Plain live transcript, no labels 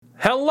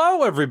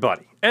Hello,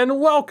 everybody,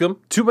 and welcome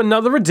to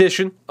another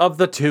edition of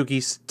the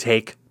Toogies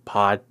Take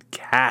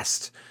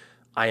Podcast.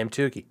 I am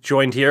Toogie,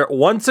 joined here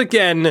once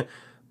again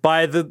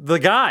by the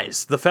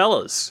guys, the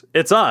fellas.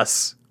 It's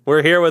us.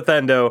 We're here with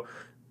Endo,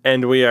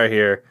 and we are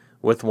here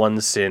with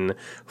one sin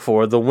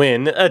for the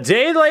win. A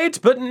day late,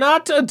 but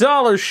not a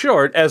dollar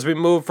short, as we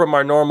move from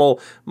our normal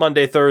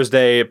Monday,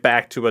 Thursday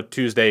back to a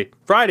Tuesday,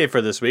 Friday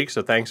for this week.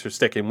 So thanks for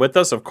sticking with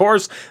us. Of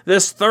course,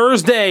 this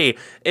Thursday,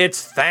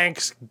 it's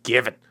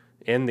Thanksgiving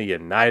in the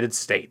United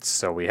States.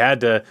 So we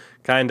had to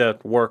kind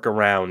of work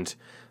around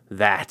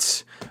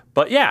that.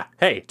 But yeah,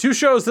 hey, 2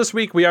 shows this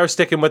week. We are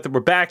sticking with it. We're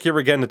back here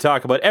again to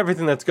talk about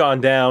everything that's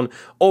gone down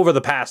over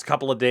the past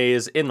couple of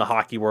days in the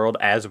hockey world,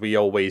 as we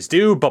always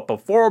do. But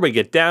before we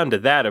get down to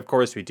that, of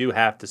course, we do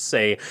have to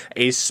say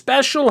a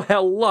special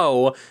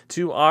hello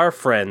to our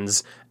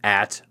friends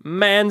at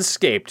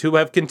Manscaped, who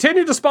have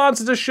continued to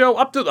sponsor the show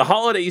up to the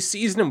holiday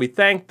season, and we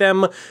thank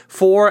them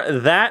for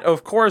that.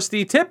 Of course,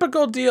 the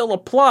typical deal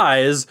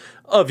applies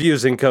of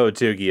using code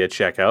Toogie at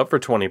checkout for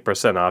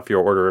 20% off your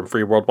order and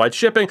free worldwide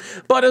shipping.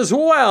 But as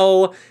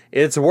well,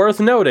 it's worth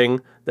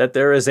noting that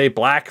there is a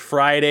Black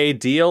Friday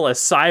deal, a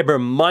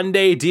Cyber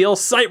Monday deal,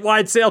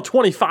 site-wide sale,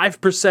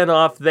 25%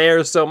 off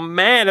there. So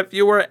man, if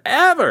you were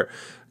ever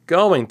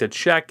going to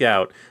check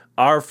out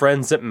our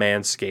friends at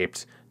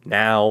Manscaped,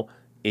 now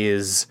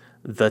is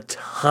the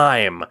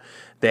time.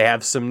 They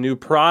have some new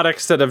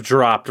products that have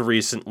dropped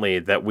recently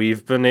that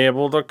we've been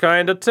able to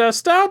kind of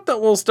test out that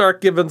we'll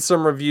start giving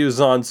some reviews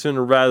on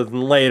sooner rather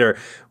than later,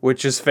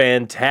 which is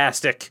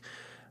fantastic.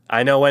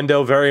 I know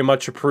Endo very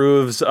much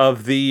approves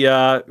of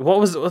the,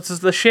 what's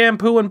the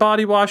shampoo and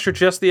body wash, or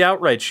just the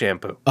outright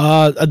shampoo?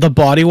 The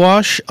body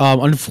wash.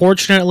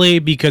 Unfortunately,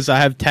 because I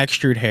have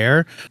textured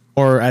hair,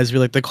 or as we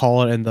like to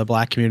call it in the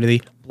black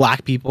community,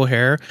 black people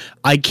hair,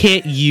 I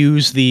can't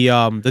use the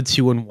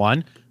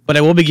 2-in-1, but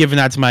I will be giving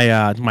that to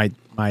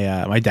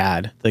my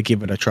dad to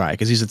give it a try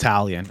because he's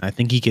Italian. I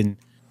think he can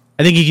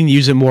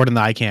use it more than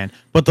I can.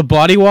 But the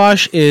body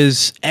wash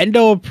is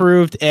Endo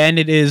approved, and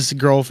it is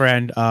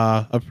girlfriend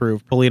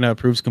approved. Polina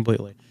approves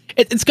completely.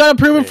 It's got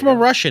approval from a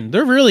Russian.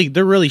 They're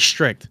really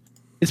strict.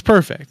 It's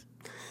perfect.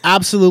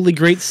 Absolutely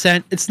great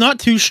scent. It's not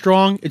too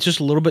strong. It's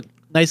just a little bit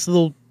nice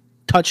little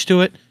touch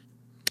to it.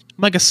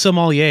 I'm like a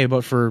sommelier,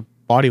 but for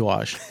body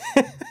wash.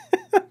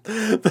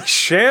 The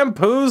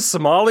shampoo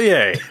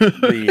sommelier.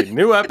 The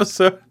new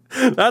episode.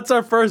 That's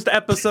our first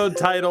episode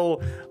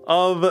title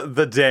of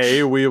the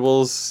day. We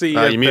will see.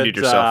 You muted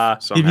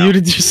yourself. You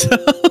muted yourself.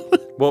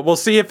 Well, we'll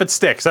see if it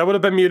sticks. I would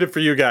have been muted for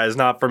you guys,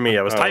 not for me.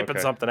 I was typing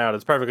okay. something out.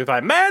 It's perfectly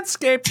fine.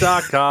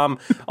 Manscaped.com.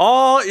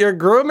 All your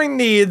grooming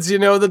needs, you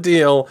know the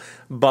deal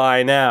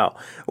by now.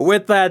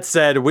 With that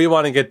said, we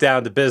want to get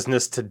down to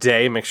business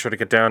today. Make sure to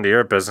get down to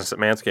your business at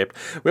Manscaped.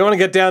 We want to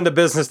get down to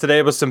business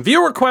today with some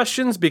viewer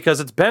questions because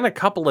it's been a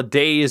couple of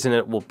days and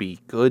it will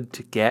be good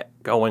to get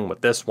going with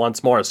this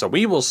once more. So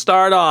we will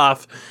start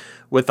off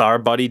with our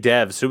buddy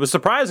Devs, who was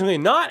surprisingly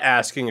not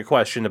asking a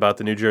question about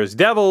the New Jersey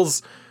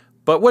Devils,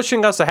 but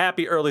wishing us a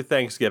happy early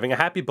Thanksgiving, a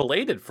happy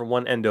belated for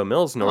one Endo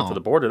Mills north of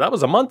the border. That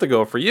was a month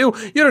ago for you.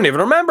 You don't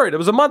even remember it. It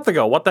was a month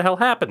ago. What the hell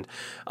happened?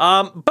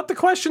 But the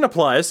question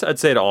applies, I'd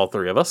say, to all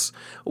three of us.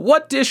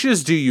 What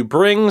dishes do you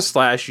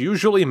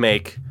bring/usually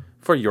make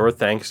for your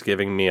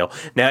Thanksgiving meal?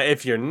 Now,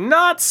 if you're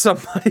not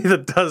somebody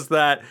that does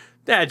that,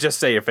 just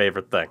say your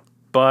favorite thing.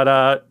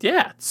 But,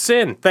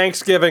 Sin,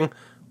 Thanksgiving,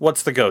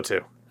 what's the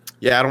go-to?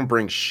 Yeah, I don't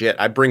bring shit.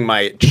 I bring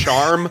my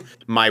charm,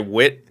 my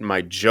wit,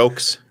 my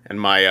jokes, and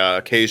my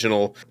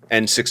occasional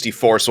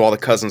N64 so all the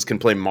cousins can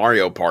play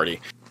Mario Party.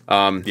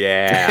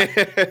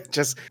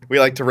 Just, we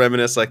like to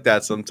reminisce like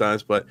that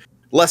sometimes, but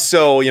less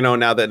so,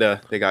 now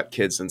that they got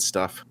kids and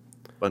stuff.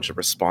 A bunch of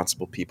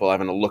responsible people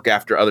having to look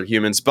after other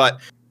humans. But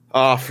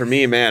for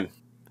me, man,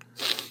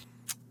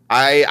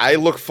 I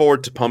look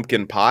forward to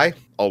pumpkin pie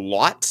a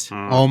lot.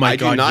 Oh my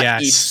God, I do not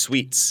yes. eat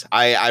sweets.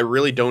 I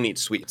really don't eat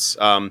sweets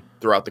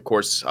throughout the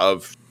course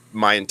of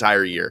my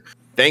entire year.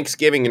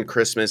 Thanksgiving and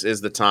Christmas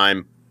is the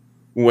time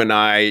when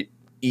I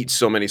eat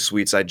so many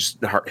sweets, I just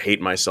hate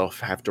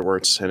myself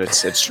afterwards, and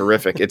it's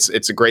terrific. It's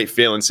a great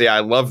feeling. So yeah, I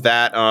love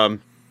that.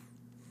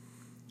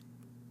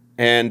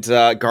 And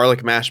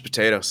garlic mashed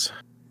potatoes.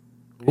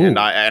 Ooh. And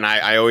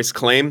I always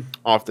claim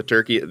off the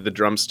turkey the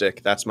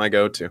drumstick. That's my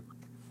go-to.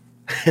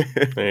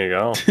 There you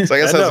go. So I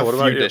guess that's a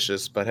few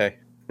dishes, but hey.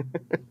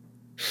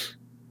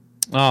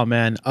 Oh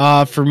man.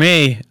 For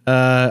me,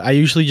 I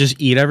usually just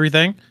eat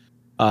everything.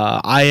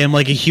 I am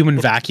like a human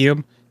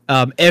vacuum.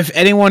 If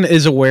anyone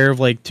is aware of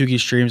like Toogie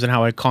streams and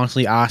how I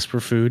constantly ask for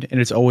food and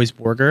it's always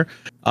burger,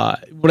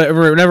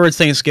 whenever it's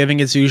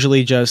Thanksgiving, it's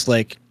usually just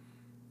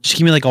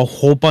give me like a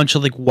whole bunch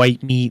of like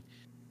white meat,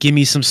 give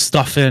me some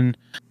stuffing,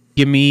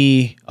 give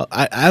me.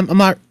 I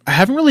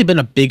haven't really been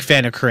a big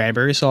fan of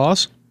cranberry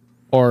sauce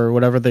or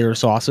whatever their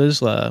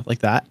sauces like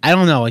that. I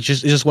don't know. It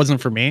just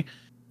wasn't for me.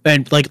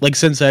 And like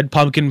Sin said,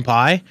 pumpkin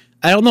pie.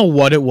 I don't know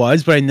what it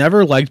was, but I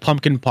never liked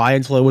pumpkin pie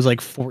until I was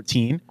like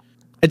 14.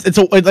 I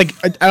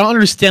don't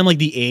understand like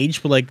the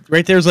age, but like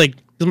right there's like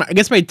I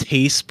guess my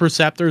taste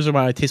perceptors or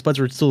my taste buds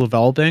were still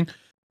developing.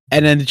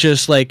 and then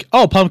just like,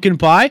 oh, pumpkin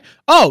pie.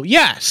 Oh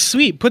yeah,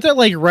 sweet. Put that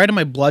like right in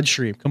my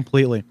bloodstream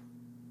completely.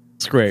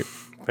 It's great.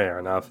 Fair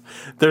enough.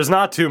 There's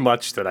not too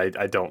much that I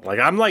don't like.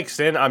 I'm like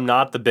Sin. I'm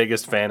not the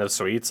biggest fan of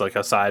sweets. Like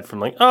aside from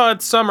like, oh,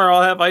 it's summer,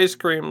 I'll have ice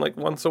cream like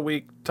once a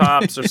week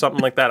tops or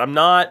something like that. I'm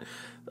not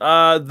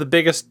the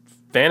biggest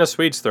fan of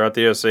sweets throughout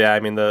the year. So yeah, I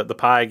mean the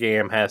pie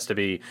game has to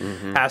be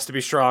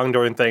strong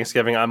during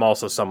Thanksgiving. I'm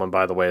also someone,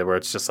 by the way, where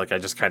it's just like I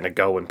just kind of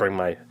go and bring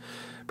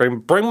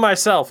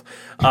myself.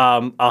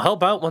 I'll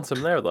help out once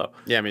I'm there though.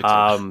 Yeah, me too.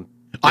 I am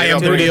I'll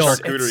bring a real.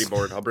 charcuterie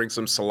board. I'll bring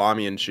some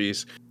salami and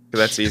cheese.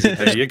 That's easy.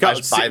 There you go. I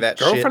just buy that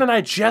Girlfriend shit. and I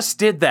just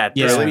did that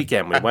this Yeah.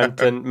 weekend. We went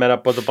and met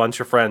up with a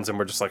bunch of friends, and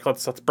we're just like,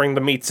 let's bring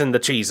the meats and the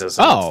cheeses.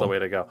 And that's the way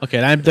to go. Okay,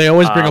 and they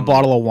always bring a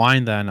bottle of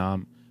wine then.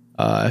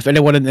 If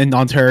anyone in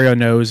Ontario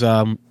knows,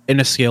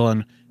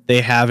 Inniskillen,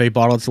 they have a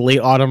bottle. It's late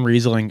autumn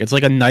Riesling. It's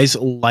like a nice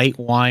light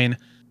wine.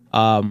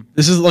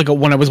 This is like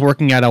when I was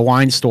working at a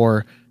wine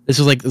store. It's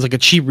like a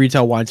cheap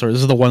retail wine store.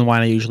 This is the one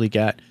wine I usually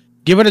get.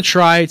 Give it a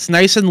try. It's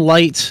nice and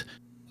light.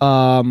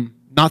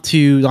 Not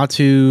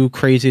too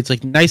crazy. It's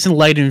like nice and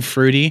light and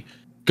fruity.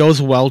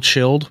 Goes well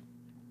chilled.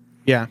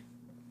 Yeah.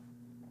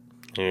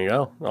 Here you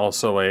go.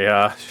 Also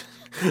a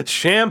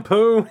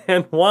shampoo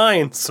and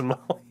wine sommelier.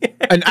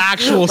 An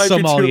actual Might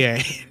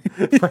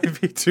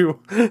be too-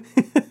 sommelier.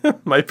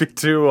 might be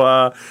too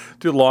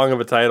long of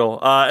a title.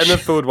 And the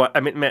food, I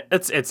mean, man,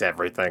 it's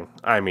everything.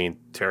 I mean,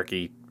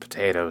 turkey,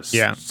 potatoes,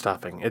 Yeah.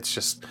 stuffing.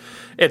 It's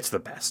the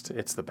best.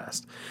 It's the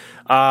best.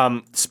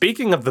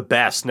 Speaking of the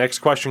best, next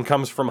question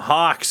comes from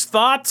Hawks.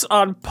 Thoughts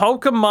on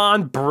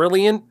Pokemon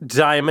Brilliant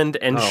Diamond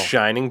and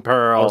Shining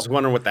Pearl? I was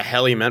wondering what the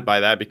hell he meant by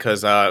that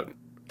because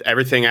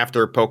everything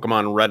after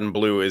Pokemon Red and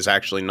Blue is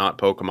actually not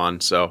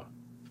Pokemon. So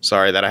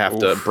sorry that I have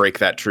to break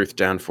that truth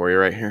down for you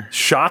right here.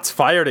 Shots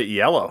fired at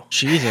Yellow.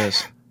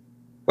 Jesus.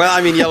 Well,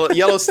 I mean,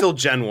 Yellow's still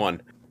Gen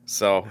 1.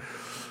 So,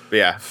 but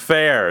yeah.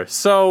 Fair.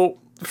 So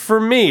for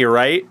me,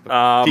 right?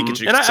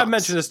 Pikachu And I've sucks.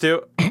 mentioned this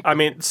too. I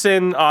mean,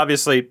 Sin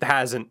obviously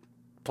hasn't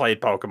played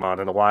Pokemon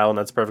in a while, and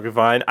that's perfectly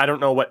fine. I don't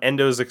know what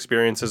Endo's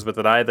experience is with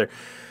it either.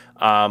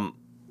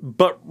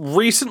 But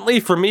recently,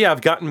 for me,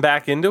 I've gotten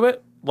back into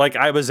it. Like,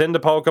 I was into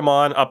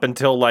Pokemon up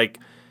until, like,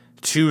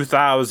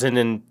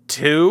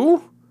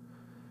 2002.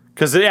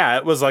 Because, yeah,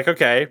 it was like,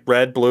 okay,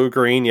 red, blue,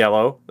 green,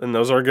 yellow, and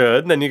those are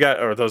good. And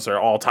then those are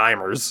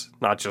all-timers,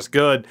 not just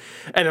good.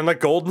 And then, like,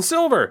 gold and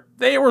silver,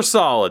 they were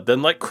solid.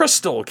 Then, like,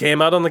 Crystal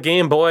came out on the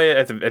Game Boy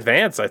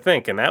Advance, I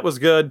think, and that was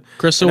good.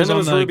 Crystal and then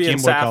was there on the Ruby Game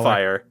and Boy Color.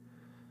 Sapphire.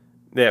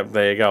 Yeah,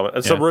 there you go.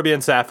 So Yeah. Ruby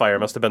and Sapphire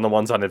must have been the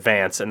ones on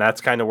Advance, and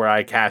that's kind of where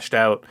I cashed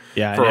out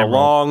Yeah, for a Emerald.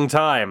 long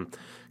time.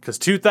 Because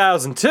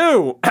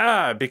 2002,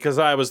 because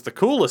I was the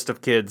coolest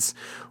of kids,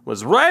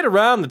 was right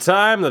around the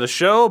time that a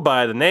show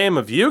by the name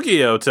of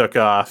Yu-Gi-Oh! Took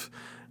off.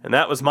 And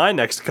that was my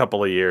next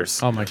couple of years.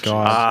 Oh my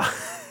god. Uh,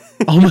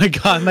 Oh my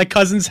god, my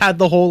cousins had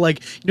the whole like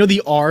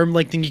the arm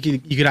like thing you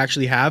could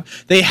actually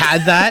have. They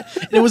had that,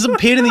 and it was a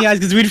pain in the ass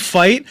because we'd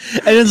fight,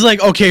 and it's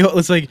like okay,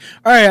 it's like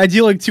all right, I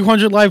deal like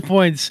 200 life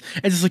points,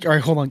 and it's like all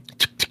right, hold on,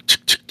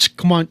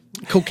 come on,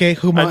 okay,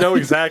 come on. I know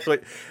exactly.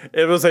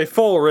 It was a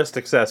full wrist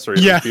accessory.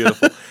 It Yeah. was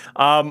beautiful.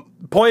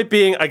 Point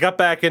being, I got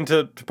back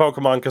into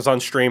Pokemon because on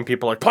stream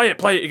people are like,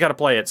 play it, you got to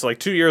play it. So like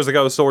 2 years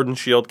ago, Sword and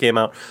Shield came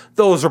out.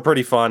 Those were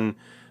pretty fun.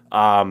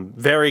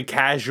 Very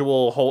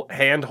casual,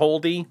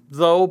 hand-holdy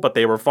though, but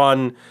they were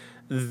fun.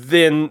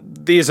 Then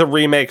these are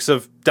remakes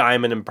of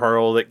Diamond and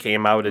Pearl that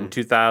came out in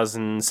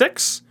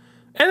 2006,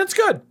 and it's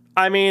good.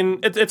 I mean,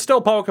 it's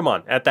still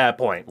Pokemon at that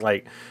point.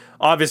 Like,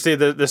 obviously,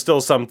 there's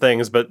still some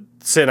things, but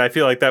Sin, I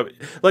feel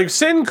like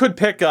Sin could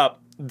pick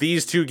up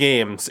these two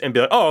games and be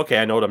like, oh, okay,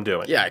 I know what I'm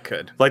doing. Yeah, I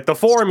could. Like, the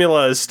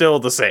formula is still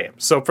the same.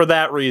 So for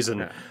that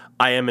reason,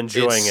 I am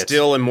enjoying It's it.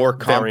 still a more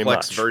very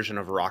complex much. version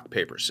of rock,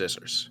 paper,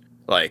 scissors.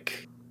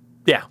 Like,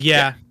 Yeah.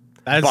 Yeah,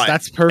 But-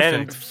 that's perfect.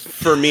 And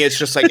for me, it's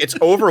just like, it's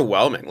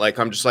overwhelming. Like,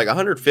 I'm just like,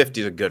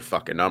 150 is a good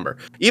fucking number.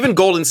 Even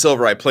Gold and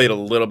Silver, I played a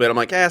little bit. I'm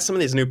like, some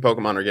of these new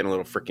Pokemon are getting a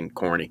little freaking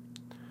corny.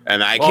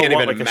 And I can't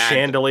even like a imagine.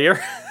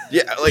 chandelier.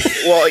 Yeah, like,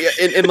 well, yeah,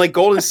 in like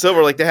Gold and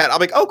Silver, like they had, I'm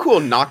like, oh,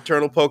 cool,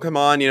 nocturnal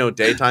Pokemon,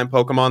 daytime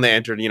Pokemon. They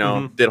entered,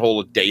 did a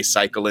whole day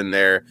cycle in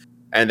there.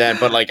 And then,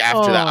 but like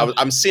after that,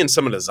 I'm seeing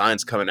some of the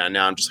designs coming out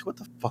now. I'm just like, what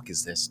the fuck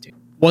is this, dude?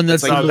 One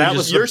that's It's like, that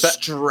was you're the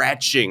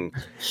stretching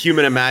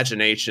human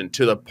imagination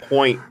to the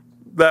point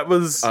That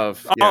was.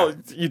 of. Oh,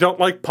 you don't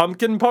like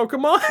pumpkin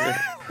Pokemon?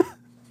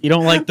 you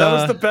don't like That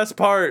was the best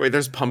part Wait,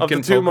 there's of pumpkin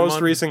the two Pokemon?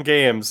 most recent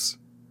games.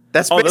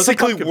 That's Oh, those are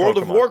basically pumpkin World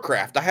of Pokemon.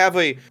 Warcraft. I have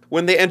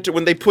when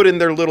they put in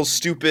their little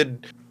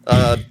stupid,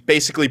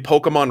 basically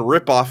Pokemon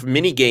ripoff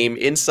mini game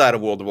inside of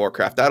World of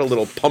Warcraft. I had a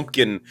little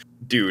pumpkin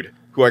dude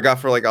who I got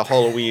for like a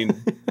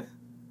Halloween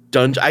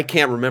dungeon. I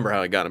can't remember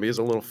how I got him. He was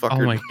a little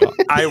fucker. Oh my god.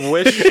 I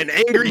wish An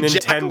angry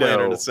jack-o'-lantern,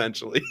 Nintendo.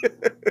 essentially.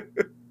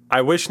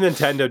 I wish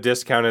Nintendo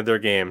discounted their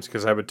games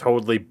because I would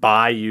totally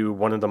buy you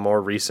one of the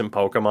more recent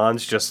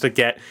Pokemons just to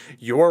get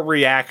your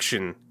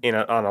reaction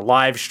on a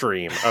live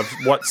stream of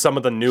what some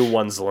of the new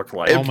ones look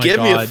like. Oh my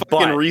Give me a God.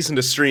 fucking But- reason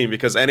to stream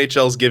because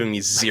NHL's giving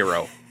me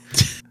zero.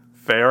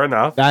 Fair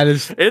enough. That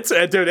is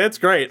Dude, it's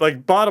great.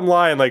 Like, bottom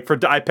line, like,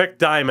 I picked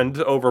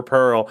Diamond over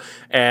Pearl,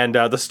 and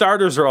the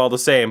starters are all the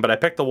same, but I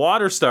picked the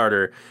water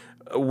starter,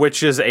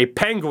 which is a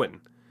penguin,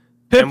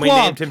 and we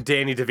Piplup. named him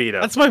Danny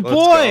DeVito. That's my Let's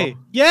boy. go.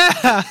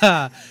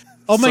 Yeah.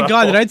 Oh my So-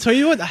 god! Did I tell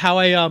you how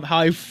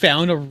I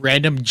found a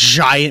random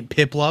giant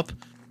Piplup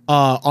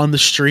on the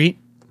street?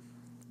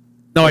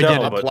 No, I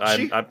didn't. but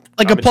Plushie?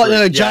 Like I'm a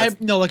intrigued. giant,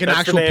 Yes, no, like an that's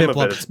actual the name of it.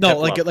 Piplup. It's No,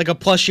 Piplup. like a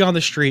plushie on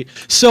the street.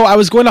 So I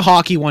was going to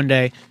hockey one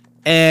day,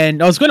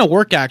 and I was going to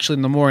work actually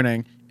in the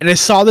morning, and I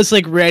saw this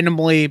like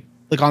randomly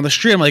like on the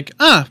street. I'm like,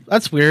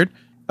 that's weird.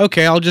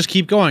 Okay, I'll just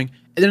keep going.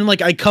 And then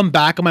like I come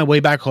back on my way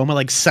back home at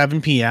like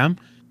 7 p.m.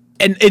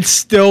 and it's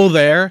still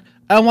there.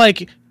 I'm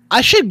like, I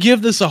should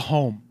give this a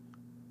home.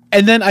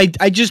 And then I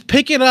just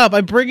pick it up.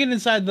 I bring it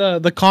inside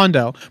the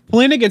condo.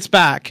 Polina gets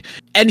back,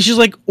 and she's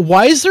like,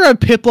 "Why is there a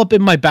Piplup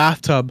in my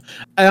bathtub?"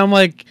 And I'm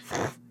like,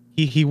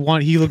 "He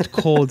looked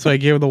cold, so I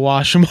gave him the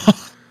wash him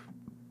off."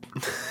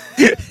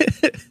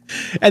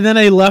 And then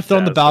I left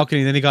on the That's-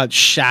 balcony. And then he got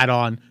shat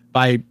on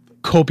by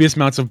copious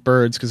amounts of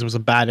birds because it was a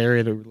bad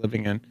area that we were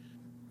living in.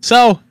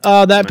 So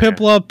that Man.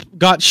 Piplup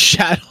got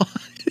shat on.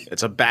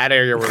 It's a bad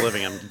area we're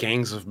living in.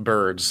 Gangs of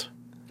birds.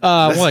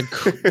 Like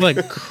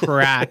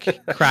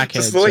crackheads.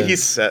 Just the way and- he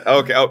said.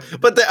 Okay. Oh,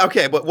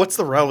 but what's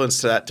the relevance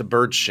to that? To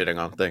birds shitting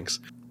on things?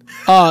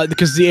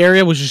 Because the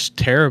area was just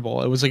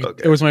terrible. It was like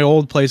Okay. it was my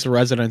old place of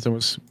residence. It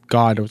was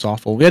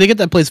awful. We had to get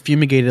that place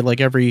fumigated like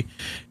every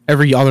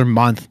other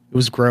month. It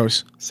was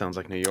gross. Sounds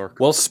like New York.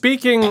 Well,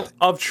 speaking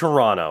of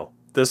Toronto,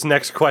 this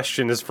next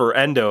question is for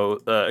Endo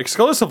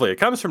exclusively. It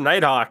comes from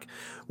Nighthawk.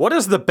 What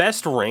is the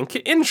best rink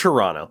in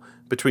Toronto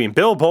between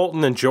Bill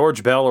Bolton and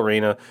George Bell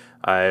Arena?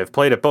 I've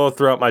played at both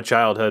throughout my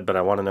childhood, but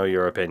I want to know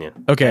your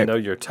opinion. Okay. I know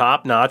your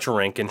top-notch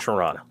rink in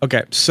Toronto.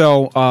 Okay,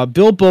 so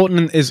Bill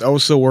Bolton is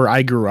also where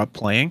I grew up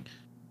playing.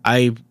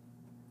 I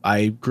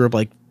grew up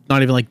like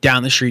not even like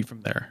down the street from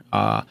there.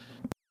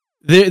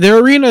 Their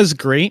arena is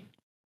great.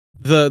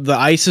 The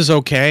ice is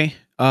okay.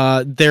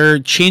 Their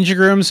changing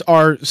rooms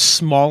are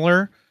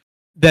smaller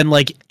than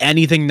like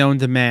anything known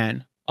to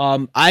man.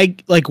 I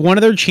like one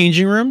of their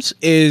changing rooms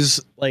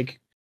is like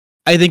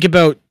I think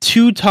about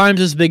 2 times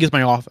as big as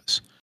my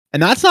office.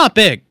 And that's not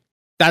big.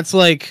 That's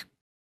like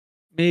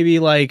maybe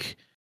like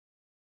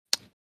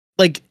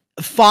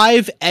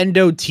 5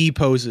 endo T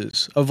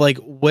poses of like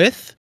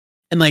width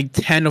and like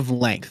 10 of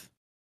length.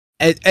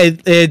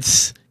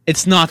 It's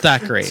not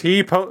that great.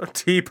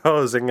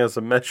 T-posing as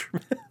a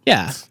measurement.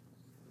 Yeah.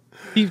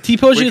 T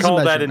posing We is a call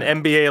that an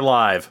measurement. NBA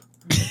Live.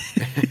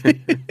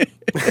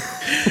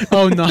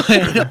 Oh no.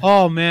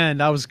 Oh man,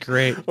 that was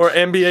great. Or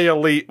NBA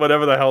Elite,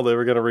 whatever the hell they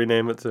were going to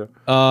rename it to.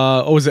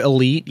 Was it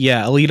Elite?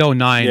 Yeah, Elite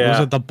 09. Yeah. Was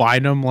it the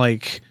Bynum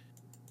like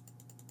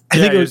I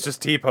think it was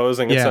just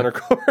T-posing in Yeah. center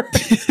court.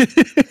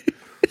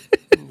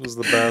 It was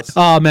the best.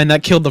 Oh man,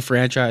 that killed the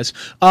franchise.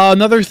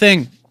 Another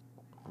thing,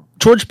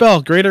 George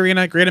Bell, great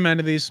arena, great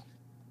amenities.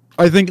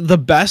 I think the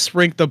best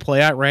rink to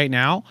play at right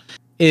now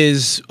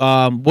is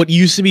what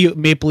used to be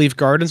Maple Leaf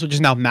Gardens, which is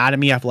now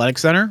Mattamy Athletic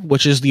Center,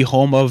 which is the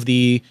home of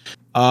the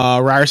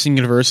Ryerson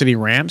University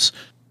Rams.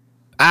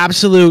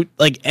 Absolute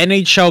like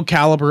NHL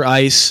caliber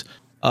ice.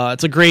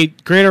 It's a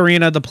great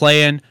arena to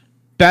play in.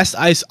 Best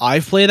ice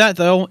I've played at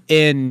though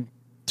in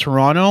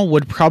Toronto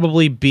would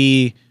probably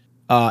be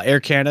Air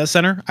Canada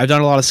Center. I've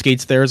done a lot of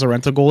skates there as a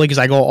rental goalie because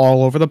I go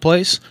all over the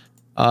place.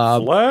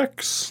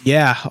 Flex.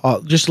 Yeah,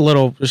 just a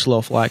little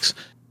flex.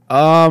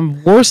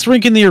 Worst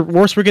rink in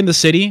the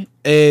city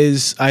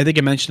is, I think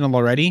I mentioned it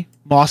already,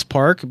 Moss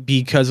Park,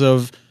 because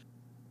of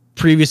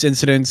previous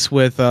incidents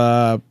with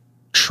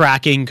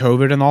tracking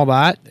COVID and all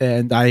that,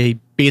 and I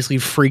basically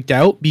freaked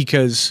out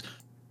because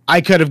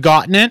I could have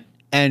gotten it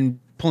and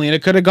Polina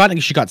could have gotten it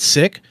because she got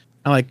sick.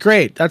 I'm like,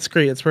 great, that's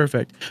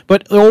perfect.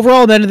 But the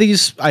overall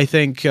amenities, I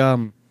think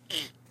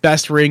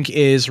best rink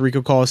is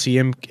Ricoh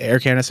Coliseum, Air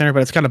Canada Center,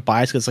 but it's kind of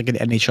biased because it's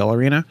like an NHL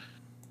arena.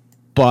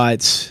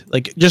 But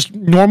like just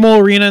normal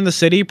arena in the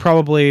city,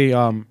 probably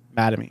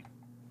Mattamy.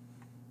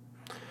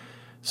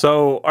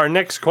 So our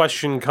next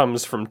question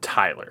comes from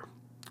Tyler.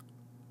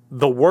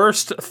 The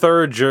worst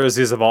third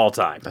jerseys of all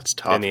time. That's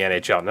tough. In the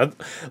NHL. Now,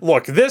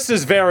 look, this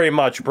is very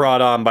much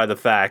brought on by the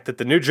fact that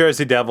the New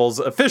Jersey Devils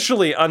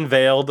officially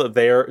unveiled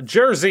their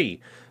jersey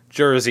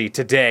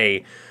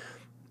today.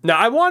 Now,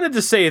 I wanted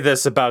to say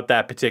this about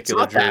that It's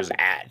particular not that jersey.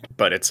 bad,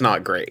 but it's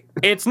not great.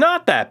 It's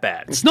not that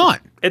bad. It's not.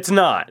 It's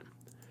not.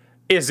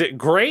 Is it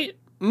great?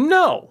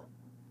 No.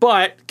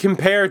 But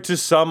compared to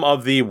some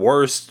of the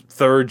worst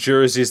third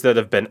jerseys that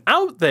have been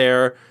out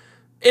there,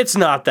 it's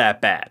not that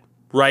bad,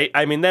 right?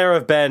 I mean, there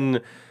have been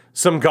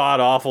some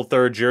god-awful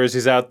third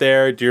jerseys out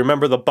there. Do you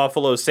remember the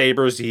Buffalo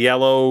Sabres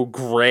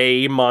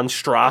yellow-gray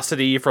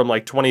monstrosity from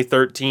like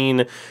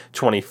 2013,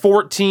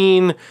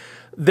 2014?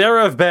 There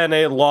have been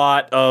a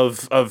lot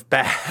of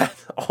bad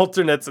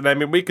alternates, and I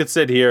mean, we could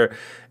sit here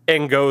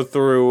and go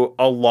through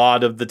a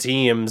lot of the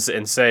teams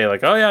and say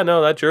like, oh yeah,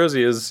 no, that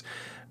jersey is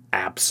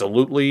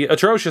absolutely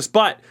atrocious.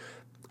 But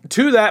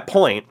to that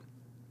point,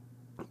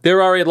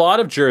 There are a lot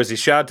of jerseys.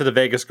 Shout out to the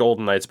Vegas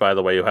Golden Knights, by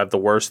the way, who have the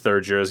worst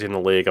third jersey in the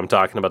league. I'm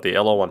talking about the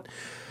yellow one.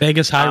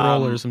 Vegas High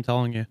Rollers, I'm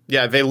telling you.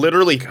 Yeah, they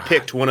literally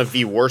picked one of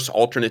the worst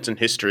alternates in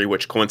history,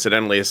 which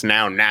coincidentally is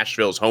now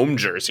Nashville's home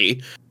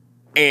jersey,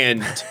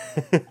 and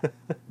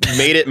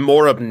made it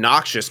more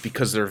obnoxious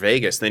because they're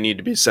Vegas. They need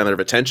to be the center of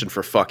attention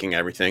for fucking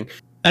everything.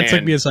 That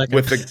took me a second.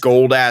 With the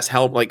gold ass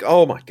helmet, like,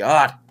 oh my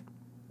god,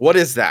 what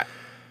is that?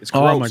 It's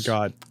gross. Oh my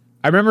god!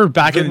 I remember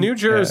back the in New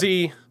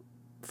Jersey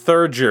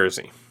third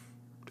jersey,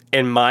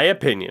 in my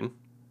opinion,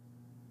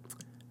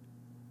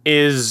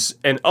 is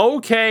an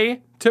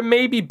okay to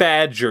maybe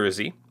bad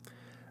jersey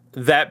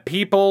that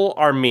people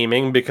are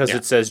memeing because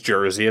it says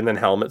jersey and then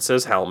helmet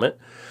says helmet.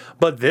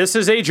 But this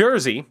is a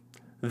jersey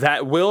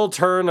that will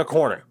turn a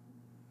corner.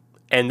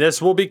 And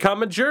this will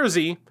become a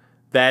jersey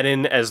that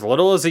in as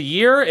little as a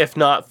year, if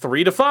not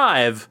 3 to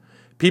 5,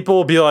 people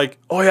will be like,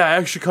 oh yeah, I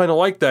actually kind of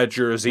like that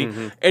jersey.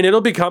 And it'll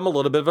become a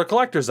little bit of a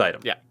collector's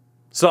item. Yeah.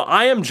 So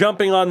I am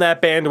jumping on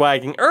that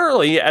bandwagon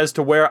early as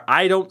to where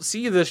I don't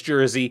see this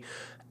jersey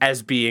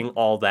as being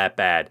all that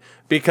bad.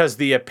 Because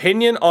the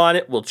opinion on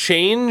it will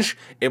change.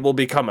 It will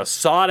become a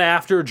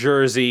sought-after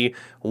jersey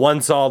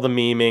once all the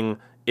memeing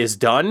is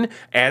done.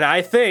 And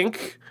I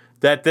think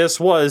that this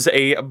was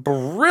a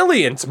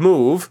brilliant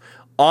move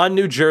on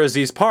New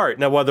Jersey's part.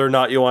 Now, whether or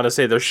not you want to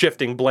say they're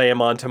shifting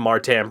blame onto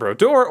Martin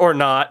Brodeur or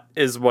not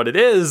is what it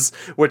is,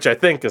 which I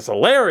think is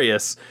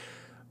hilarious.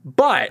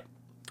 But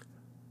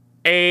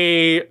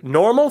a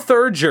normal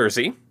third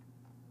jersey,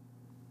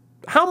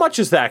 how much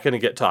is that going to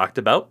get talked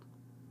about?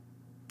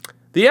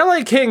 The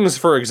LA Kings,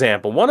 for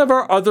example, one of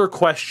our other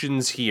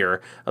questions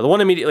here, the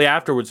one immediately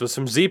afterwards was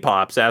from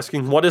Z-Pops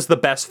asking, what is the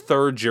best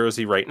third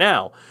jersey right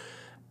now?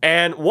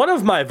 And one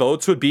of my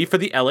votes would be for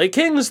the LA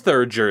Kings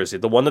third jersey,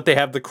 the one that they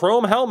have the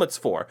chrome helmets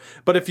for.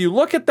 But if you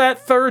look at that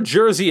third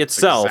jersey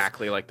itself...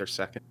 exactly like their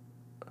second.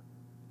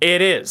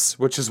 It is,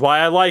 which is why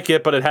I like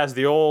it, but it has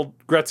the old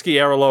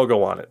Gretzky-era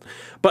logo on it.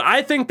 But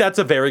I think that's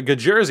a very good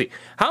jersey.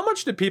 How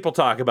much did people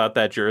talk about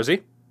that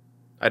jersey?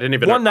 I didn't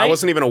even... I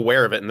wasn't even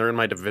aware of it, and they're in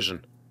my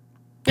division.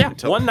 Yeah,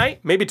 one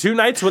night, maybe 2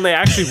 nights when they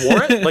actually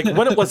wore it. Like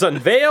when it was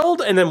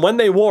unveiled and then when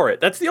they wore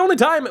it. That's the only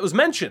time it was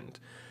mentioned.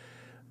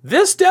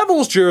 This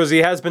Devils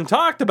jersey has been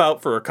talked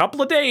about for a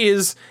couple of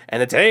days, and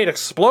today it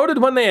exploded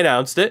when they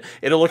announced it.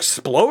 It'll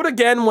explode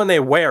again when they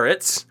wear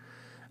it.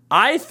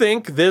 I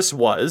think this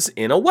was,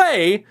 in a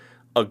way,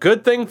 a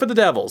good thing for the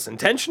Devils.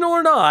 Intentional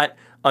or not,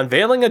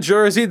 unveiling a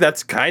jersey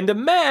that's kind of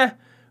meh,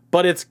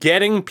 but it's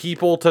getting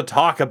people to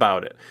talk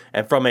about it.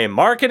 And from a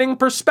marketing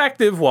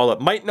perspective, while it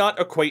might not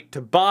equate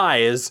to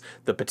buys,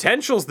 the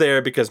potential's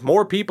there because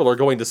more people are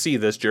going to see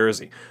this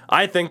jersey.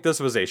 I think this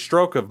was a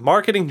stroke of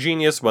marketing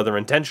genius, whether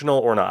intentional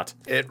or not.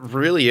 It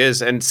really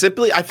is. And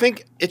simply, I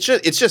think it's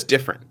just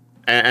different.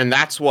 And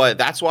that's why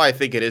I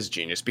think it is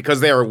genius, because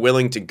they are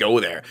willing to go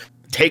there.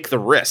 Take the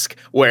risk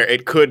where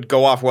it could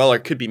go off well or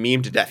it could be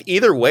memed to death.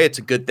 Either way, it's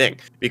a good thing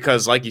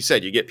because, like you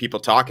said, you get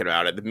people talking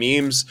about it. The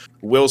memes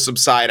will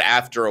subside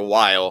after a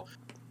while,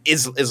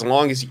 as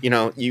long as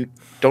you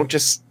don't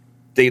just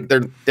they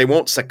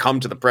won't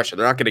succumb to the pressure.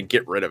 They're not going to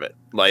get rid of it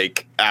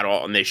like at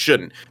all, and they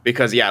shouldn't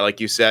because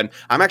like you said,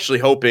 I'm actually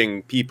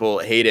hoping people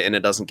hate it and it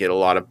doesn't get a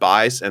lot of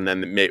buys, and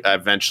then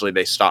eventually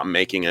they stop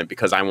making it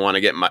because I want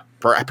to get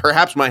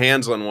perhaps my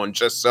hands on one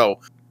just so.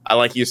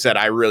 Like you said,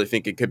 I really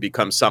think it could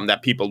become something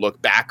that people look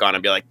back on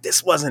and be like,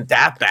 this wasn't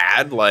that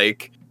bad.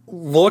 Like,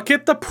 look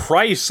at the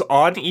price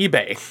on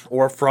eBay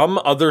or from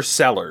other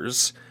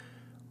sellers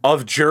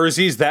of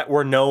jerseys that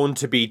were known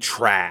to be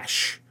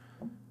trash.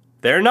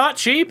 They're not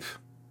cheap.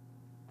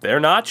 They're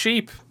not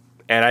cheap.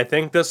 And I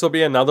think this will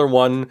be another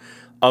one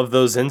of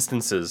those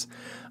instances.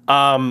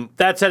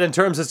 That said, in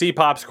terms of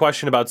Z-Pop's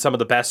question about some of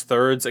the best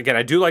thirds, again,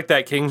 I do like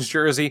that Kings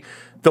jersey.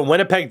 The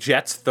Winnipeg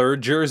Jets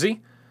third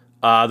jersey,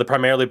 the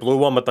primarily blue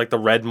one with like the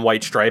red and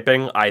white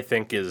striping, I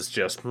think is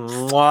just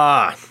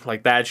mwah.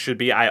 Like that should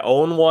be. I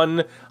own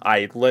one.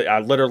 I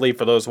literally,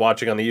 for those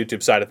watching on the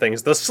YouTube side of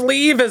things, the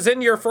sleeve is in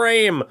your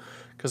frame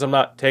because I'm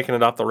not taking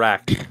it off the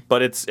rack.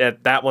 But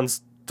that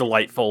one's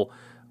delightful.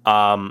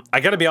 I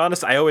gotta be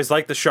honest. I always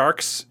like the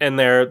Sharks and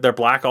their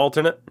black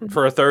alternate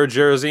for a third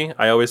jersey.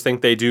 I always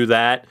think they do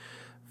that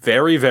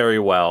very, very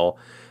well.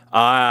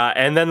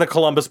 And then the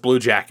Columbus Blue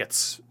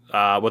Jackets.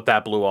 With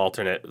that blue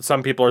alternate.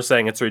 Some people are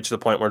saying it's reached the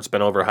point where it's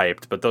been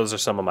overhyped, but those are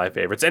some of my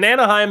favorites. And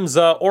Anaheim's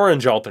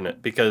orange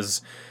alternate,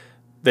 because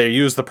they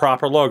use the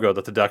proper logo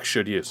that the Ducks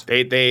should use.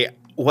 They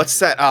what's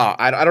that?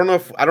 I don't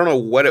know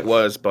what it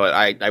was, but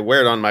I wear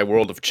it on my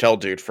World of Chell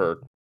dude for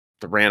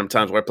the random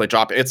times where I play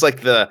drop. It's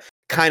like the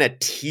kind of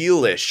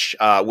tealish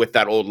with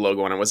that old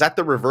logo on it. Was that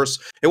the reverse?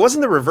 It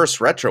wasn't the reverse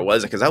retro,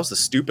 was it? Because that was the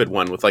stupid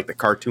one with like the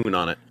cartoon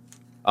on it.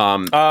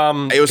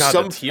 It was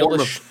some form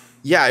of.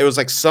 Yeah, it was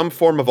like some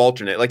form of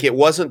alternate. Like it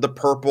wasn't the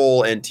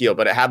purple and teal,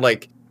 but it had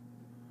like,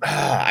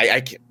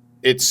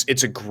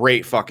 it's a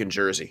great fucking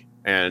jersey.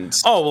 And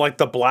like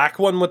the black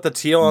one with the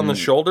teal on the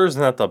shoulders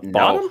and at the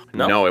bottom?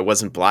 No, it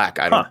wasn't black.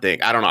 I don't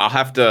think. I don't know. I'll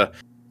have to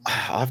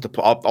I'll have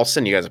to. I'll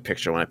send you guys a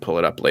picture when I pull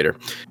it up later.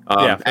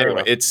 Fair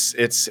Anyway, enough.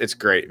 it's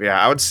great. Yeah,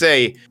 I would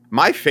say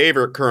my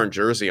favorite current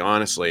jersey,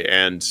 honestly,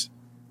 and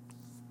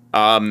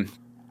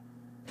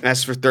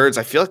as for thirds,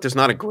 I feel like there's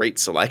not a great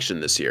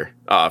selection this year.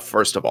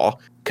 First of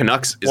all,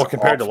 Canucks is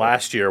compared to awful.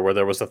 last year where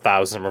there was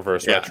 1,000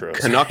 reverse retros.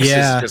 Canucks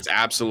Yeah. is just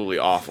absolutely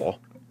awful.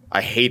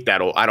 I hate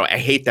that. I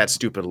hate that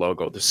stupid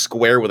logo. The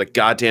square with a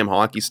goddamn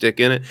hockey stick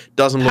in it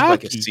doesn't look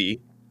like a Hockey.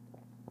 C.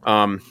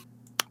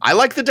 I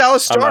like the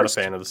Dallas I'm Stars.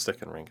 not a fan of the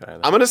stick and rink either.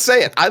 I'm gonna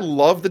say it. I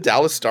love the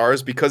Dallas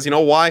Stars because you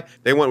know why?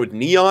 They went with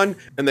neon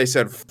and they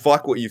said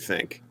 "fuck what you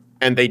think,"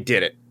 and they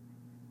did it.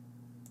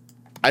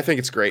 I think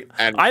it's great.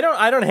 And I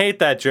don't hate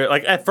that jersey.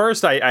 Like at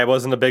first, I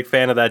wasn't a big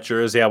fan of that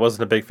jersey. I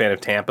wasn't a big fan of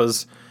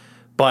Tampa's,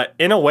 but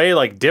in a way,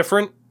 like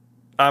different,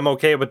 I'm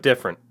okay with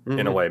different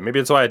in a way.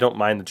 Maybe that's why I don't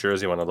mind the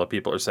jersey when other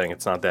people are saying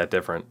it's not that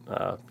different.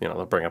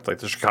 They'll bring up like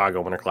the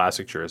Chicago Winter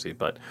Classic jersey,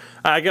 but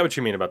I get what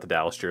you mean about the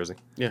Dallas jersey.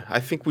 yeah,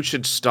 I think we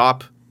should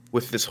stop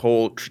with this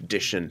whole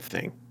tradition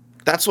thing.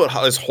 That's what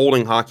is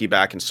holding hockey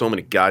back in so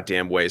many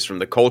goddamn ways, from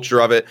the culture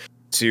of it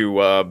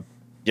to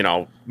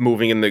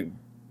moving in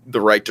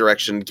the right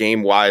direction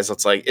game wise.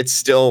 It's like it's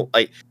still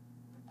like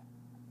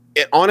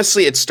it.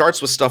 Honestly, it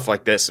starts with stuff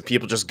like this and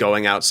people just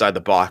going outside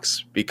the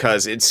box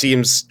because it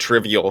seems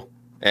trivial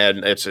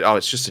and it's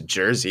just a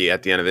jersey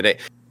at the end of the day.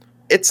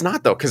 It's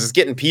not though, because it's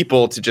getting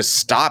people to just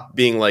stop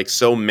being like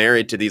so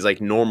married to these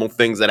like normal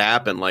things that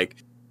happen. Like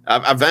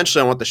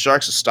eventually, I want the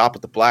Sharks to stop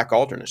with the black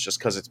alternates just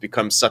because it's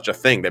become such a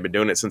thing. They've been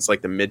doing it since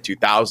like the mid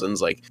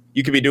 2000s. Like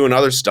you could be doing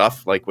other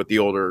stuff like with the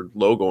older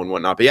logo and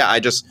whatnot. But yeah,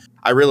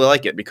 I really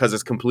like it because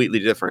it's completely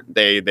different.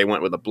 They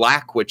went with a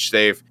black, which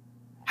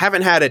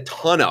haven't had a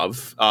ton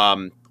of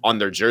on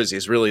their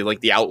jerseys, really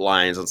like the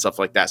outlines and stuff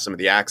like that, some of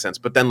the accents.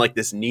 But then like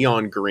this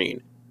neon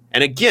green,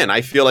 and again,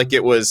 I feel like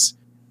it was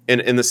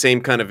in the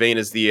same kind of vein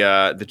as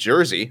the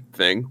jersey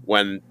thing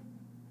when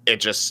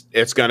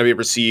it's going to be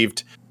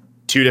received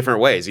two different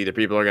ways. Either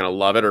people are going to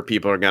love it or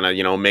people are going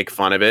to, make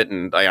fun of it.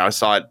 And I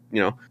saw it,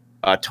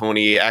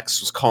 Tony X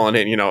was calling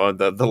it,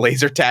 the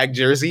laser tag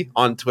jersey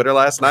on Twitter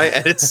last night.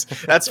 And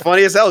that's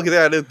funny as hell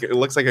because it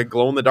looks like a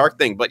glow in the dark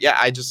thing. But yeah,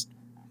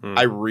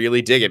 I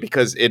really dig it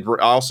because it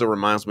also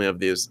reminds me of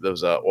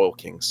those Oil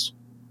Kings.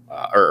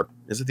 Or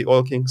is it the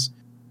Oil Kings?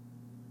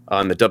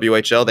 On the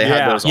WHL, they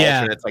had those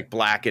alternates like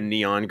black and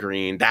neon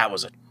green. That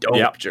was a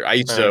dope jersey. I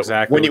used to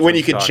exactly when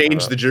you could talking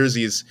change about. the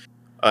jerseys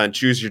and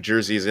choose your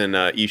jerseys in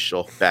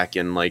Eashel back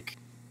in like,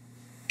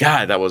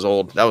 God, that was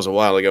old. That was a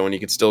while ago when you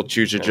could still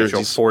choose your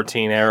jerseys.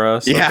 14 era,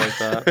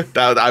 stuff like that.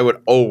 that I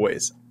would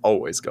always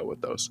go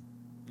with those.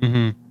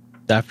 Mm-hmm.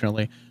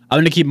 Definitely. I'm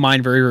going to keep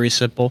mine very, very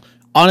simple.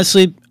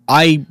 Honestly,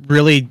 I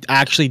really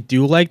actually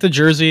do like the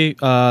jersey,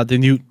 the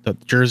new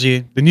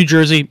jersey. The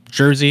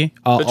jersey.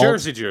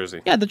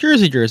 Yeah, the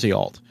jersey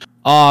alt.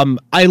 I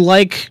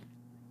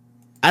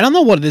don't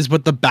know what it is,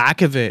 but the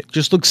back of it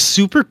just looks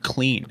super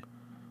clean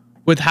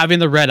with having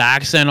the red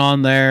accent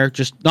on there,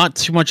 just not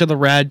too much of the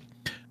red.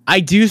 I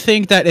do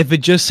think that if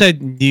it just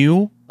said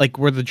new, like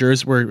where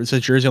it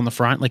says jersey on the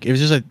front, like it was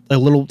just a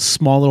little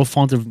small little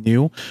font of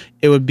new,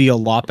 it would be a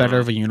lot better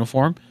of a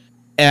uniform.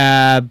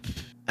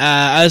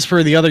 As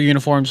for the other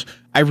uniforms,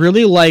 I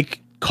really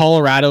like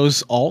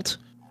Colorado's alt,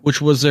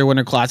 which was their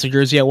Winter Classic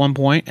jersey at one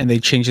point, and they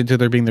changed it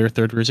to being their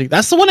third jersey.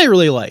 That's the one I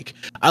really like.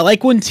 I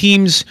like when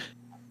teams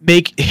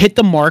hit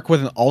the mark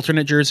with an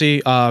alternate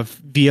jersey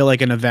via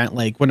like an event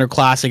like Winter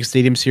Classic,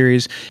 Stadium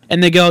Series,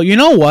 and they go, you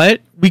know what?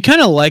 We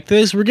kind of like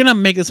this. We're gonna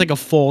make this like a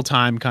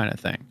full-time kind of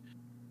thing,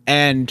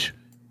 and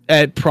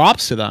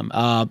props to them.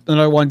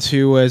 Another one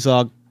too is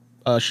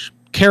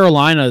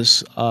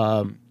Carolina's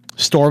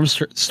Storm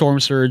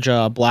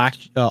Surge black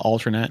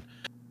alternate,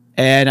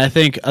 and I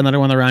think another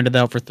one that rounded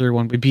out for third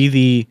one would be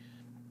the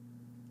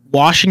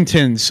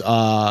Washington's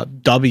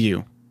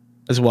W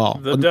as well.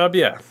 The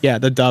W. Yeah,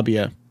 the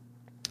W.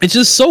 It's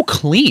just so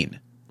clean.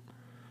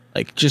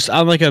 Like just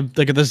on like a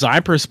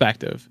design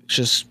perspective, it's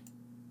just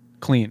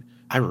clean.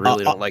 I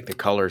really don't like the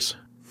colors.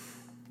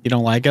 You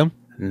don't like them?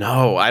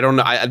 No, I don't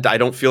know. I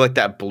don't feel like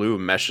that blue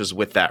meshes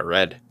with that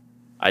red.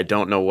 I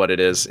don't know what it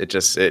is.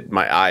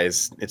 My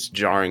eyes, it's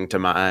jarring to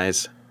my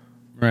eyes.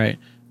 Right.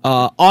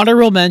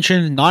 Honorable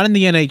mention, not in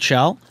the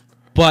NHL,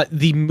 but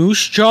the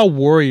Moose Jaw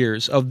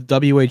Warriors of the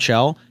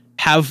WHL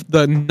have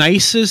the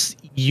nicest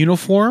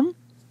uniform,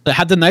 that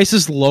have the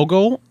nicest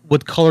logo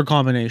with color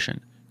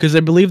combination. Because I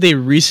believe they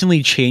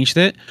recently changed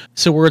it,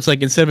 so where it's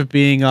like instead of it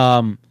being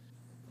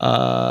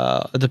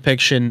a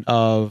depiction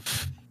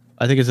of,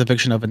 I think it's a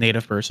depiction of a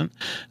native person,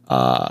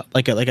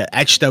 like a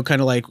etched out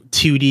kind of like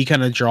 2D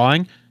kind of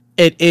drawing.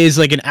 It is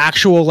like an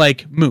actual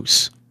like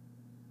moose,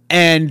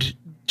 and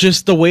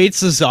just the way it's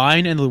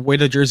designed and the way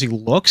the jersey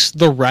looks,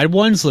 the red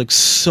ones look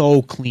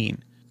so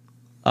clean.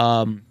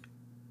 I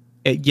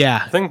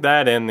think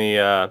that and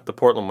the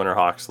Portland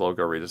Winterhawks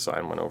logo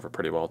redesign went over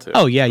pretty well too.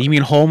 Oh yeah, you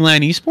mean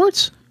Homeland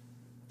Esports?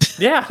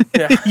 Yeah.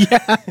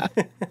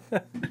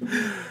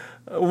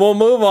 We'll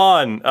move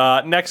on.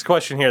 Next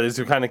question here. These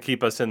will kind of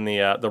keep us in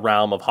the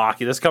realm of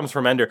hockey. This comes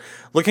from Ender.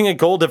 Looking at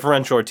goal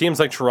differential, are teams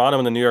like Toronto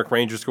and the New York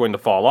Rangers going to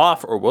fall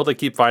off, or will they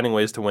keep finding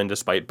ways to win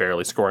despite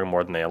barely scoring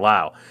more than they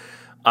allow?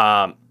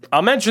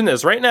 I'll mention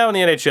this. Right now in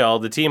the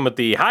NHL, the team with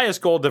the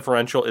highest goal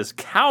differential is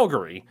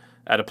Calgary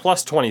at a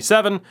plus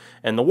 27,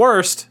 and the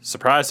worst,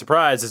 surprise,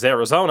 surprise, is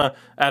Arizona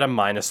at a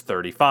minus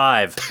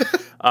 35.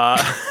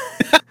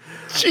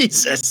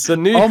 Jesus.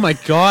 Oh my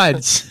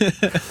God.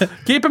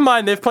 Keep in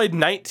mind, they've played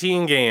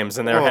 19 games,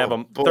 and they have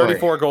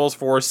 34 goals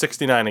for,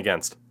 69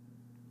 against.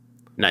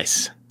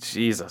 Nice.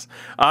 Jesus.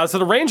 So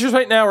the Rangers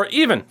right now are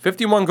even,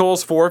 51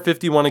 goals for,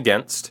 51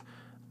 against.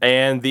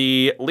 And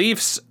the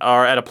Leafs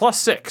are at a plus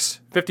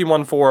 6,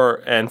 51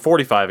 for, and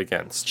 45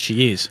 against.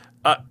 Jeez.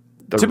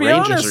 The to be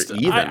Rangers honest, are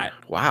even.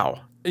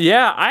 Wow.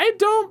 Yeah, I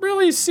don't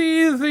really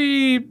see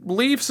the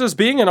Leafs as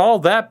being in all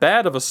that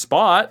bad of a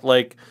spot.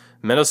 Like,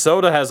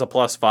 Minnesota has a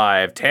plus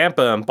 5.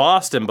 Tampa and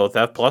Boston both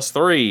have plus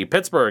 3.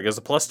 Pittsburgh is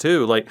a plus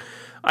 2. Like,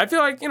 I feel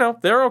like,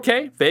 they're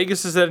okay.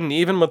 Vegas is at an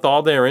even with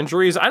all their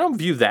injuries. I don't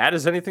view that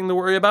as anything to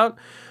worry about.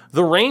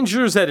 The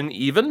Rangers at an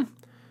even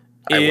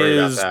I worry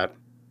about that.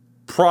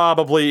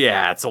 Probably,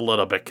 it's a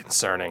little bit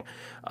concerning.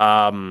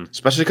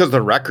 Especially because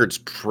the record's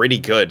pretty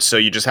good, so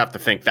you just have to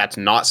think that's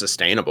not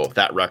sustainable.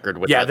 That record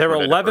with they're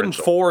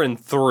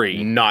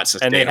 11-4-3, not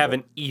sustainable, and they have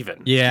an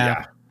even.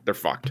 Yeah, they're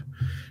fucked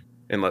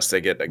unless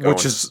they get that going.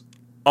 Which is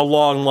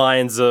along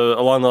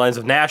the lines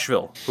of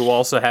Nashville, who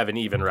also have an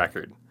even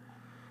record.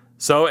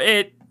 So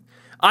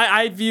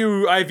I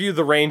view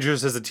the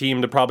Rangers as a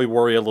team to probably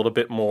worry a little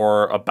bit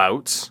more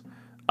about.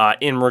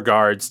 In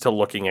regards to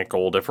looking at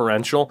goal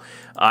differential,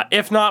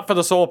 if not for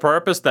the sole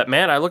purpose that,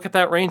 man, I look at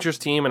that Rangers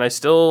team and I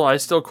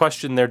still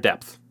question their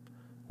depth.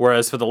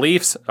 Whereas for the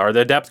Leafs, are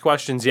there depth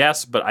questions?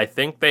 Yes, but I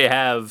think they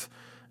have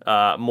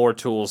more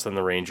tools than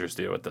the Rangers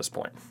do at this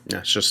point. Yeah,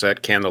 it's just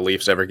that can the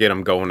Leafs ever get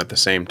them going at the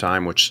same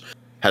time, which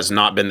has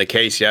not been the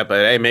case yet.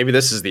 But hey, maybe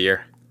this is the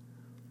year.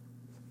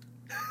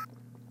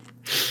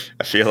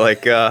 I feel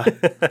like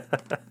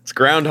it's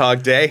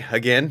Groundhog Day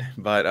again,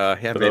 but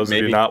for those of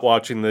you not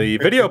watching the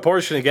video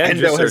portion again,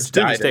 just search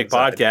Toogies Take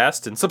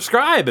Podcast and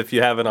subscribe if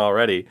you haven't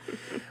already.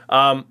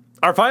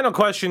 Our final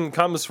question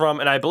comes from,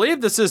 and I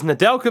believe this is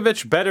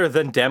Nedeljkovic better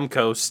than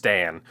Demko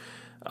Stan,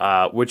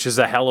 which is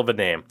a hell of a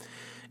name.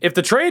 If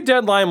the trade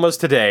deadline was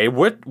today,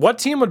 what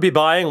team would be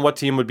buying, what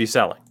team would be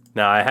selling?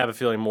 Now, I have a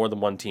feeling more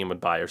than one team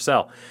would buy or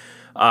sell.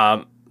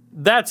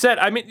 That said,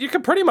 I mean, you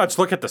can pretty much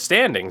look at the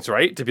standings,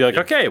 right? To be like,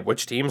 okay,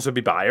 which teams would be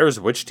buyers,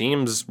 which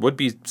teams would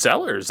be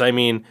sellers? I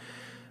mean,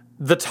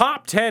 the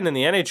top 10 in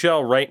the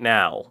NHL right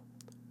now,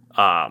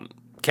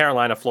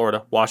 Carolina,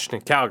 Florida,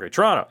 Washington, Calgary,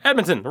 Toronto,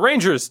 Edmonton,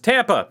 Rangers,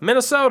 Tampa,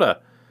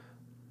 Minnesota.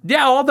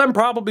 Yeah, all of them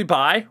probably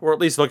buy, or at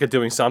least look at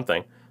doing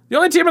something. The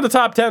only team in the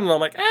top 10 that I'm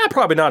like,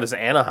 probably not is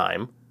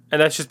Anaheim. And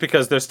that's just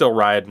because they're still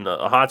riding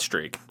a hot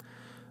streak.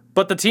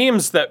 But the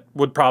teams that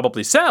would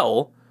probably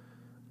sell,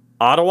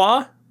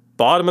 Ottawa,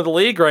 bottom of the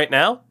league right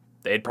now,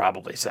 they'd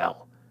probably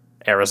sell.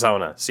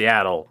 Arizona,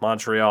 Seattle,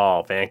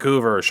 Montreal,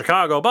 Vancouver,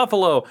 Chicago,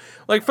 Buffalo.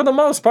 Like, for the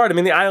most part, I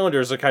mean, the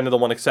Islanders are kind of the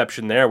one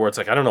exception there where it's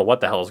like, I don't know what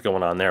the hell is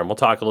going on there. And we'll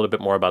talk a little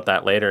bit more about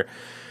that later.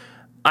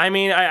 I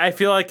mean, I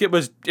feel like it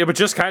would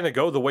just kind of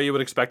go the way you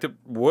would expect it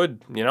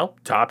would.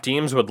 Top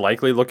teams would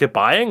likely look at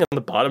buying, and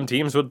the bottom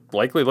teams would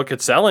likely look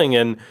at selling.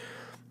 And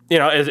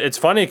it's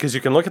funny because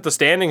you can look at the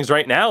standings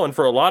right now, and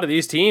for a lot of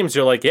these teams,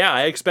 you're like,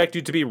 I expect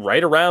you to be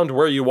right around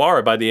where you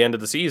are by the end of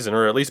the season,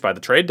 or at least by the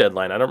trade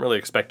deadline. I don't really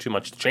expect too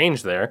much to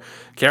change there.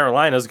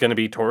 Carolina's going to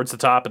be towards the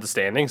top of the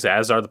standings,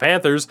 as are the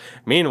Panthers.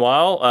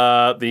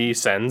 Meanwhile, the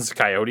Sens,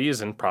 Coyotes,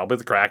 and probably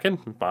the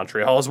Kraken,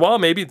 Montreal as well,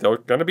 maybe they're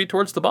going to be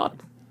towards the bottom.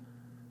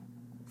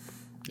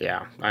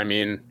 Yeah, I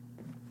mean,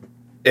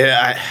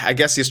 I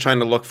guess he's trying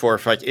to look for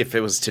if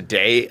it was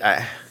today.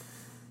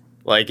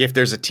 Like, if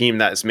there's a team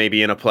that's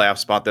maybe in a playoff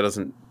spot that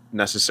doesn't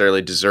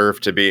necessarily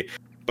deserve to be.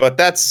 But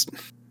that's...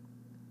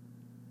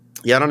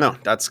 Yeah, I don't know.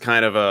 That's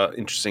kind of an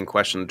interesting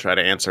question to try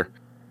to answer.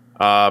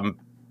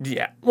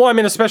 Yeah. Well, I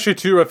mean, especially,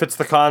 too, if it's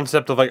the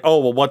concept of, like,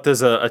 what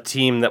does a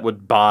team that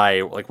would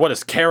buy... Like, what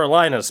does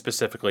Carolina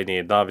specifically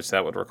need? Obviously,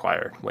 that would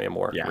require way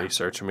more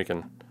research, and we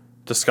can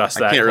discuss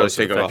that. I can't really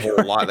think of a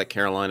whole lot that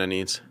Carolina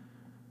needs.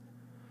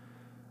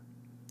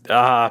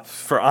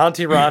 For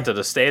Auntie Ranta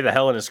to stay the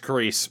hell in his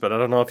crease, but I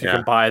don't know if you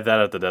can buy that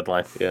at the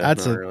deadline. Yeah,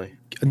 that's a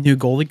new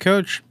goalie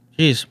coach.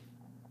 Jeez.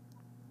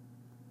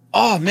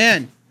 Oh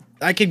man,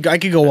 I could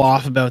go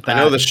off about that. I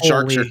know the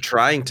Sharks are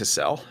trying to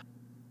sell.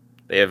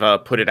 They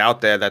have put it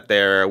out there that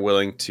they're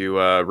willing to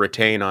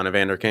retain on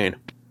Evander Kane.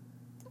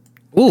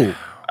 Ooh.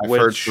 I've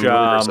heard some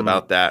rumors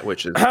about that,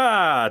 which is...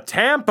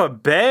 Tampa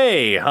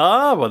Bay,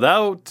 huh?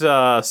 Without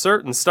a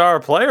certain star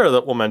player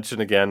that we'll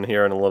mention again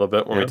here in a little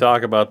bit when we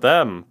talk about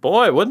them.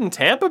 Boy, wouldn't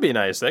Tampa be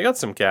nice? They got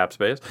some cap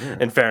space. Yeah.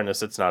 In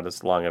fairness, it's not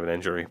as long of an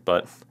injury,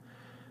 but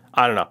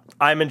I don't know.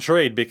 I'm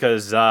intrigued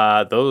because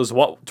those,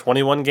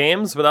 21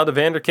 games without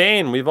Evander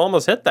Kane? We've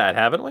almost hit that,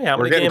 haven't we? How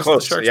many games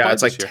close. The Sharks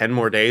it's like this year? 10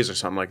 more days or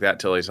something like that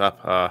till he's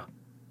up.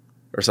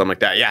 or something like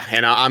that. Yeah,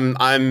 and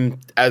I'm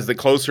as the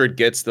closer it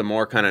gets, the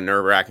more kind of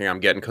nerve wracking I'm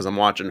getting because I'm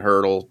watching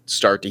Hurdle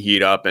start to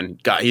heat up,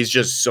 and God, he's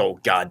just so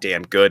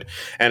goddamn good.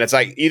 And it's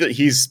like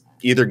he's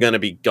either going to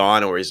be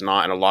gone or he's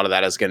not, and a lot of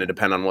that is going to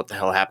depend on what the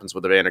hell happens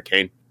with Evander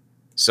Kane.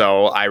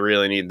 So I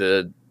really need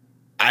to.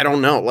 I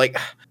don't know. Like,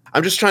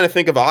 I'm just trying to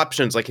think of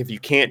options. Like, if you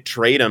can't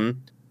trade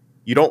him,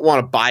 you don't want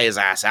to buy his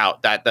ass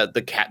out.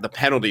 The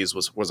penalties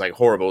was like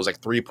horrible. It was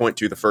like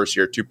 3.2 the first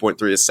year, 2.3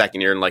 the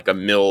second year, and like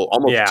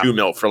almost 2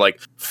 mil for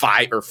like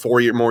 5 or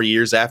 4 more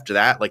years after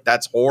that. Like,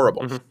 that's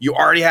horrible. Mm-hmm. You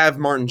already have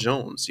Martin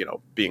Jones,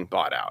 being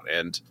bought out,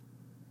 and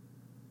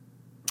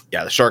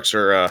yeah, the Sharks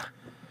are a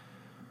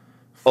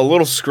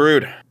little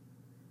screwed.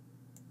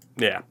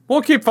 Yeah,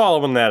 we'll keep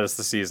following that as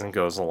the season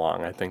goes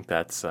along. I think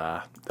that's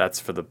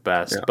for the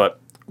best. Yeah. But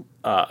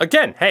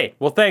again, hey,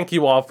 well, thank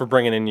you all for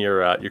bringing in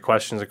your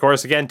questions. Of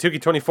course, again,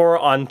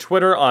 Tukey24 on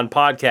Twitter on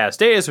podcast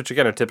days, which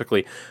again are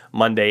typically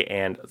Monday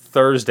and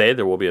Thursday.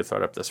 There will be a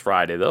thread up this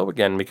Friday, though,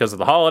 again, because of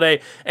the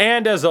holiday.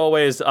 And as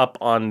always, up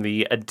on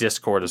the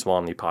Discord as well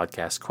in the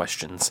podcast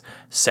questions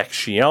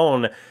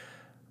section.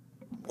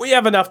 We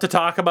have enough to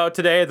talk about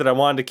today that I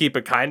wanted to keep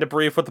it kind of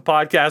brief with the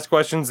podcast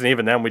questions, and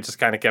even then we just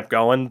kind of kept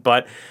going.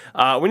 But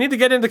we need to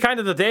get into kind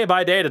of the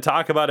day-by-day to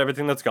talk about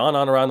everything that's gone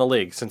on around the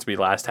league since we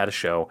last had a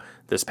show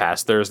this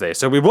past Thursday.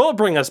 So we will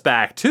bring us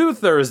back to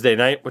Thursday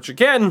night, which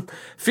again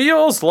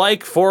feels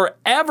like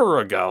forever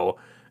ago.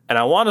 And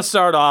I want to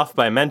start off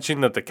by mentioning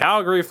that the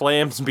Calgary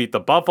Flames beat the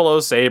Buffalo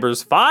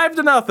Sabres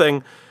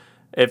 5-0.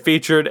 It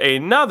featured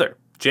another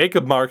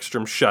Jacob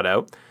Markstrom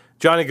shutout.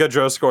 Johnny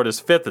Gaudreau scored his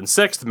 5th and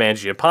 6th,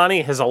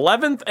 Mangiapane his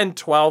 11th and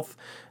 12th,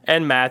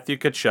 and Matthew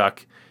Tkachuk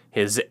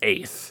his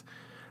 8th.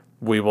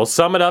 We will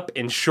sum it up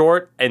in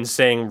short and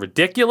saying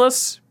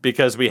ridiculous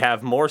because we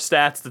have more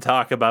stats to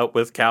talk about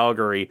with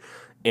Calgary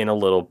in a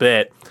little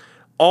bit.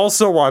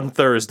 Also on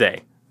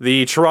Thursday,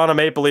 the Toronto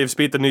Maple Leafs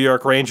beat the New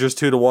York Rangers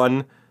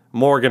 2-1.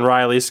 Morgan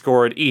Rielly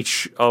scored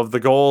each of the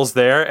goals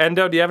there.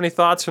 Endo, do you have any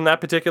thoughts from that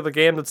particular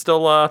game that's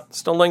still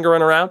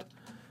lingering around?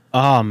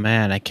 Oh,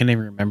 man, I can't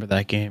even remember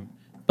that game.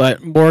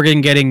 But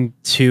Morgan getting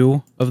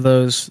 2 of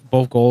those,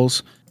 both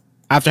goals,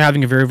 after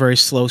having a very, very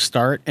slow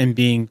start and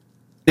being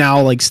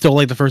now still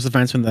the first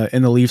defenseman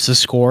in the Leafs to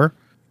score.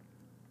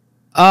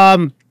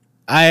 I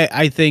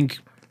think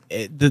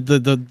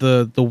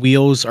the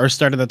wheels are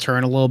starting to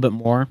turn a little bit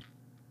more,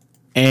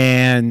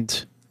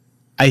 and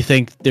I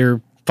think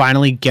they're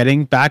finally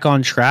getting back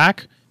on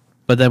track.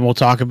 But then we'll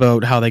talk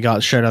about how they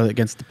got shut out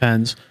against the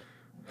Pens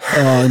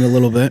in a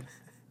little bit.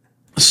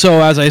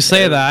 So as I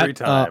say that,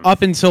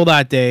 up until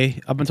that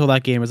game,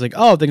 it was like,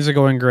 oh, things are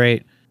going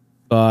great,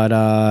 but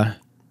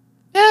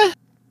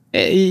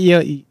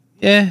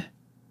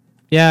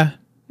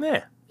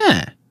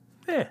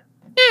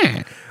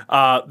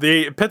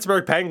the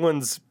Pittsburgh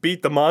Penguins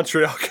beat the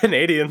Montreal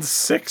Canadiens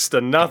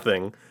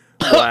 6-0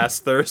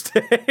 last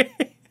Thursday.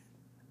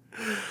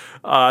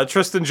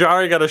 Tristan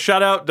Jarry got a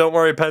shutout. Don't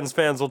worry, Pens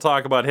fans, will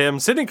talk about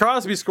him. Sidney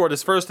Crosby scored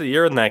his 1st of the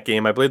year in that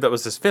game. I believe that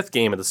was his 5th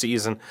game of the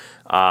season.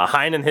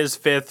 Heinen his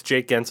 5th,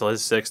 Jake Gensel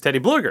his 6th. Teddy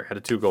Bluger had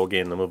a 2-goal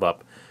game to move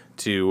up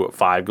to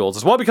 5 goals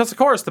as well, because of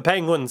course the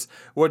Penguins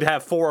would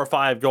have 4 or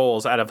 5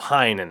 goals out of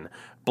Heinen,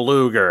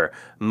 Bluger,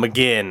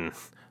 McGinn.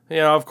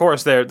 Of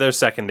course their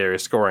secondary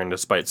scoring,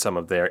 despite some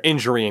of their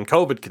injury and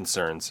COVID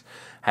concerns,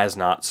 has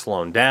not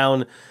slowed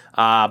down.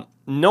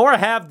 Nor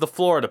have the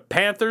Florida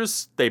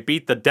Panthers. They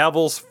beat the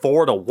Devils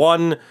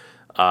 4-1.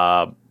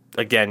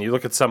 Again, you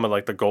look at some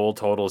of the goal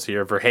totals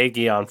here.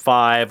 Verhaeghe on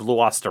 5,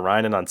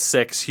 Luosterainen on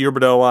 6,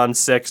 Huberdeau on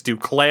 6,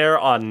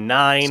 Duclair on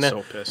 9.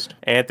 So pissed.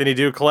 Anthony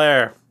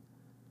Duclair.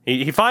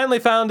 He finally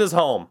found his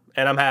home,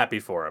 and I'm happy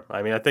for him.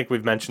 I mean, I think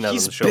we've mentioned that on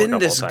the show a couple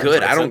of times. He's been this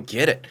good. I don't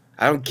get it.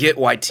 I don't get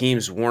why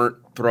teams weren't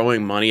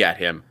throwing money at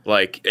him.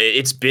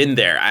 It's been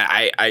there.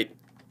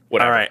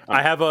 Whatever. All right,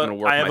 I have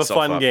a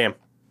fun game.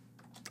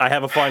 I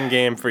have a fun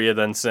game for you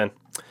then, Sin.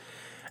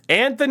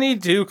 Anthony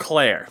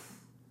Duclair.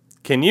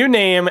 Can you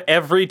name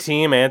every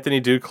team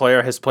Anthony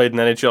Duclair has played an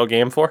NHL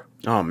game for?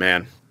 Oh,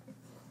 man.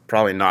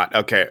 Probably not.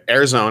 Okay,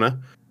 Arizona.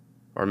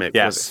 Or maybe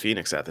was it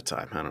Phoenix at the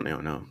time? I don't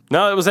even know.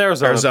 No, it was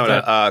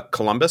Arizona.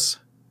 Columbus.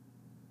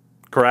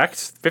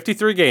 Correct.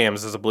 53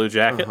 games as a Blue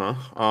Jacket.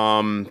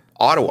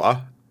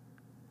 Ottawa.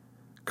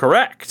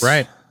 Correct.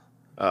 Right.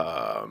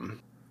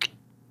 I'm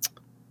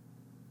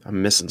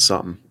missing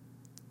something.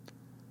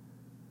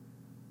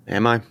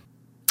 Am I?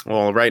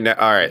 Well, right now,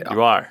 all right.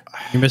 You are.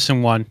 You're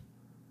missing 1.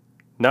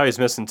 No, he's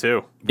missing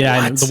 2.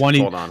 Yeah, the one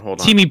hold on.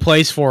 Team he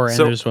plays for, and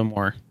there's 1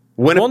 more.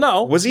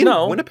 No. Was he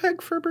in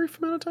Winnipeg for a brief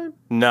amount of time?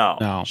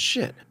 No.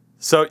 Shit.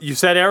 So you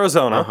said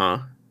Arizona. Uh-huh.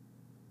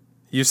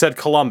 You said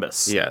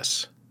Columbus.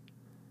 Yes.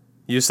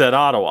 You said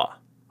Ottawa.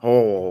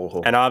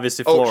 Oh. And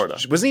obviously Florida.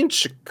 Was he in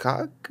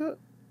Chicago?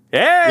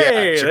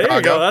 Hey, Chicago. There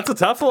you go. That's a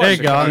tough one. There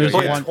you go. He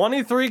played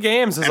 23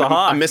 games as a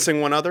Hawk. I'm missing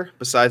one other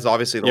besides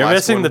obviously the You're last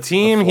missing one the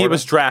team of he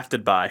was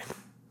drafted by.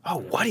 Oh,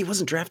 what? He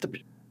wasn't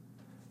drafted.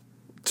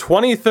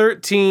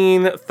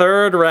 2013,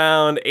 3rd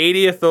round,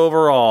 80th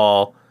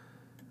overall.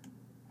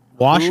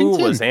 Washington.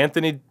 Who was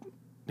Anthony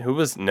Who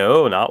was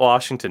no, not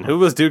Washington. Who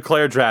was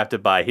Duclair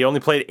drafted by? He only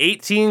played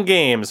 18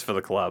 games for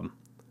the club.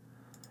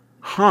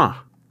 Huh.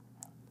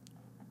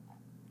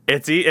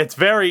 It's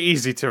very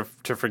easy to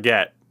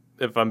forget,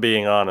 if I'm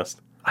being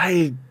honest.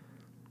 I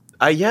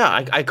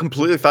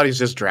completely thought he was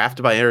just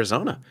drafted by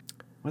Arizona.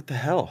 What the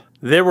hell?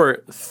 There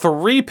were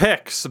 3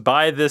 picks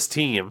by this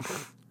team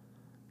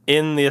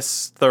in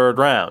this third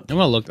round. I'm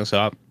gonna look this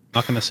up.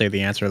 Not gonna say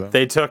the answer though.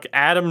 They took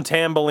Adam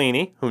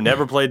Tambellini, who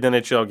never played an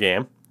NHL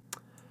game.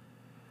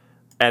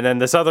 And then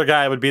this other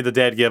guy would be the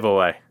dead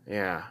giveaway.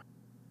 Yeah.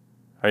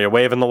 Are you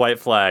waving the white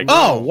flag?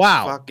 Oh,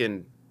 wow.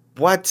 Fucking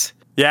what?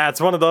 Yeah,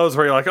 it's one of those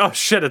where you're like, oh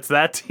shit, it's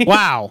that team.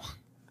 Wow.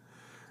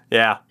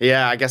 Yeah.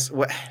 Yeah, I guess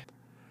what?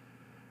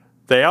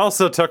 They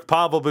also took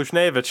Pavel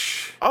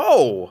Buchnevich,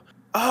 Oh.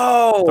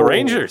 the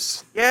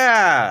Rangers.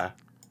 Yeah.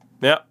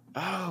 Yep.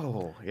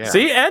 Oh, yeah.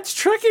 See, it's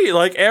tricky.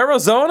 Like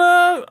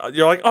Arizona,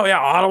 you're like, oh yeah,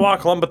 Ottawa,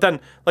 Columbus, but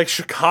then like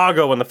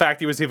Chicago and the fact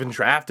he was even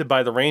drafted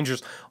by the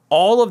Rangers,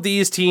 all of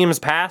these teams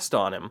passed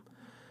on him.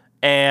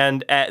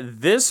 And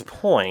at this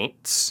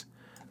point,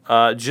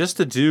 just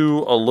to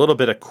do a little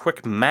bit of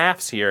quick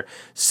maths here,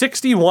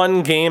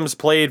 61 games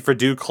played for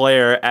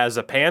Duclair as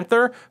a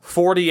Panther,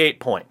 48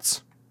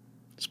 points.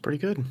 It's pretty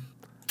good.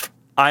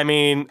 I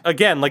mean,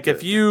 again, like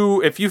if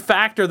you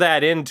factor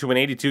that into an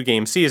 82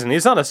 game season,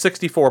 he's on a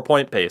 64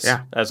 point pace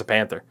as a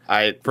Panther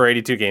for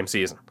 82 game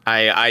season.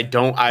 I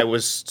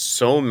was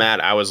so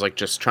mad. I was like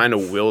just trying to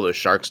will the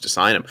Sharks to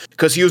sign him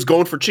because he was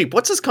going for cheap.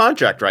 What's his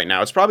contract right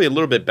now? It's probably a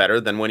little bit better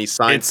than when he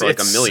signed for like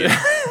 $1 million,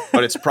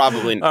 but it's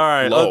probably all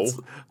right, low.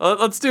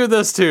 Let's do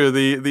this too.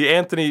 The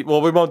Anthony.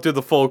 Well, we won't do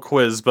the full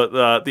quiz,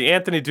 but the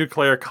Anthony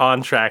Duclair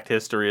contract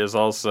history is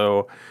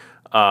also.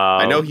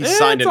 I know he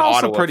signed in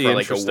Ottawa for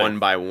like a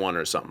 1-by-1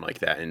 or something like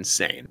that.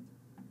 Insane.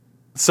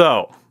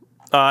 So,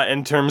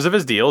 in terms of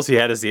his deals, he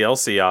had his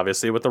ELC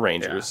obviously with the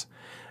Rangers.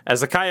 Yeah.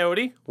 As a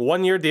Coyote,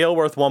 1-year deal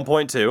worth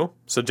 1.2,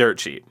 so dirt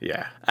cheap.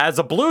 Yeah. As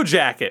a Blue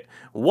Jacket,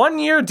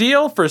 1-year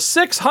deal for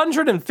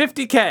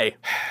 $650K.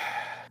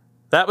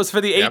 That was for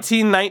the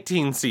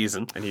 18-19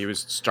 season. And he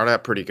was started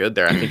out pretty good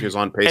there. I think he was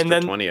on pace for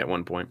 20 at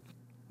one point.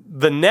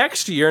 The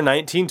next year,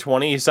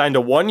 19-20, he signed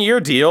a 1-year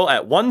deal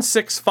at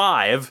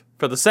 165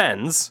 for the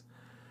Sens.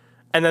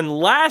 And then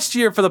last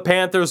year for the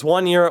Panthers,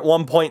 1 year at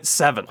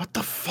 1.7. What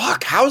the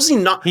fuck? How is he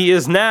not? He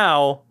is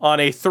now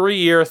on a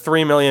 3-year,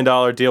 $3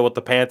 million deal with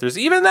the Panthers.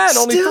 Even then,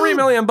 only $3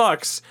 million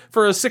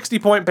for a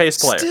 60-point pace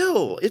player.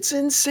 Still, it's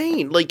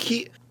insane. Like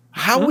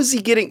how was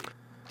he getting?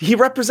 He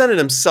represented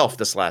himself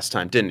this last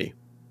time, didn't he?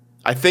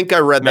 I think I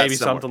read that maybe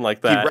somewhere. Something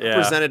like that. He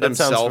represented that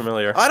himself. Sounds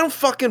familiar. I don't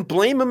fucking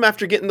blame him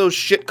after getting those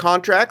shit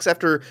contracts.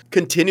 After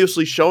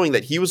continuously showing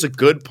that he was a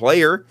good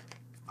player.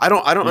 I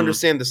don't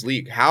understand this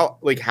league. How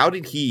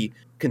did he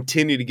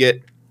continue to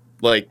get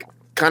like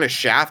kind of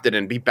shafted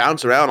and be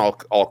bounced around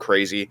all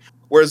crazy,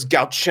 whereas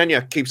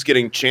Galchenyuk keeps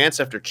getting chance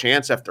after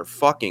chance after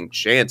fucking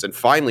chance, and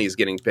finally he's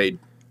getting paid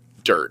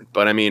dirt.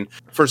 But I mean,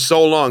 for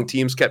so long,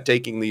 teams kept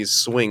taking these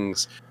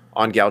swings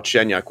on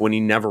Galchenyuk when he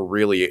never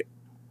really,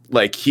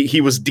 like he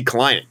was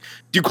declining.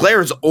 Duclair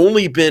has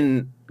only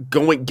been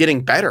getting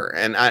better,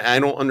 and I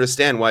don't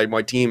understand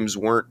why teams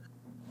weren't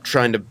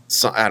trying to.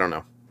 I don't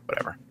know,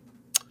 whatever.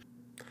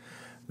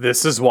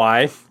 This is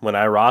why when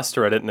I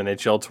roster it in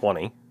NHL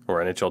 20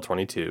 or NHL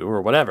 22 or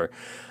whatever,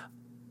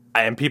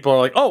 and people are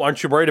like, oh,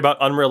 aren't you worried about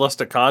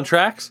unrealistic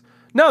contracts?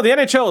 No, the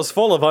NHL is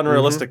full of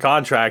unrealistic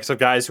contracts of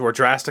guys who are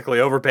drastically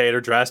overpaid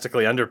or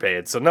drastically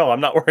underpaid. So no, I'm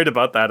not worried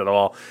about that at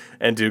all.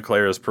 And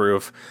Duclair is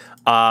proof.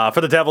 For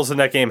the Devils in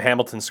that game,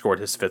 Hamilton scored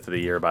his 5th of the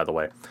year, by the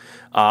way.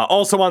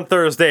 Also on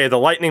Thursday, the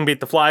Lightning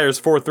beat the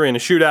Flyers 4-3 in a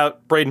shootout.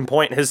 Braden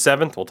Point, his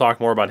 7th. We'll talk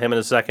more about him in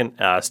a second.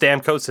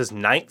 Stamkos, his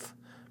 9th.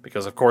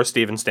 Because, of course,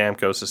 Steven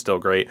Stamkos is still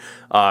great.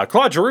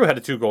 Claude Giroux had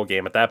a 2-goal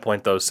game at that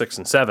point, though, 6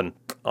 and 7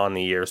 on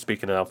the year.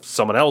 Speaking of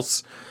someone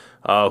else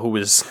who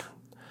is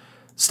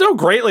still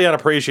greatly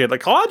unappreciated.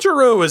 Like, Claude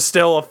Giroux is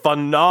still a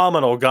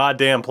phenomenal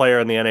goddamn player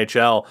in the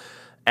NHL,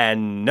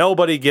 and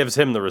nobody gives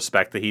him the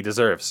respect that he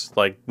deserves.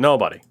 Like,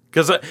 nobody.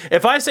 Because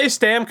if I say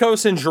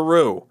Stamkos and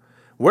Giroux,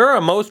 where are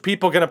most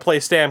people going to play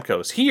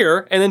Stamkos?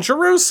 Here, and then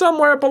Giroux's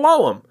somewhere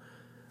below him.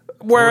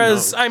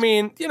 Whereas, I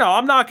mean,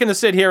 I'm not going to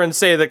sit here and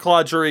say that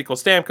Claude Giroux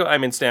equals Stamkos. I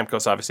mean,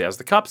 Stamkos obviously has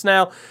the cups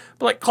now.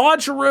 But, like,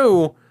 Claude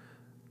Giroux,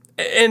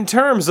 in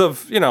terms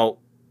of,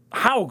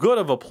 how good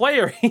of a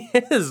player he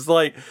is,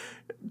 like,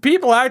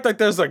 people act like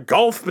there's a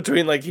gulf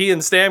between, like, he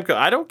and Stamkos.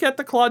 I don't get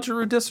the Claude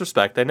Giroux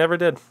disrespect. I never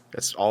did.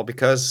 That's all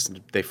because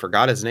they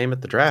forgot his name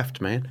at the draft,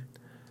 man.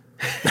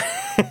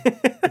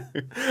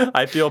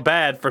 I feel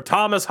bad for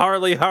Thomas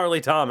Harley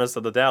Thomas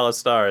of the Dallas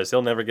Stars.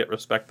 He'll never get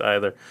respect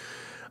either.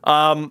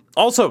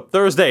 Also,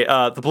 Thursday,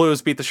 the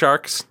Blues beat the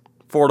Sharks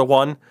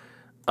 4-1.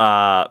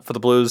 For the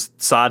Blues,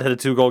 Saad had a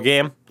 2-goal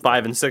game,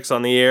 5 and 6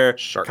 on the year.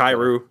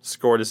 Kyrou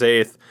scored his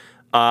 8th.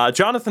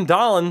 Jonathan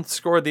Dahlen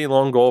scored the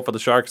lone goal for the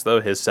Sharks,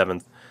 though, his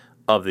 7th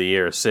of the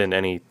year. Sin,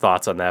 any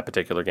thoughts on that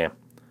particular game?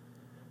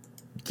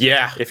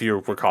 Yeah. If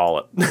you recall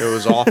it. It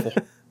was awful.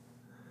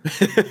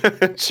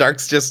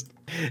 Sharks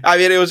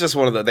it was just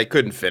one of they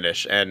couldn't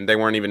finish, and they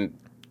weren't even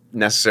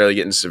necessarily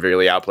getting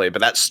severely outplayed,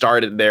 but that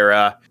started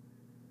their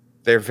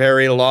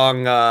very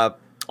long,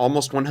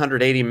 almost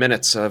 180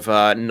 minutes of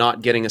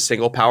not getting a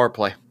single power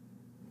play.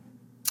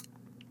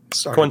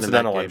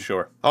 Coincidental, I'm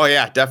sure. Oh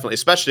yeah, definitely.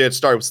 Especially it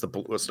starts with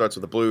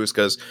the Blues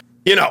because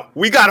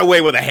we got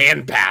away with a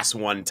hand pass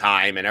one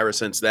time, and ever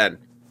since then,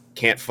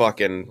 can't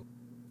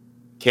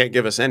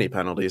give us any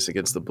penalties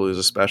against the Blues,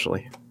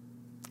 especially.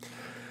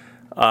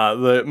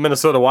 The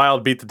Minnesota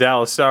Wild beat the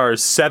Dallas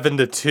Stars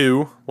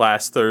 7-2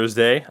 last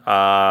Thursday.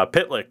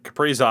 Pitlick,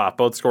 Kaprizov,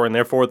 both scoring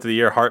their 4th of the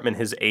year. Hartman,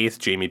 his 8th.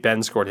 Jamie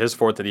Benn scored his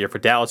 4th of the year for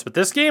Dallas. But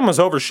this game was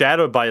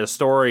overshadowed by a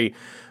story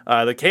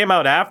that came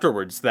out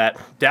afterwards that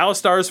Dallas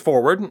Stars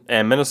forward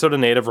and Minnesota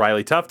native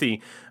Riley Tufte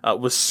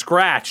was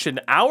scratched an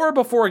hour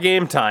before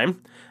game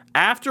time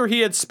after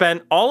he had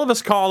spent all of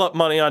his call-up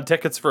money on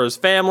tickets for his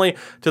family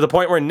to the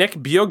point where Nick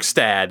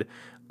Bjugstad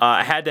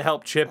had to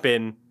help chip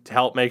in to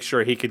help make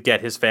sure he could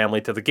get his family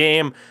to the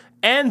game,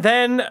 and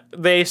then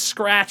they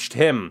scratched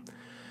him.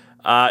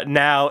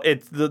 Now,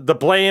 the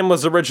blame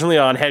was originally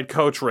on head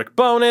coach Rick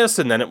Bowness,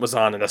 and then it was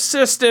on an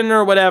assistant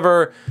or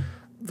whatever.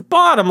 The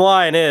bottom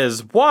line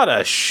is, what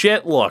a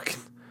shit look.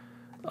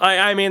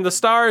 I mean, the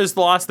Stars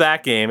lost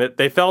that game.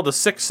 They fell to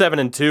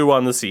 6-7-2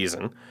 on the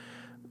season.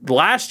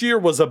 Last year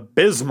was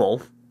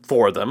abysmal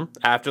for them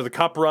after the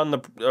cup run,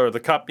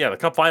 the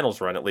cup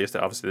finals run, at least.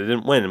 Obviously, they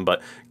didn't win,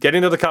 but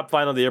getting to the cup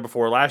final the year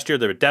before last year,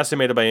 they were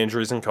decimated by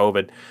injuries and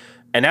COVID.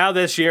 And now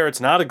this year,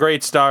 it's not a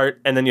great start.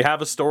 And then you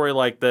have a story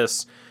like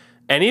this.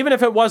 And even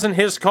if it wasn't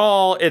his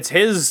call, it's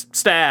his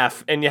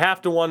staff. And you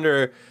have to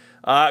wonder,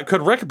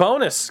 could Rick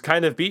Bowness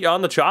kind of be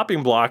on the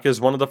chopping block as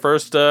one of the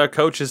first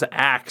coaches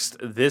axed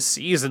this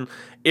season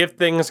if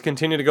things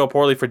continue to go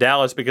poorly for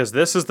Dallas? Because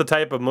this is the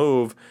type of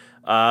move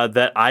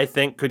that I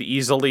think could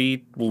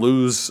easily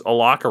lose a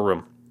locker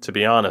room, to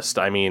be honest.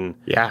 I mean,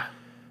 yeah,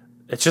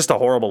 it's just a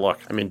horrible look.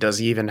 I mean, does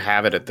he even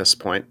have it at this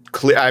point?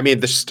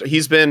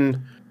 He's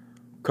been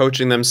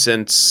coaching them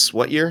since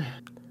what year?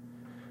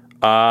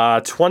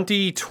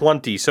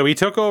 2020. So he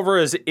took over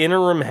as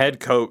interim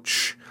head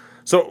coach.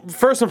 So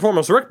first and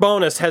foremost, Rick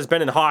Bowness has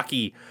been in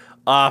hockey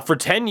for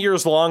 10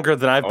 years longer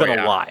than I've been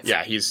alive.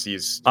 Yeah, he's he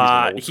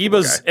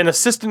was an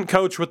assistant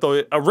coach with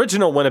the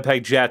original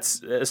Winnipeg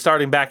Jets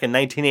starting back in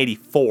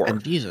 1984.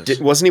 And Jesus.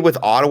 Wasn't he with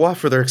Ottawa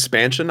for their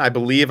expansion? I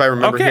believe I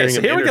remember hearing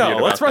so here we go.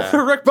 Let's run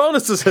through Rick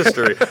Bowness's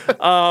history.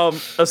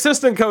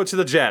 Assistant coach of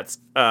the Jets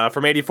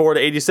from 84 to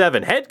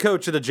 87. Head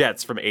coach of the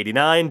Jets from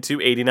 89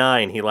 to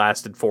 89. He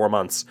lasted 4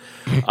 months.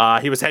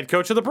 He was head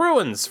coach of the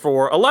Bruins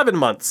for 11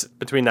 months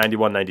between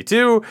 91 and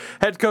 92.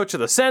 Head coach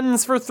of the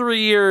Sens for 3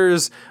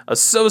 years.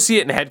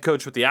 Associate and head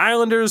coach with the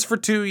Islanders for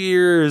 2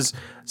 years.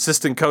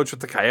 Assistant coach with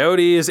the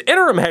Coyotes.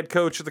 Interim head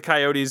coach of the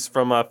Coyotes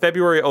from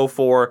February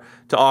 04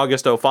 to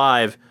August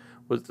 05.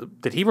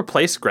 Did he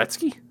replace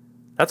Gretzky?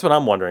 That's what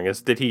I'm wondering.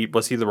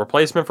 Was he the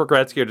replacement for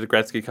Gretzky, or did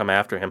Gretzky come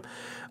after him?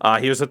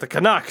 He was with the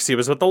Canucks. He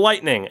was with the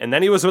Lightning, and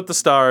then he was with the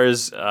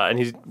Stars. And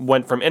he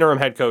went from interim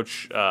head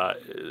coach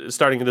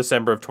starting in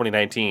December of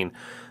 2019,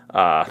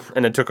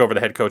 and then took over the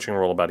head coaching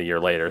role about a year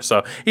later.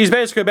 So he's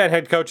basically been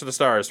head coach of the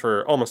Stars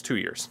for almost 2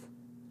 years.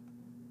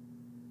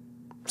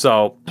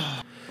 So,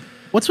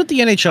 what's with the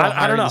NHL?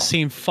 I don't know. The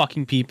same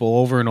fucking people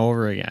over and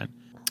over again.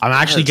 I'm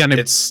actually I'm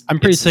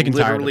pretty sick and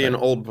tired. It's literally of it.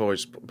 an old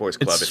boys club.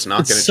 It's not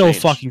going to change. It's so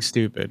fucking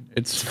stupid.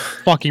 It's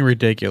fucking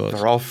ridiculous.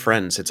 They're all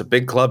friends. It's a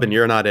big club, and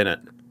you're not in it.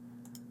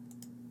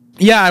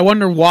 Yeah, I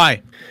wonder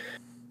why.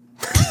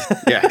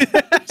 Yeah,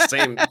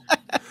 same.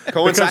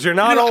 Because you're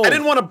not old. I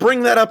didn't want to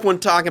bring that up when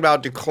talking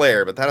about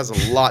Duclair, but that has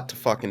a lot to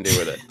fucking do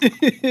with it.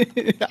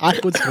 I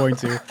was going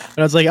to, but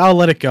I was like, I'll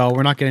let it go.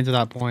 We're not getting to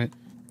that point.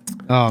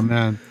 Oh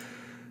man.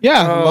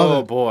 Yeah.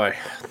 Oh boy.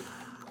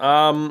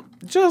 I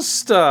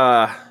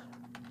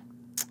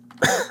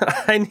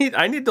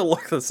need to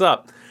look this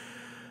up.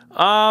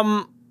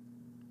 When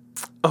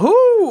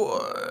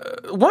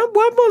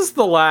was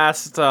the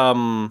last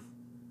time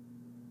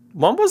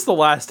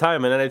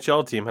an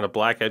NHL team had a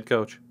black head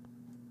coach?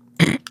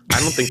 I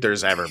don't think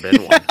there's ever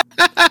been one.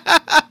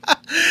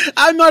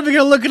 I'm not even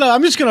gonna look it up.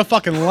 I'm just gonna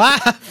fucking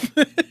laugh.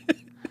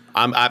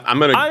 I'm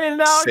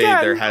gonna say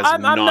there has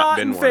not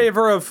been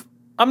one.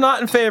 I'm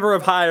not in favor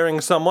of hiring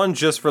someone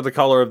just for the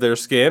color of their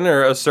skin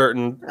or a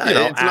certain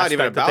it's not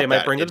even aspect that they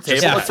might bring to the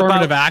table. Yeah,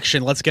 affirmative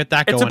action. Let's get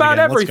that going. It's about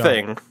again.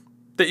 everything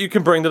that you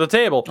can bring to the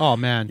table. Oh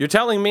man, you're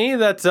telling me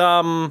that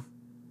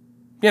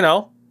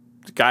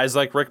guys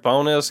like Rick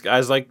Bowness,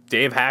 guys like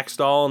Dave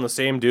Hackstall, and the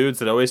same dudes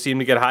that always seem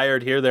to get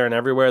hired here, there, and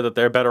everywhere, that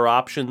they're better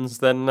options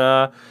than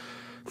than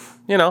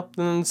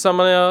some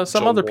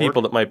other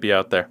people that might be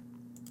out there.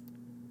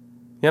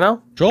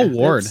 Joel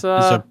Ward is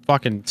a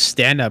fucking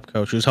stand-up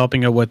coach who's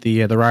helping out with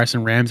the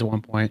Ryerson Rams at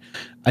one point.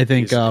 I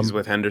think he's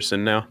with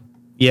Henderson now.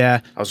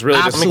 Yeah, I was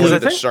really disappointed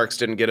that the Sharks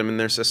didn't get him in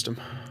their system.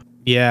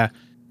 Yeah,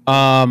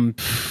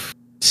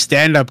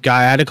 stand-up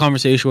guy. I had a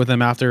conversation with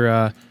him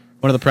after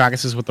one of the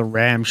practices with the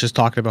Rams, just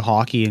talking about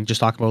hockey and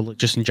just talking about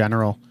just in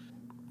general.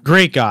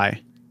 Great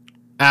guy,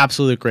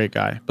 absolute great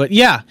guy. But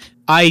yeah,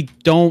 I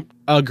don't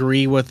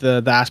agree with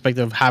the aspect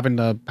of having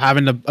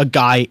a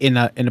guy in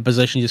a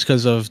position just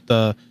because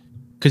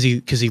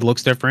he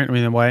looks different. I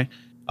mean, in a way,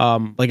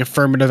 like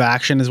affirmative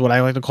action is what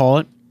I like to call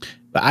it.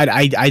 But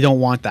I don't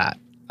want that.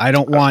 I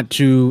don't want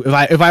to.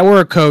 If I were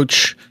a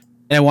coach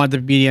and I wanted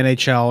to be the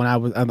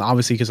NHL, and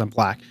obviously because I'm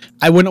black,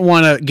 I wouldn't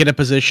want to get a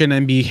position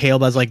and be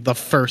hailed as like the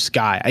first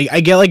guy.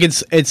 I get like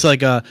it's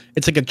like a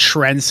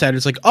trend set.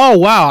 It's like, oh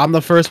wow, I'm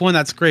the first one.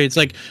 That's great. It's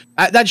like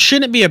that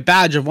shouldn't be a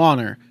badge of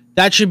honor.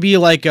 That should be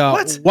like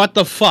what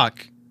the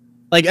fuck?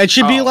 Like it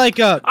should be like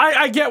a.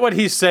 I get what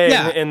he's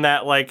saying in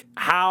that like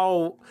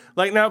how.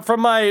 Like now,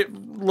 from my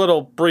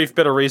little brief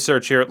bit of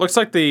research here, it looks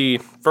like the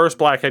first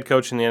black head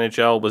coach in the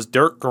NHL was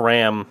Dirk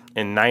Graham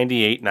in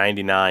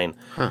 98-99,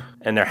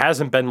 and there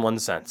hasn't been one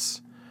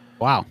since.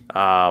 Wow.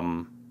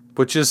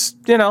 Which is,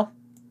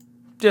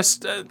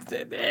 just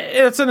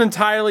it's an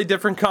entirely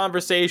different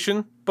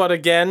conversation. But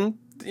again,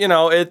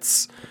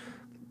 it's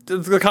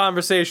the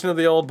conversation of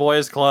the old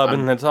boys club,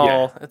 and it's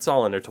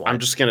all intertwined. I'm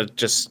just gonna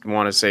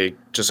want to say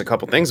just a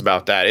couple things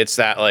about that. It's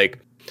that like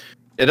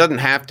it doesn't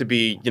have to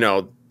be,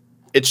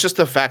 it's just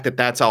the fact that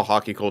that's how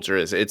hockey culture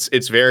is.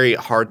 It's very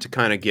hard to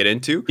kind of get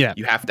into. Yeah.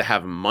 You have to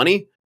have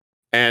money,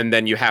 and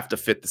then you have to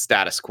fit the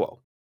status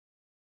quo.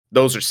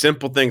 Those are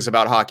simple things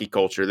about hockey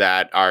culture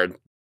that are,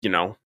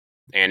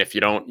 and if you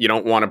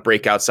don't want to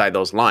break outside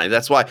those lines.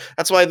 That's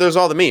why there's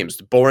all the memes,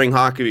 the boring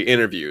hockey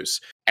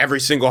interviews. Every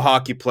single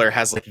hockey player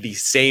has like the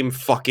same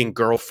fucking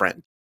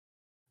girlfriend.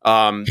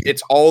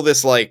 It's all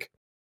this like,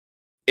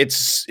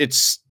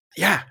 it's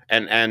yeah,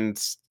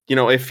 and.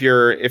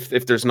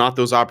 If there's not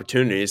those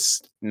opportunities,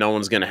 no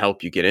one's going to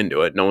help you get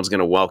into it. No one's going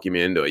to welcome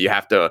you into it. You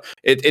have to,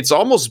 it's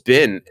almost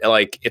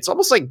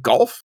like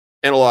golf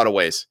in a lot of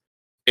ways.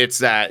 It's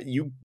that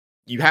you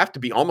have to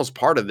be almost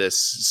part of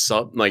this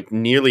like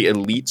nearly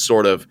elite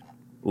sort of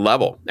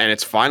level. And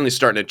it's finally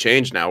starting to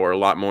change now where a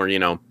lot more,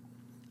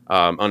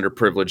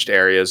 underprivileged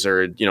areas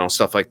or,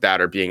 stuff like that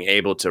are being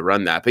able to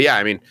run that. But yeah,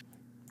 I mean,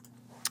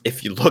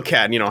 if you look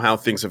at, how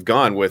things have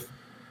gone with,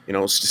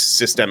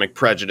 systemic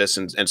prejudice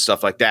and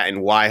stuff like that,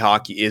 and why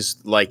hockey is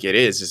like it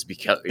is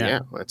because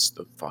that's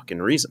the fucking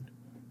reason.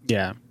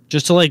 Yeah,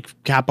 just to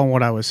like cap on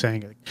what I was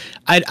saying,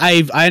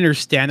 I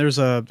understand there's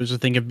a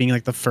thing of being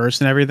like the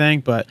first and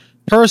everything, but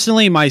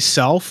personally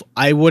myself,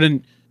 I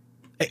wouldn't.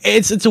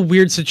 It's a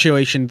weird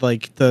situation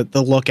like the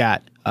look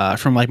at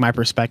from like my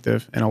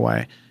perspective in a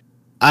way.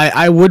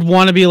 I would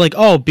want to be like,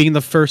 oh, being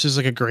the first is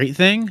like a great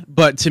thing,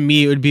 but to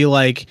me it would be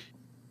like,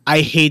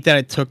 I hate that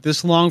it took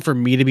this long for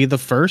me to be the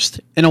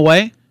first in a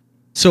way.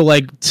 So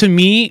like to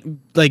me,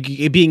 like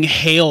it being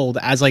hailed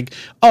as like,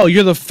 oh,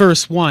 you're the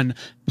first one.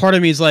 Part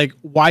of me is like,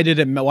 why did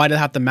it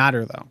have to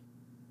matter though?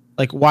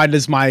 Like, why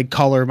does my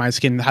color, my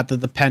skin have to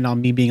depend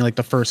on me being like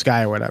the first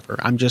guy or whatever?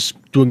 I'm just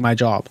doing my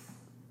job.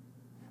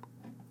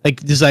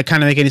 Like, does that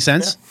kind of make any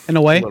sense in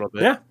a way? A little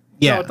bit.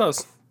 Yeah, no, it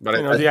does.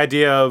 But the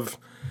idea of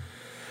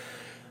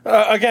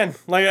again,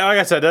 like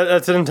I said,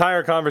 that's an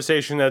entire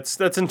conversation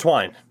that's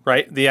entwined,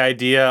 right? The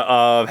idea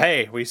of,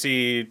 hey, we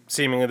see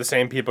seemingly the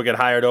same people get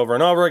hired over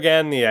and over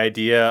again. The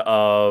idea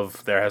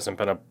of there hasn't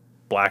been a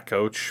black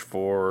coach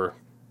for,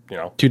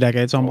 2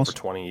 decades almost, over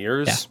 20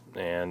 years.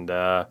 Yeah. And,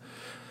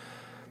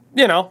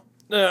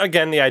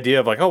 again, the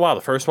idea of like, oh, wow,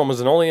 the first one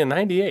was only in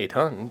 98,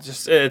 huh?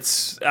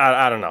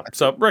 I don't know.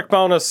 So Rick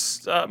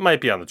Bowness might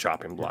be on the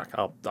chopping block.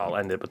 I'll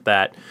end it with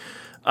that.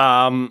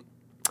 A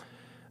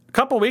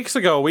couple weeks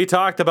ago, we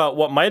talked about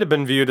what might have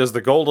been viewed as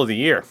the goal of the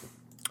year.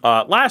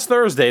 Last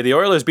Thursday, the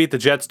Oilers beat the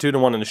Jets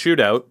 2-1 in a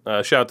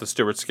shootout. Shout out to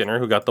Stuart Skinner,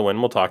 who got the win.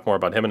 We'll talk more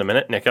about him in a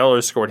minute. Nick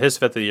Ehlers scored his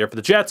 5th of the year for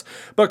the Jets.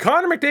 But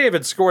Connor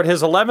McDavid scored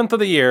his 11th of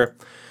the year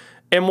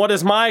in what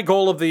is my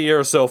goal of the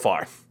year so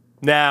far.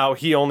 Now,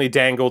 he only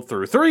dangled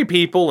through 3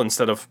 people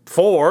instead of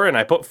 4, and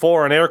I put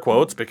 4 in air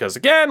quotes because,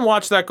 again,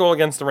 watch that goal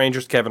against the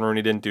Rangers. Kevin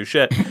Rooney didn't do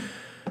shit.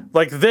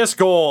 Like, this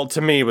goal, to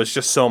me, was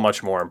just so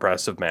much more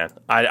impressive, man.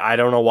 I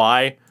don't know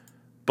why.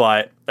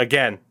 But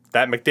again,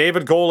 that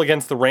McDavid goal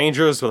against the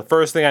Rangers, the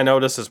first thing I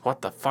noticed is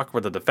what the fuck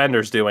were the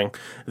defenders doing?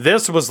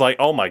 This was like,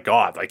 oh my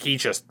God, like he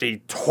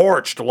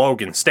torched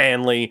Logan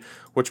Stanley,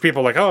 which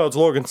people are like, oh, it's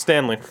Logan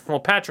Stanley.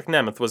 Well, Patrick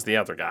Nemeth was the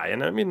other guy.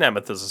 And I mean,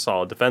 Nemeth is a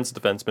solid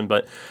defenseman,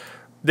 but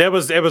it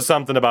was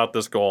something about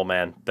this goal,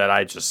 man, that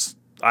I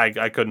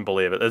couldn't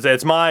believe it.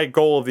 It's my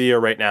goal of the year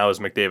right now is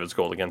McDavid's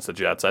goal against the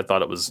Jets. I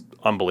thought it was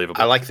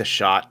unbelievable. I like the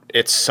shot.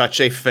 It's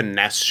such a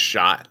finesse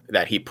shot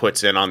that he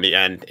puts in on the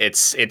end.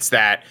 It's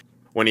that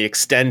when he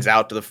extends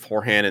out to the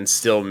forehand and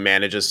still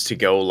manages to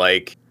go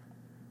to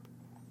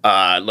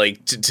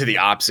the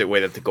opposite way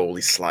that the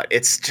goalie slide.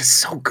 It's just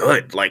so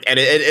good. Like, and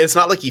it's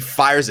not like he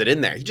fires it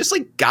in there. He just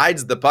like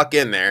guides the puck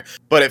in there,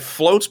 but it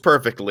floats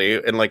perfectly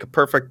in like a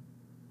perfect.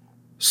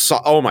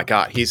 So, oh my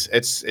God, it's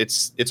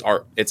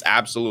art. It's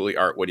absolutely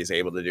art what he's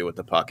able to do with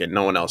the puck, and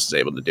no one else is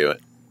able to do it.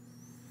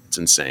 It's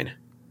insane.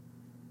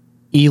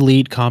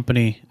 Elite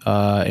company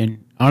on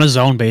his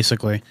own,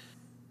 basically.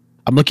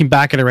 I'm looking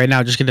back at it right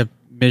now, just gonna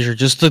measure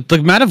just the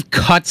amount of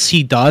cuts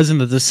he does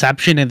and the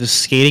deception and the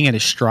skating and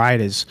his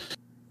stride is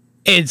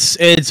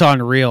it's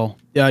unreal.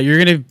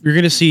 you're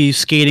gonna see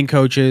skating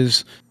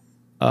coaches,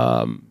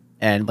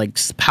 and like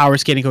power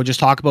skating coaches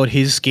talk about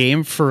his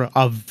game for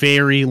a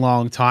very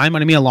long time.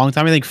 And I mean a long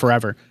time. I think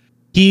forever.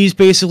 He's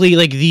basically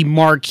like the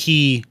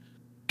marquee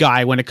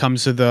guy when it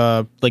comes to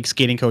the like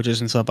skating coaches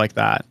and stuff like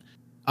that.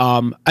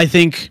 I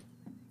think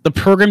the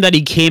program that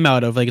he came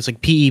out of, like it's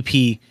like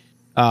PEP,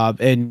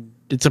 and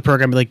it's a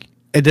program like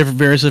at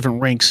various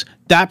different ranks.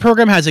 That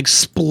program has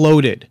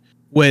exploded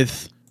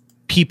with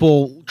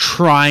people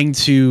trying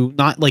to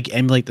not like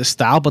emulate the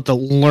style, but to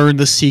learn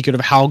the secret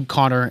of how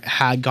Connor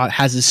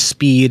has his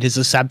speed, his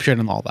deception,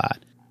 and all that.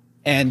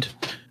 And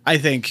I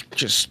think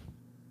just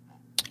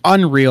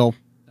unreal.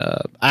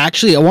 I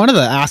wanted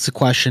to ask a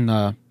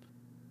question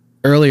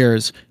earlier.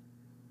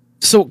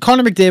 So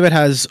Connor McDavid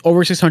has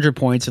over 600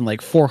 points in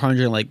like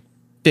 400, like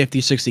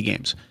 50, 60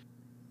 games.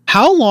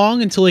 How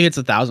long until he hits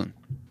 1,000?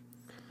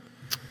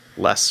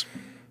 Less.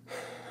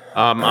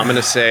 I'm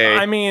gonna say.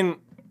 I mean,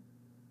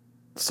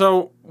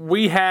 so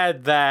we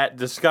had that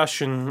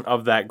discussion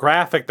of that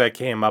graphic that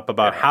came up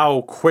about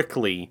how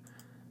quickly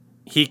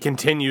he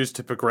continues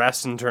to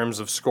progress in terms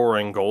of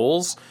scoring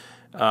goals.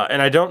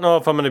 And I don't know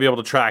if I'm going to be able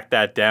to track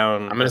that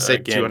down. I'm going to say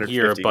again 250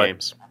 here, but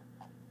games.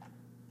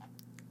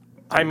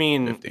 I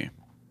mean, 50.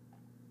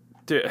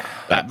 dude,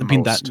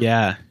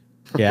 Yeah.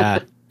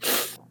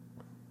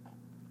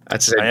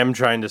 I'd say I am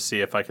trying to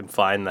see if I can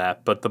find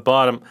that. But the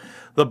bottom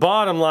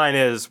line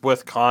is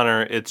with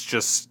Connor, it's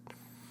just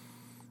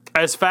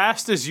as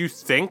fast as you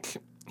think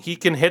he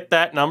can hit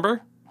that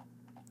number,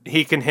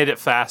 he can hit it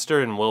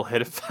faster, and will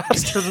hit it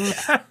faster than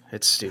that.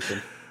 it's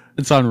stupid.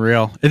 It's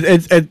unreal.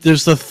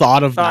 There's the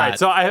thought of All that. right,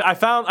 so I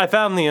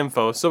found the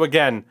info. So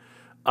again,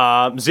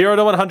 0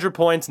 to 100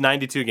 points,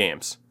 92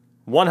 games.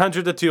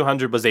 100 to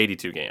 200 was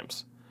 82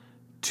 games.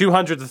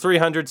 200 to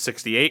 300,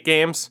 68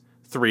 games.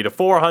 3 to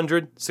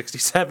 400,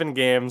 67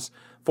 games.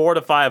 4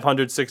 to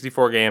 500,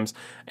 64 games.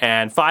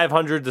 And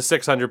 500 to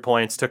 600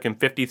 points took him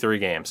 53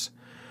 games.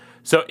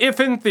 So if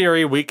in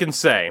theory we can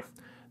say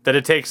that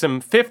it takes him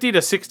 50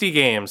 to 60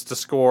 games to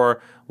score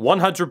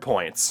 100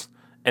 points,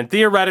 and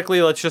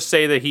theoretically, let's just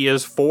say that he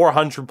is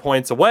 400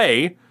 points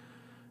away,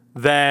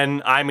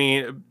 then, I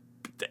mean,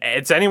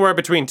 it's anywhere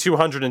between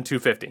 200 and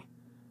 250.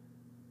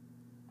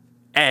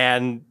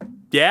 And,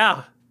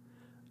 yeah,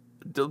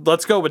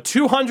 let's go with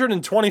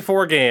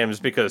 224 games,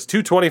 because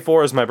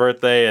 224 is my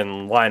birthday,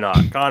 and why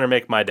not? Connor,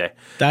 make my day.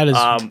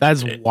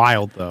 That's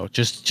wild, though.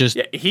 Just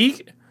yeah,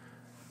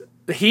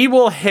 he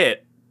will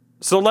hit,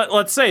 so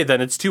let's say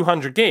then it's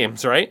 200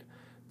 games, right?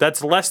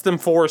 That's less than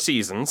 4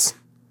 seasons.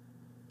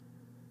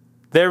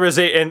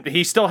 And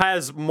he still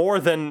has more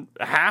than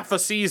half a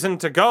season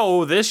to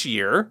go this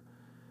year.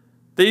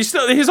 He's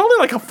only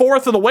like a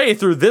fourth of the way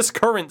through this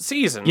current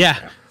season.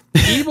 yeah.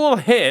 He'll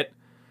hit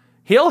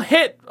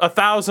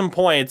 1,000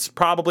 points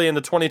probably in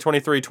the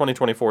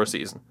 2023-2024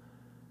 season.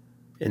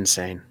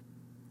 Insane.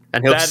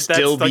 And he'll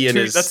still be in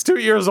his. That's 2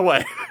 years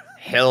away.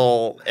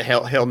 He'll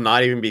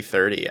not even be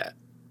 30 yet.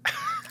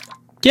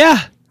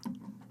 Yeah.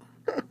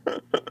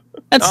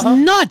 That's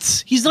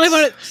nuts. He's not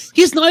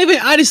even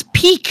at his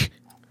peak.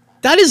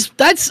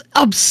 That's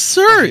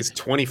absurd. He's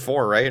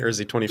 24, right? Or is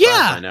he 25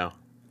 by now?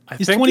 I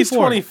He's think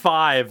 24. he's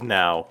 25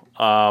 now.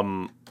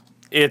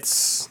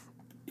 He's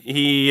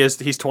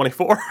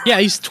 24. Yeah,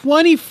 he's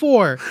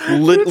 24.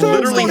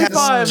 Literally 25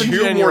 has in 2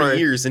 more January.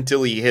 years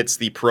until he hits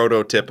the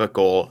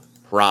prototypical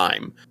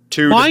prime.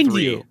 2 to Mind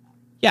 3. you.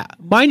 Yeah,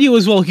 mind you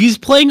as well. He's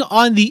playing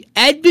on the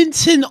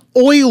Edmonton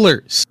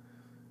Oilers.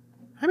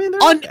 I mean,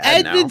 they're On not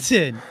bad now.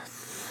 Edmonton.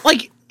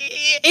 Like,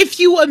 if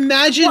you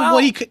imagine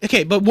what he could,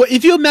 okay, but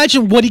if you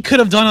imagine what he could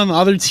have done on the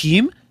other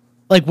team,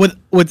 like with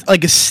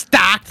like a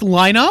stacked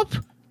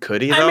lineup.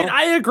 Could he though? I mean,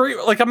 I agree.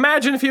 Like,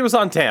 imagine if he was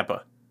on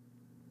Tampa.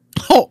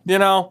 Oh, You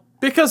know?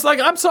 Because, like,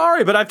 I'm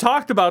sorry, but I've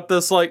talked about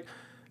this. Like,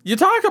 you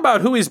talk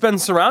about who he's been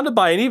surrounded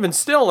by, and even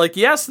still, like,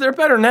 yes, they're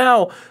better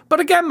now. But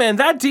again, man,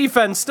 that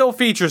defense still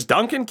features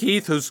Duncan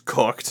Keith, who's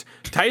cooked,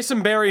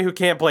 Tyson Barrie, who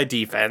can't play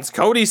defense,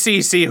 Cody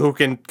Ceci, who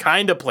can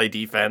kind of play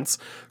defense,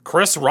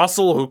 Chris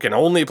Russell, who can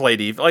only play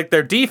defense. Like,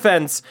 their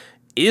defense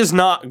is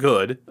not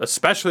good,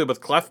 especially with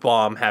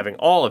Clefbaum having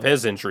all of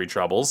his injury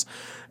troubles.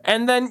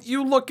 And then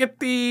you look at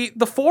the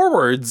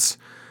forwards,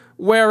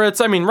 where it's,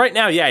 I mean, right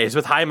now, yeah, he's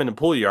with Hyman and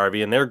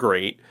Puljujarvi, and they're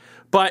great.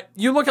 But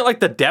you look at, like,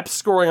 the depth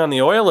scoring on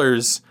the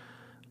Oilers.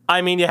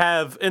 I mean, you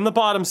have, in the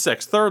bottom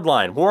 6, third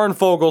line, Warren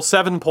Fogle,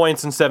 7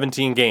 points in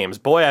 17 games.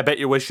 Boy, I bet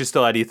you wish you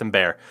still had Ethan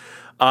Bear.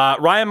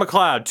 Ryan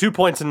McLeod, 2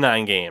 points in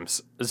 9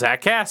 games. Zach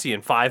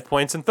Cassian, 5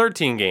 points in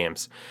 13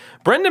 games.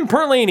 Brendan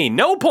Perlini,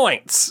 no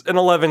points in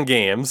 11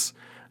 games.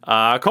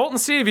 Colton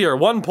Sevier,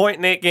 1 point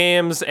in 8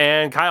 games.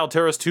 And Kyle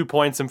Turris, 2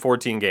 points in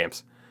 14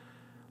 games.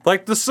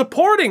 Like, the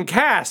supporting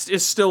cast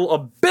is still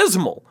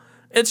abysmal.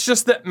 It's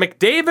just that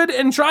McDavid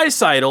and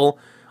Draisaitl,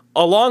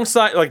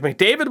 alongside, like,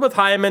 McDavid with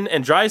Hyman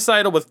and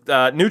Draisaitl with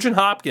Nugent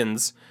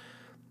Hopkins,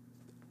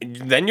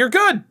 then you're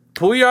good.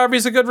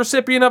 Puljujarvi's a good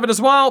recipient of it as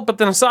well, but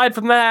then aside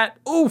from that,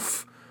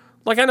 oof.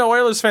 Like, I know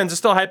Oilers fans are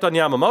still hyped on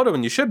Yamamoto,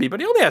 and you should be,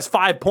 but he only has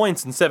 5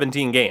 points in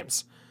 17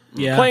 games.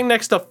 yeah. Playing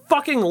next to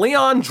fucking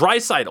Leon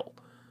Draisaitl.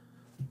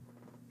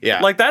 Yeah.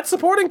 Like, that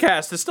supporting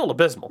cast is still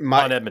abysmal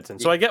My- on Edmonton.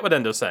 So I get what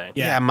Endo's saying.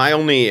 Yeah, my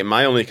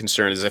only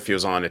concern is if he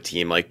was on a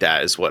team like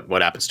that is what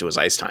happens to his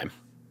ice time.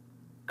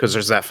 Because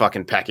there's that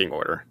fucking pecking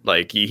order.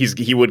 Like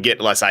he would get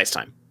less ice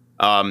time.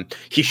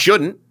 He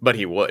shouldn't, but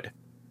he would.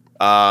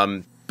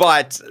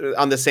 But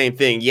on the same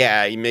thing,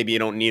 yeah, maybe you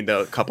don't need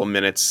the couple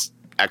minutes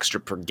extra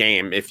per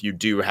game if you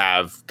do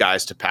have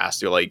guys to pass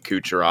to like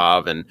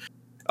Kucherov and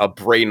a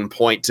Braden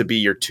Point to be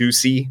your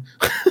 2C.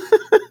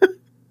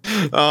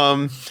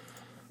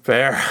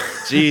 Fair.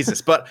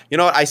 Jesus, but you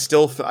know what? I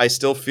still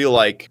feel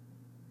like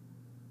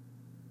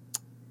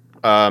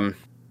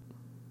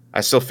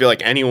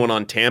anyone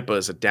on Tampa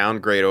is a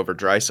downgrade over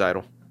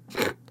Draisaitl.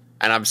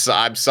 And I'm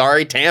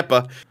sorry,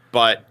 Tampa,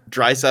 but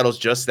Draisaitl's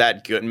just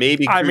that good.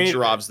 Maybe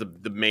Kucherov's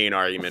the main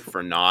argument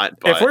for not.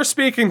 But if we're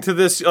speaking to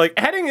this, like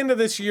heading into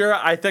this year,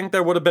 I think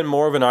there would have been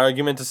more of an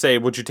argument to say,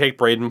 would you take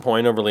Braden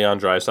Point over Leon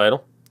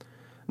Draisaitl?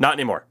 Not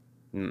anymore.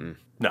 No,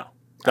 not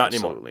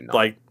Absolutely anymore. not.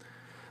 Like,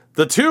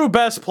 the two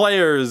best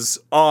players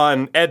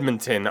on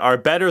Edmonton are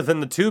better than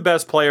the two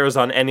best players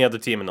on any other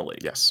team in the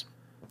league. yes,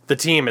 The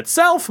team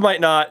itself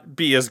might not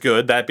be as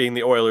good, that being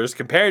the Oilers,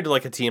 compared to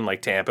like a team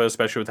like Tampa,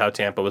 especially with how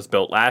Tampa was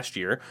built last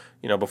year,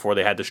 before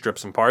they had to strip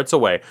some parts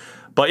away.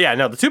 But yeah,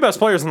 no, the two best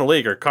players in the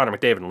league are Connor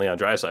McDavid and Leon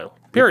Draisaitl,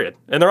 period.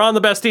 And they're on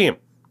the best team.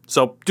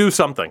 So do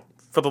something,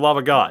 for the love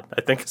of God, I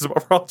think is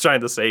what we're all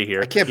trying to say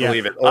here. I can't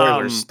believe it.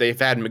 Oilers, they've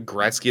had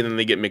McGretzky and then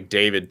they get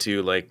McDavid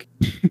too. Like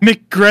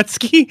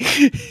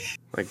McGretzky.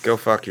 go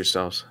fuck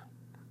yourselves.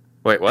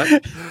 Wait, what?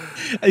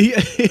 I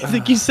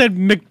think you said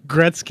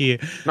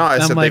McGretzky. No, I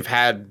And said I'm like, they've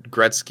had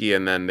Gretzky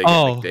and then they get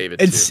oh, McDavid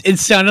too. it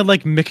sounded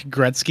like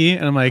McGretzky,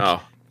 and I'm like, Oh.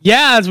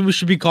 yeah, that's what we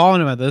should be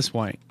calling him at this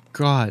point.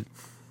 God.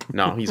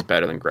 No, he's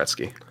better than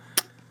Gretzky.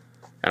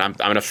 And I'm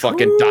gonna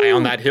fucking die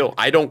on that hill.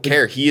 I don't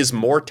care. He is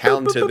more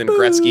talented than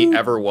Gretzky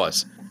ever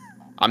was.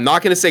 I'm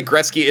not gonna say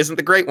Gretzky isn't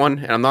the great one,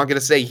 and I'm not gonna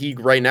say he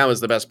right now is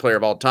the best player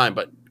of all time,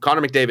 but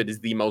Connor McDavid is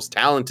the most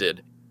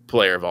talented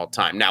player of all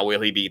time. Now, will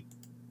he be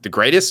the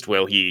greatest?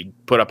 Will he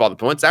put up all the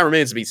points? That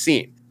remains to be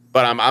seen.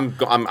 But I'm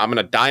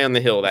gonna die on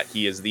the hill that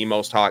he is the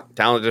most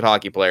talented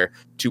hockey player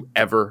to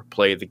ever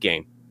play the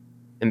game.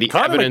 And the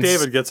Connor evidence,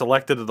 McDavid gets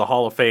elected to the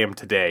Hall of Fame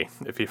today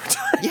if he retires.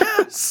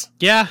 yes,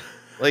 Yeah.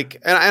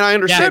 like, and I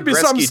understand. There'd be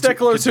some Gretzky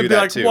sticklers could who'd do be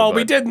that like, too, well,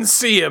 we but- didn't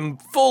see him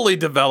fully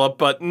develop,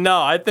 but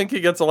no, I think he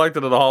gets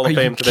elected to the Hall of Are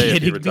Fame you today if he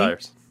kidding me?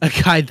 retires. A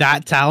guy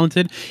that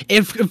talented.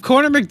 If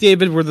Connor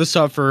McDavid were to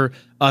suffer,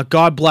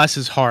 God bless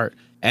his heart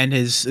and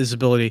his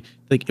ability,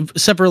 like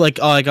suffer like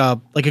a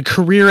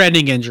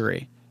career-ending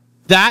injury,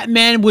 that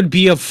man would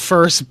be a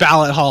first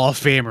ballot Hall of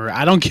Famer.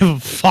 I don't give a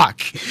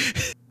fuck.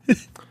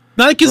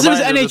 Not because of his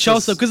Reminder, this NHL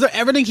is- stuff, because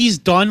everything he's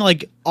done,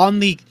 like on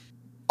the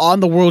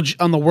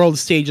world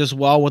stage as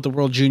well with the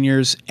World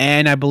Juniors,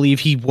 and I believe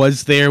he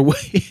was there.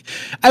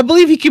 I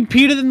believe he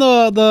competed in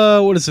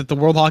the what is it, the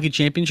World Hockey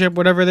Championship,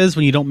 whatever it is.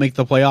 When you don't make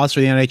the playoffs for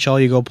the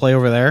NHL, you go play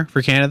over there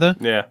for Canada.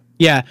 Yeah.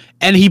 Yeah,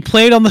 and he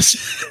played on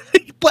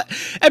the.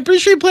 I'm pretty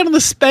sure he played on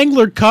the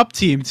Spengler Cup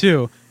team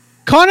too.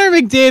 Connor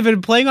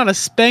McDavid playing on a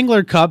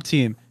Spengler Cup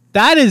team.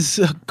 That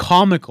is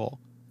comical.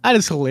 That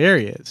is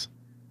hilarious.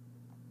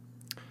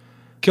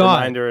 God.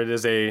 Reminder, it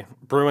is a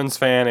Bruins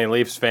fan, a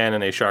Leafs fan,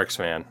 and a Sharks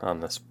fan on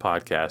this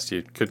podcast.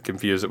 You could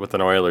confuse it with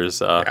an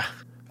Oilers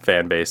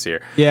fan base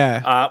here.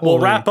 Yeah. We'll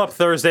Holy. wrap up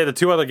Thursday, the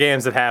two other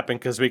games that happened,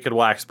 because we could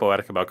wax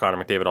poetic about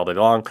Connor McDavid all day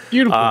long.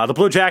 Beautiful. The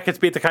Blue Jackets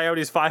beat the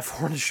Coyotes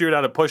 5-4 in a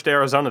shootout. It pushed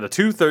Arizona to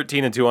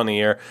 2-13-2 on the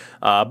year.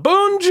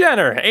 Boone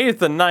Jenner,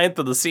 8th and 9th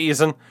of the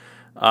season.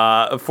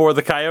 For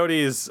the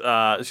Coyotes,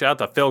 shout out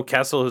to Phil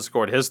Kessel, who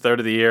scored his third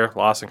of the year.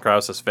 Lawson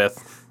Krause is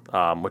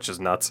 5th, which is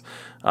nuts.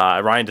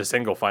 Ryan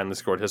Dzingel finally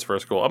scored his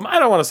first goal. I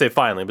don't want to say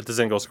finally, but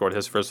Dzingel scored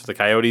his first for the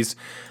Coyotes.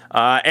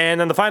 And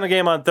then the final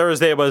game on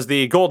Thursday was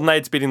the Golden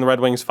Knights beating the Red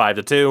Wings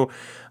 5-2.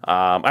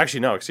 Actually,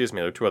 no, excuse me,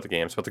 there were two other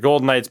games, but the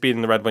Golden Knights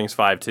beating the Red Wings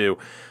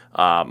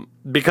 5-2.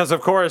 Because,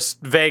 of course,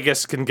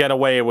 Vegas can get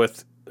away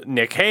with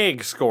Nick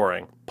Hague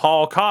scoring,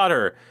 Paul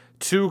Cotter,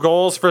 2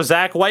 goals for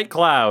Zach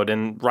Whitecloud,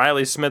 and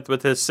Riley Smith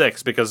with his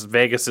 6, because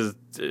Vegas is,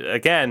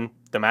 again,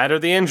 no matter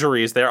the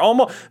injuries, they're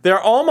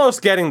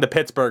almost getting the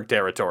Pittsburgh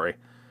territory,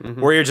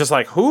 where you're just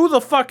like, who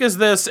the fuck is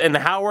this, and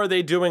how are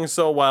they doing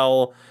so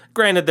well?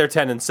 Granted, they're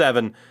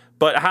 10-7,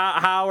 but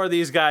how are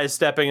these guys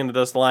stepping into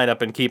this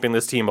lineup and keeping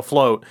this team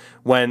afloat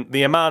when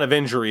the amount of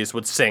injuries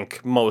would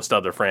sink most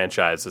other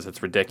franchises?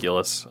 It's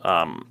ridiculous.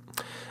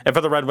 And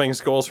for the Red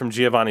Wings, goals from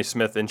Giovanni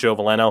Smith and Joe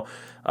Veleno,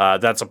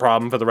 that's a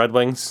problem for the Red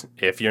Wings.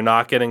 If you're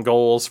not getting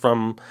goals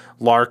from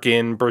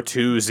Larkin,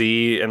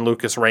 Bertuzzi, and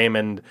Lucas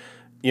Raymond,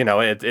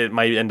 it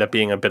might end up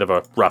being a bit of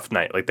a rough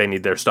night. Like, they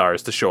need their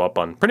stars to show up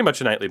on pretty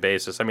much a nightly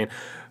basis. I mean,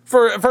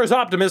 for as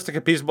optimistic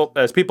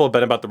as people have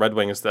been about the Red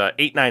Wings, the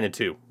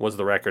 8-9-2 was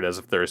the record as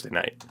of Thursday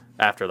night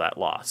after that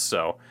loss.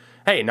 So,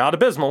 hey, not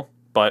abysmal,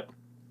 but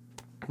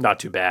not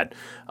too bad.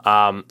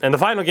 And the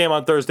final game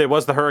on Thursday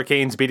was the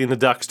Hurricanes beating the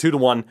Ducks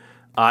 2-1.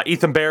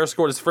 Ethan Bear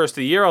scored his first of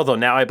the year, although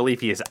now I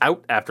believe he is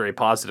out after a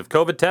positive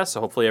COVID test,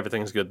 so hopefully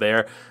everything's good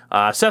there.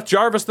 Seth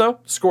Jarvis, though,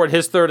 scored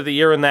his third of the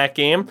year in that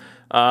game.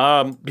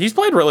 He's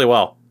played really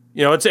well.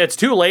 it's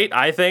too late,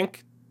 I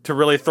think, to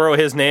really throw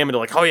his name into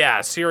like, oh yeah,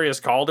 a serious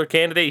Calder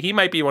candidate. He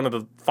might be one of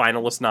the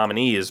finalist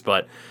nominees,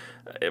 but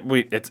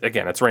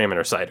it's Raymond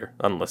or Cider,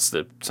 unless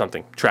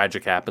something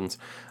tragic happens.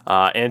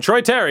 And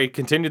Troy Terry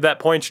continued that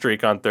point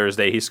streak on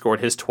Thursday. He scored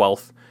his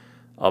 12th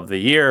of the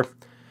year.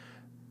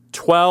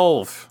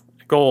 12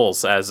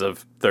 goals as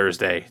of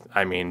Thursday.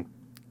 I mean,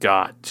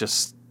 God,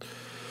 just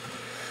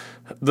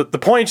the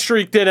point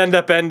streak did end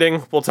up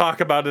ending. We'll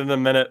talk about it in a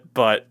minute,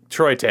 but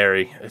Troy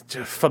Terry,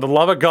 for the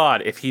love of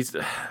God,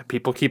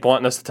 people keep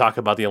wanting us to talk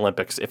about the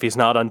Olympics. If he's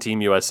not on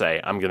Team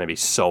USA, I'm going to be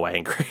so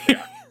angry.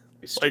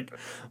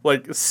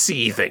 like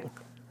seething.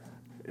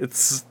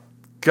 It's,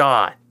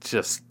 God,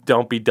 just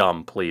don't be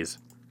dumb, please.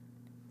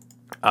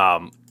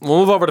 We'll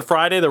move over to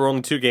Friday. There were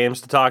only 2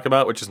 games to talk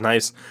about, which is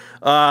nice.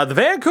 The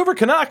Vancouver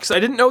Canucks, I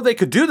didn't know they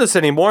could do this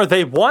anymore.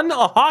 They won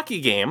a hockey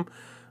game.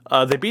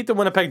 They beat the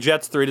Winnipeg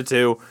Jets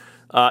 3-2.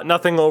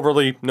 Nothing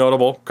overly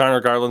notable.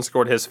 Connor Garland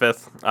scored his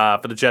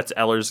 5th. For the Jets,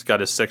 Ehlers got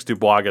his 6th.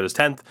 Dubois got his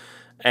 10th.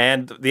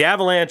 And the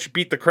Avalanche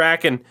beat the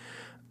Kraken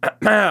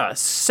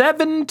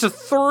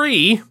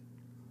 7-3.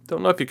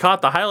 Don't know if you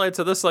caught the highlights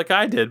of this like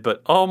I did,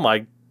 but oh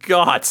my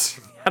God.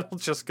 Seattle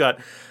just got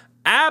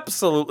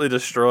absolutely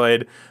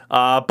destroyed.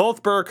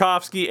 Both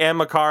Burakovsky and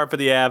Makar for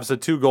the Avs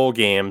had 2-goal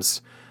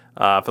games.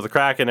 For the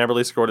Kraken,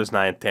 Eberle scored his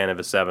 9th, Tanev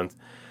his 7th.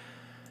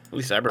 At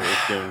least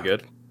Eberle's doing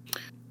good.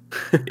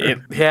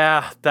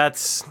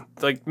 That's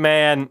like,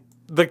 man,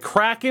 the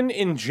Kraken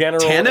in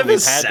general. Tanev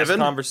is had 7? this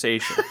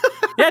conversation.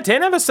 Yeah,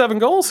 Tanev has 7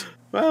 goals.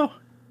 Well,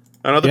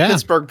 another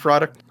Pittsburgh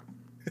product.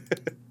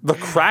 The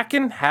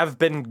Kraken have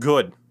been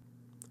good.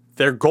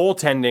 Their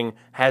goaltending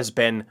has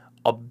been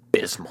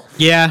abysmal.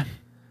 Yeah.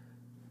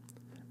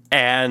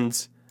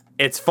 And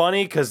it's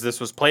funny because this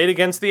was played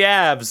against the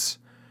Avs.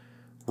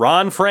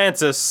 Ron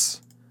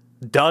Francis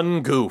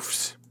done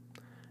goofed.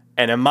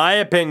 And in my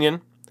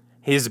opinion,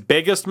 his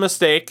biggest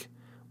mistake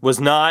was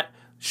not,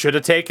 should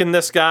have taken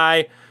this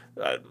guy.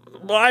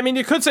 Well, I mean,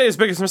 you could say his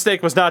biggest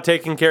mistake was not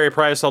taking Carey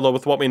Price, although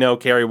with what we know,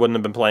 Carey wouldn't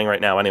have been playing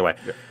right now anyway.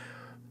 Yeah.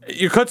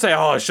 You could say,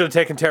 I should have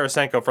taken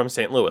Tarasenko from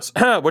St. Louis,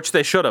 which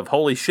they should have.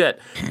 Holy shit.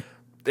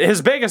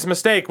 His biggest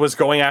mistake was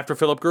going after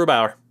Philip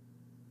Grubauer.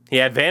 He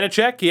had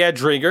Vanacek, he had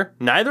Drieger,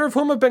 neither of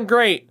whom have been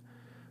great.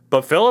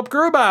 But Philip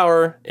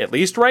Grubauer, at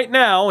least right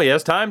now, he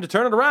has time to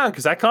turn it around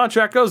because that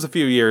contract goes a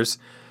few years.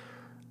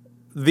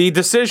 The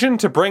decision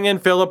to bring in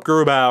Philip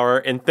Grubauer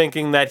and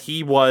thinking that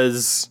he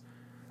was,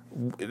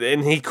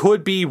 and he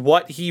could be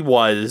what he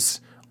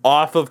was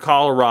off of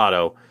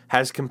Colorado,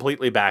 has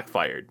completely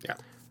backfired. Yeah.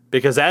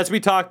 Because as we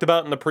talked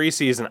about in the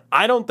preseason,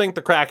 I don't think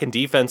the Kraken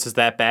defense is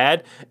that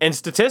bad. And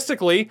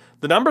statistically,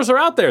 the numbers are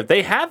out there.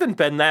 They haven't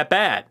been that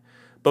bad.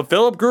 But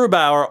Philip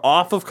Grubauer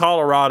off of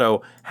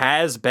Colorado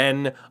has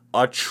been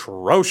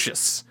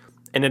atrocious.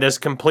 And it has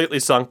completely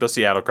sunk the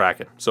Seattle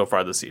Kraken so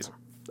far this season.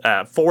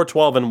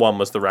 4-12-1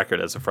 was the record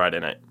as of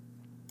Friday night.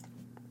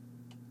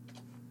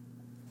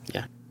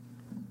 Yeah.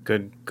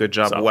 Good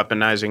job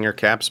weaponizing your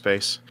cap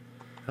space.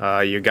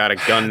 You got to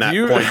gun that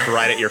point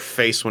right at your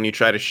face when you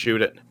try to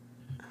shoot it.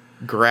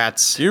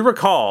 Grats. Do you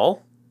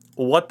recall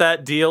what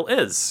that deal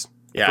is?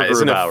 Yeah,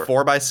 isn't it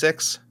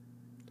 4x6?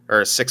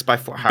 Or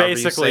 6x4?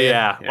 Basically,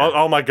 yeah.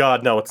 Oh my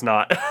God, no, it's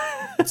not.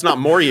 It's not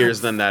more years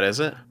than that, is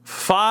it?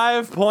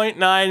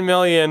 $5.9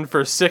 million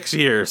for 6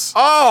 years.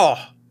 Oh,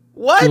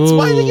 what? Ooh.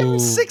 Why did they give him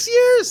 6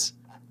 years?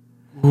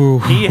 Ooh.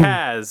 He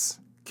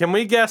has. Can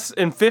we guess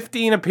in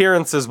 15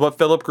 appearances what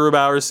Philip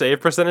Grubauer's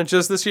save percentage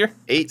is this year?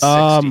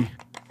 860.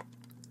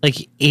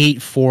 Like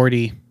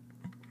 840.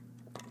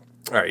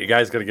 All right, you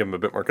guys got to give him a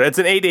bit more credit. It's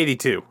an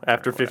 882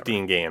 after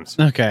 15 games.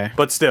 Okay.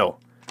 But still,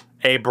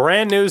 a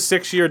brand new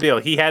 6-year deal.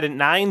 He had a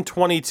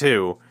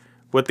 922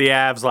 with the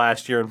Avs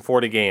last year in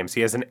 40 games.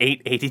 He has an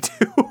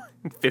 882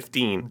 in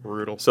 15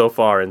 Brutal. So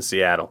far in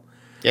Seattle.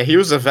 Yeah, he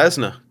was a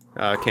Vezina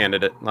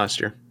candidate last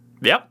year.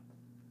 Yep.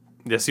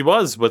 Yes, he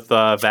was with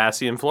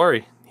Vasi and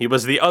Fleury. He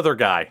was the other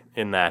guy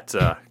in that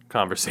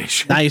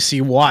conversation. Now you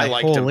see why. I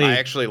liked him. I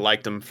actually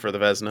liked him for the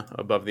Vezina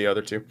above the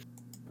other two.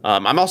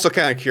 I'm also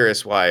kind of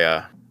curious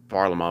why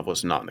Varlamov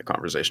was not in the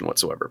conversation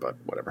whatsoever, but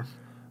whatever.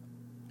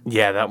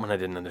 Yeah, that one I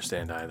didn't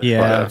understand either.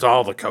 Yeah. But it's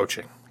all the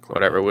coaching.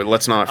 Whatever.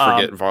 Let's not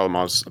forget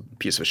Varlamov's a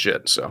piece of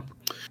shit, so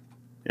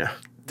yeah.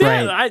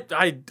 Yeah,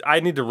 right. I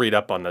need to read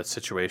up on that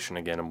situation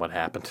again and what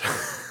happened.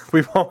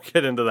 We won't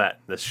get into that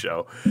in this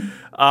show.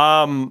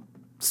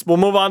 We'll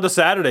move on to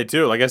Saturday,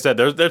 too. Like I said,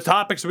 there's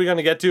topics we're going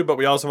to get to, but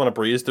we also want to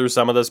breeze through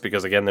some of this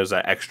because, again, there's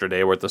that extra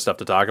day worth of stuff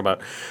to talk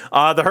about.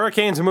 The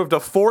Hurricanes moved to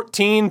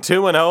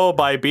 14-2-0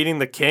 by beating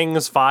the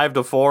Kings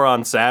 5-4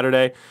 on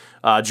Saturday.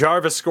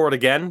 Jarvis scored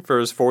again for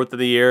his 4th of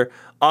the year.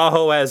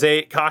 Aho has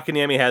 8.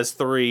 Kotkaniemi has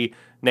 3.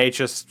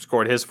 Necas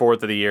scored his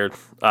 4th of the year.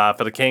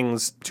 For the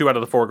Kings, 2 out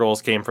of the 4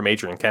 goals came from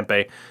Adrian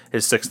Kempe,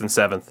 his 6th and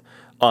 7th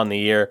on the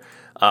year.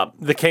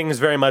 The Kings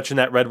very much in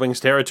that Red Wings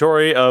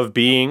territory of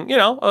being,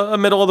 a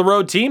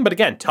middle-of-the-road team. But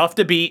again, tough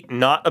to beat,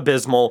 not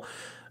abysmal.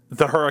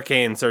 The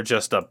Hurricanes are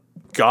just a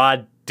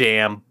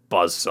goddamn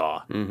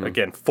buzzsaw. Mm-hmm.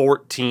 Again,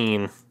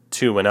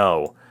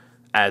 14-2-0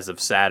 as of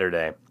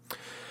Saturday.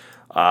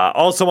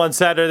 Also on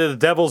Saturday, the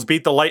Devils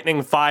beat the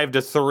Lightning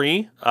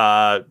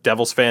 5-3.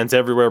 Devils fans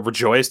everywhere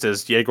rejoiced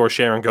as Yegor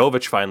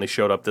Sharangovich finally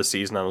showed up this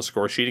season on the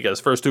score sheet. He got his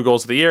first 2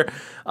 goals of the year.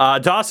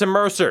 Dawson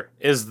Mercer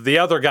is the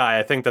other guy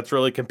I think that's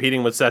really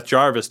competing with Seth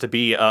Jarvis to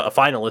be a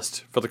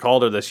finalist for the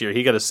Calder this year.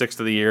 He got his 6th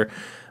of the year.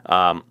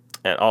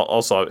 And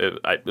also,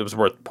 it was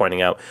worth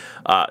pointing out,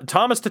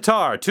 Thomas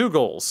Tatar, 2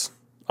 goals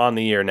on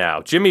the year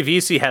now. Jimmy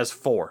Vesey has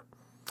 4.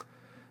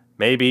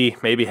 Maybe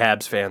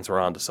Habs fans were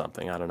onto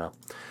something. I don't know.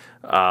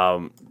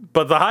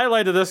 But the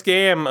highlight of this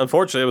game,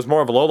 unfortunately, it was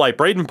more of a low light.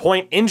 Braden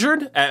Point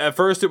injured. At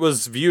first, it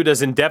was viewed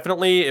as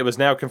indefinitely. It was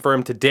now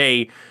confirmed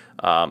today,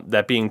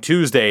 that being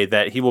Tuesday,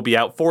 that he will be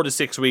out 4 to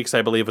 6 weeks,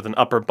 I believe, with an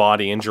upper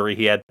body injury.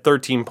 He had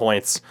 13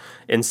 points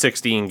in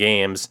 16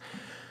 games.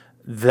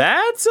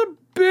 That's a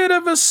bit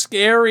of a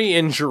scary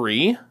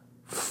injury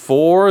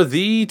for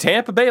the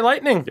Tampa Bay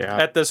Lightning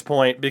at this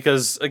point,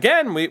 because,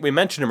 again, we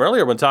mentioned him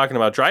earlier when talking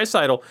about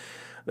Draisaitl.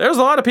 There's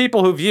a lot of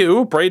people who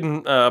view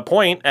Braden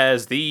Point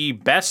as the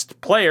best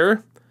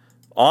player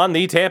on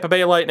the Tampa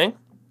Bay Lightning,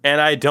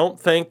 and I don't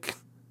think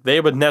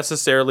they would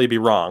necessarily be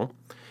wrong.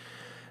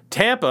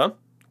 Tampa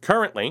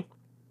currently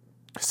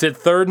sit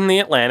 3rd in the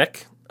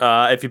Atlantic.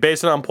 If you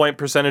base it on point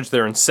percentage,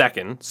 they're in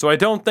 2nd, so I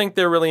don't think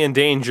they're really in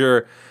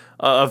danger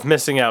of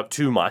missing out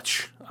too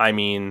much. I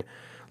mean,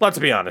 let's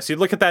be honest. You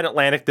look at that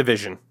Atlantic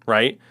division,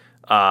 right?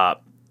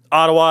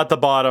 Ottawa at the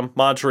bottom,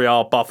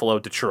 Montreal, Buffalo,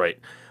 Detroit.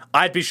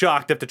 I'd be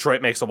shocked if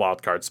Detroit makes a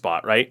wild card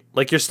spot, right?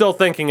 Like, you're still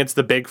thinking it's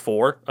the big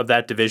 4 of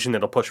that division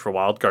that'll push for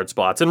wild card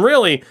spots. And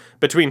really,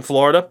 between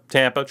Florida,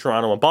 Tampa,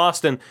 Toronto, and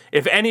Boston,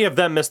 if any of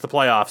them miss the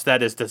playoffs,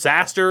 that is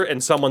disaster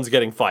and someone's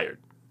getting fired.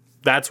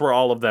 That's where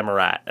all of them are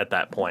at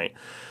that point.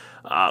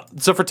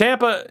 So for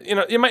Tampa,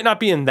 you might not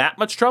be in that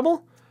much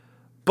trouble,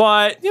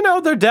 but,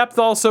 their depth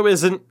also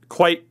isn't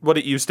quite what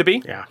it used to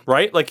be,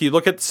 right? Like, you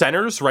look at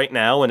centers right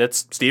now, and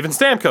it's Steven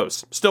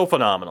Stamkos, still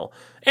phenomenal.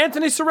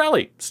 Anthony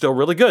Cirelli, still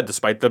really good,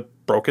 despite the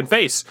broken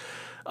face.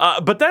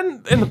 But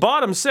then in the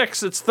bottom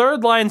 6, it's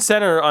 3rd-line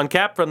center on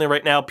Cap Friendly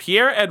right now,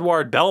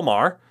 Pierre-Edouard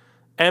Bellemare,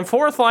 and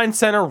 4th-line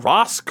center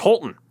Ross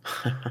Colton,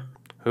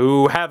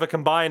 who have a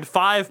combined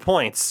 5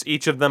 points,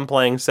 each of them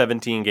playing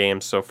 17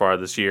 games so far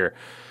this year.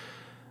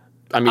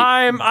 I mean,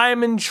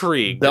 I'm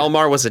intrigued.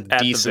 Bellemare was a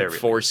decent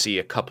 4C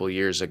a couple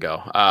years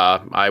ago.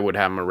 I would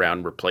have him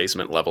around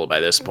replacement level by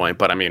this point,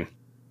 but I mean,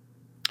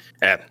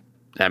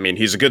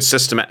 he's a good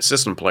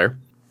system player.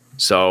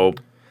 So,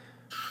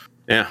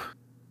 yeah.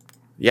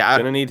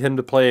 Gonna need him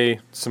to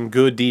play some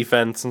good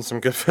defense and some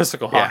good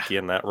physical hockey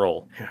in that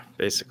role. Yeah,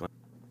 basically.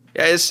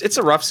 Yeah, it's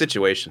a rough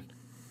situation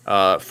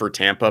for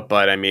Tampa,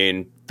 but I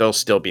mean, they'll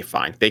still be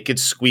fine. They could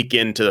squeak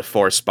into the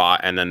 4th spot,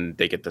 and then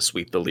they get to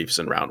sweep the Leafs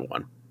in round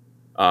 1.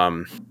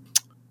 I'm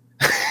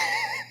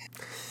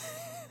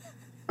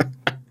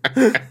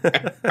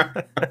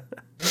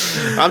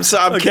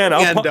kidding,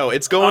 Endo.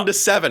 It's going to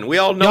 7. We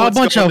all know y'all it's a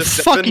bunch going of to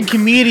 7. fucking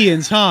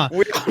comedians, huh?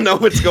 We all know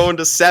it's going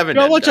to 7.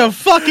 Y'all a bunch of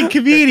fucking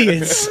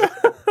comedians.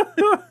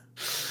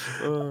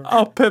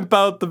 I'll pimp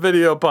out the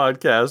video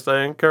podcast.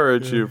 I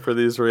encourage you for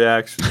these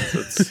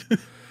reactions.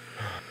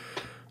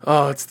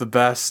 It's the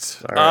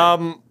best.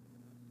 Right.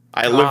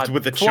 I lived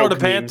with the Florida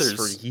choke Panthers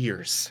memes for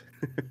years.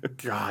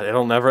 God,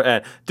 it'll never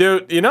end,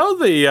 dude.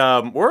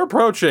 We're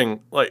approaching,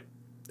 like,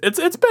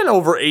 it's been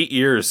over 8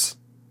 years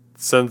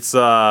since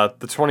the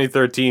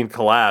 2013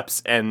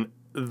 collapse, and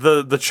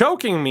the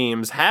choking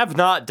memes have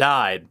not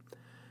died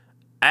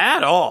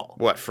at all.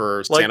 What,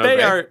 for like San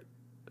they Jose?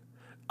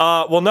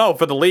 are? Well, no,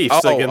 for the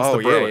Leafs against the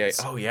Bruins.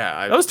 Yeah. Oh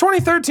yeah, that was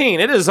 2013.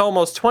 It is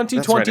almost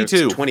 2022. Right, it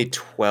was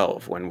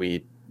 2012 when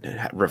we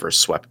reverse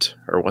swept,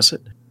 or was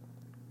it?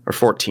 Or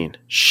 14?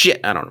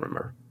 Shit, I don't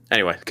remember.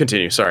 Anyway,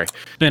 continue. Sorry. It's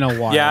been a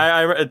while.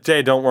 Yeah,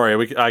 Jay, don't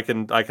worry. I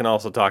can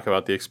also talk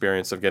about the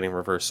experience of getting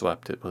reverse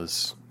swept. It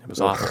was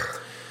awful.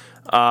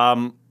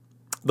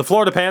 The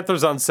Florida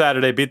Panthers on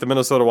Saturday beat the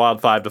Minnesota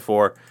Wild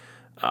 5-4.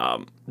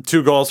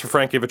 2 goals for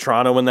Frankie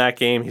Vetrano in that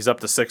game. He's up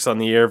to 6 on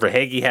the year.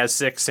 Verhaeghe has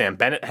 6. Sam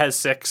Bennett has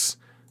 6.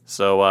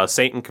 So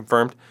Satan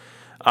confirmed.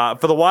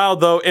 For the Wild,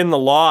 though, in the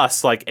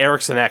loss, like,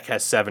 Eriksson Ek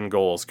has 7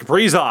 goals.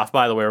 Kaprizov,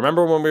 by the way.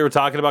 Remember when we were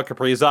talking about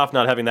Kaprizov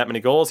not having that many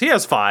goals? He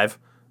has 5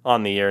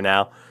 on the year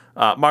now.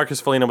 Marcus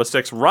Foligno with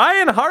 6.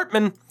 Ryan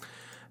Hartman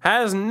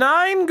has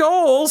 9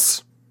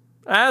 goals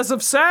as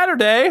of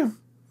Saturday.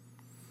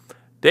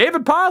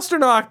 David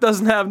Pastrnak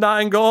doesn't have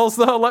 9 goals,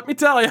 though, let me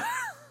tell you.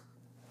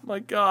 My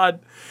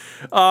God.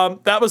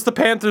 That was the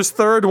Panthers'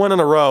 3rd win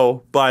in a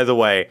row, by the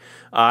way.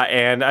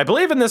 And I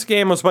believe in this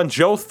game was when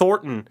Joe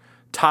Thornton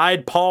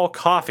tied Paul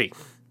Coffey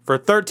for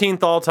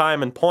 13th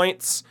all-time in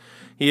points.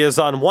 He is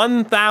on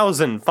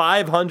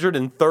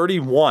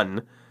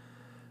 1,531.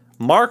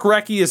 Mark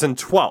Recchi is in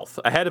 12th,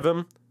 ahead of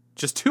him,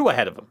 just 2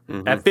 ahead of him,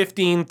 at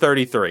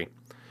 1,533.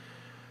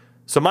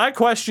 So my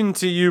question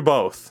to you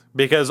both,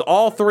 because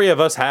all 3 of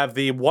us have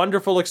the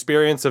wonderful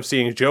experience of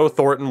seeing Joe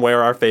Thornton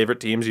wear our favorite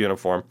team's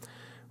uniform,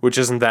 which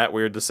isn't that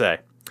weird to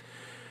say.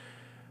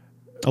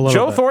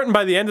 Joe Thornton,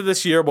 by the end of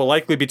this year, will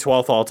likely be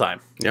 12th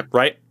all-time. Yep.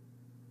 Right?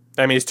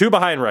 I mean, he's 2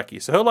 behind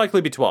Recchi, so he'll likely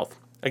be 12th.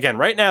 Again,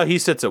 right now he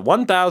sits at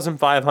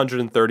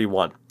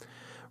 1,531.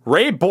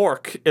 Ray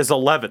Bork is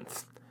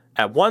 11th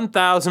at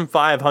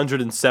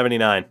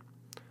 1,579.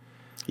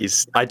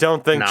 I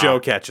don't think Joe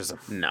catches him.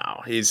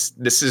 No,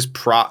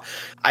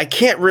 I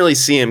can't really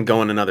see him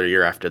going another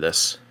year after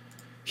this.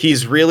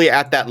 He's really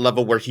at that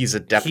level where he's a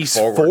depth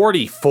forward.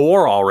 He's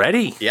 44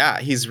 already. Yeah,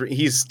 he's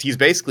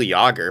basically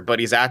Yager, but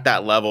he's at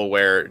that level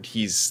where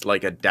he's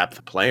like a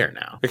depth player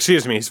now.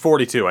 Excuse me, he's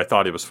 42. I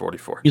thought he was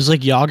 44. He's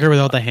like Yager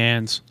without the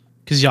hands.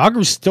 Because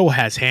Yager still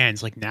has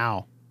hands, like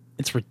now.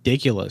 It's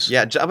ridiculous.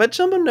 Yeah, but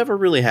Jumbo never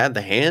really had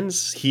the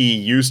hands. He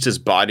used his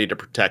body to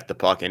protect the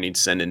puck, and he'd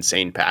send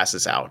insane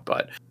passes out,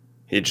 but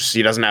he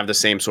doesn't have the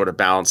same sort of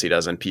balance he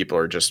does, and people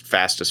are just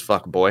fast as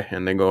fuck, boy,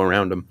 and they go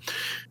around him.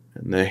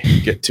 And they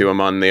get to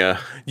him on the...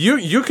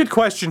 You could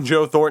question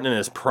Joe Thornton in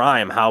his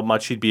prime, how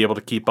much he'd be able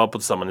to keep up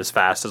with someone as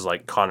fast as,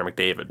 like, Connor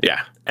McDavid.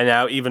 Yeah. And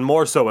now even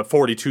more so at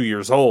 42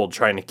 years old,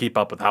 trying to keep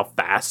up with how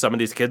fast some of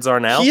these kids are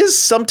now. He is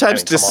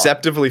sometimes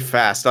deceptively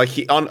fast. Like,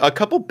 he on a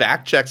couple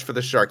back checks for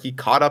the Shark, he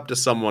caught up to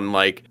someone,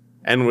 like,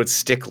 and would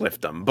stick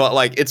lift them. But,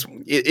 like,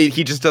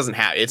 he just doesn't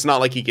have... It's not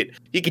like he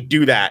could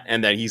do that,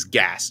 and then he's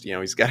gassed. You know,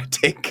 he's got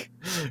to take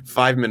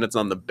 5 minutes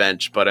on the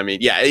bench. But, I mean,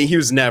 yeah, he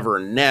was never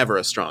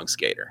a strong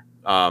skater.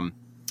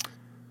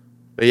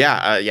 But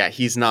yeah,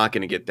 he's not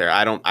going to get there.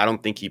 I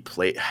don't think he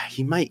played.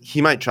 He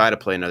might try to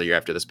play another year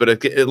after this.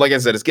 But like I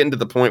said, it's getting to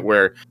the point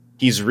where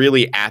he's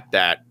really at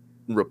that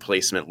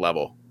replacement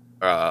level.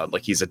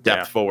 Like he's a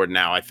depth forward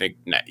now. I think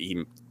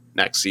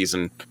next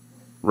season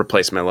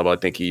replacement level. I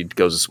think he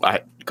goes.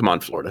 Come on,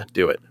 Florida,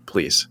 do it,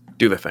 please,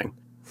 do the thing.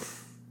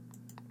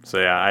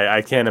 So yeah,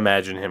 I can't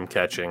imagine him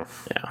catching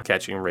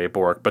Ray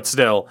Bork. But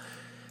still,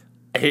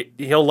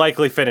 he'll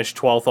likely finish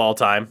 12th all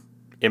time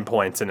in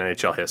points in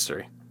NHL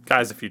history.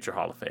 Guy's a future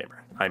Hall of Famer.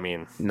 I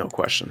mean, no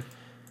question.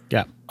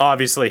 Yeah.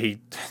 Obviously,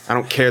 I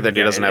don't care that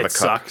he doesn't have a cup.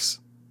 Sucks.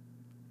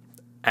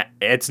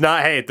 It's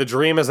not. Hey, the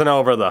dream isn't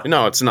over though.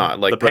 No, it's not.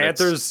 Like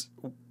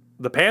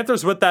the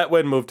Panthers with that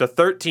win moved to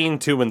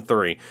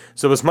 13-2-3.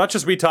 So as much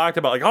as we talked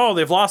about like, oh,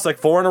 they've lost like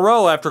 4 in a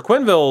row after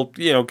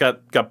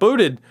Quenneville, got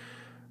booted,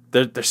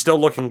 they're still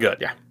looking good.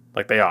 Yeah,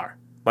 like they are.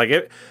 Like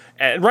it.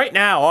 And right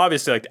now,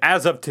 obviously, like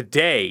as of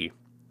today,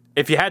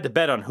 if you had to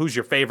bet on who's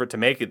your favorite to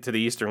make it to the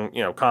Eastern,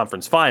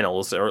 Conference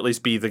Finals, or at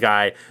least be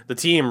the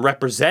team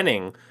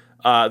representing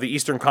the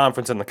Eastern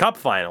Conference in the Cup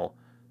Final,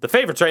 the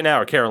favorites right now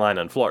are Carolina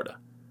and Florida.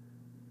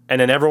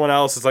 And then everyone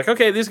else is like,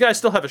 okay, these guys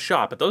still have a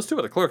shot, but those two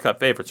are the clear-cut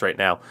favorites right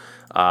now.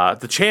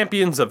 The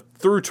champions of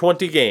through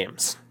 20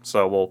 games.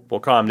 So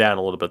we'll calm down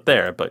a little bit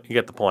there, but you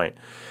get the point.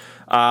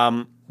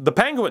 The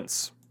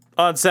Penguins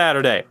on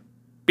Saturday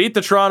beat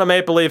the Toronto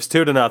Maple Leafs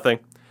 2-0.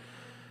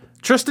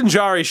 Tristan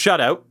Jarry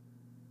shutout.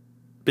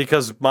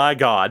 Because, my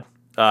God,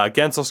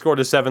 Gensel scored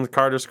his 7th,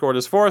 Carter scored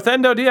his 4th.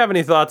 Endo, do you have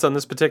any thoughts on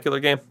this particular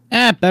game?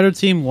 Better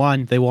team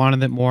won. They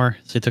wanted it more,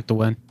 so they took the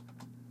win.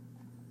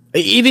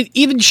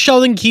 Even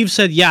Sheldon Keefe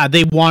said, yeah,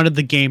 they wanted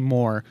the game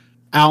more.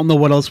 I don't know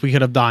what else we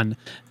could have done.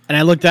 And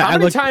I looked at... How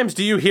many times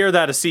do you hear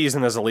that a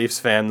season as a Leafs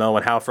fan, though,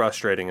 and how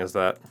frustrating is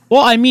that?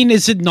 Well, I mean,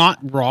 is it not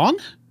wrong?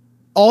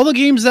 All the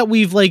games that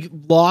we've,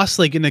 lost,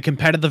 in a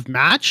competitive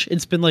match,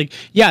 it's been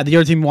yeah, the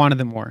other team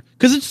wanted it more.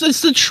 Because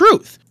it's the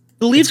truth.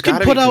 The Leafs can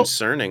put out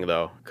concerning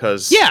though,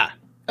 because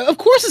of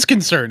course it's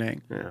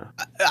concerning. Yeah,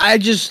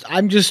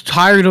 I'm just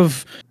tired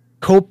of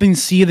coping,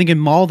 seething,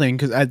 and malding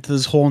because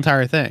this whole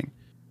entire thing.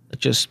 It's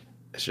just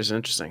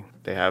interesting.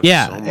 They have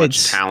so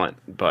much talent,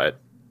 but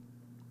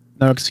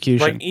no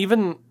execution. Like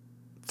even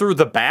through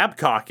the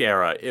Babcock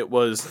era, it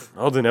was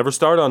they never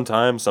start on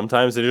time.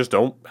 Sometimes they just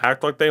don't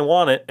act like they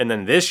want it. And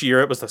then this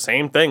year, it was the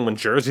same thing when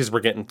jerseys were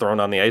getting thrown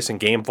on the ice in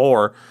Game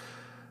 4.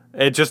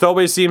 It just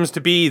always seems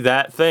to be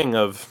that thing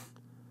of.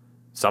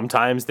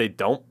 Sometimes they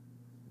don't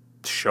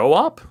show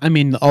up. I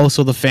mean,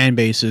 also the fan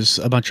base is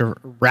a bunch of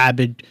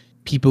rabid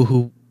people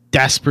who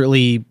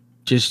desperately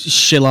just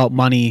shill out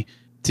money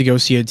to go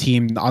see a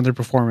team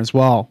underperform as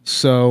well.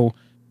 So,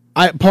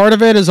 part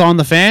of it is on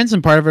the fans,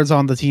 and part of it is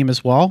on the team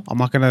as well. I'm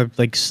not gonna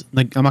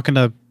I'm not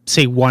gonna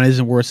say one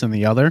isn't worse than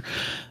the other.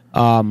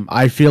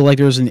 I feel like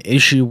there's an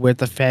issue with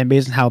the fan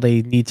base and how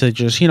they need to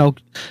just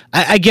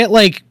I get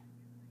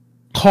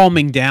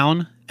calming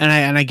down,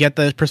 and I get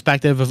the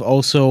perspective of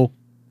also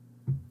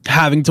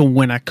having to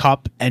win a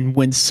cup and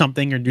win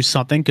something or do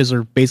something because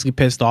they're basically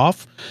pissed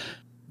off.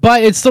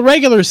 But it's the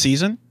regular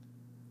season.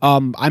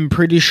 I'm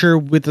pretty sure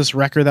with this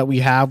record that we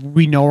have,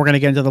 we know we're going to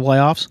get into the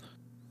playoffs.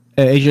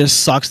 It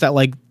just sucks that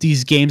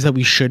these games that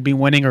we should be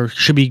winning or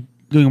should be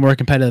doing a more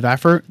competitive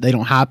effort, they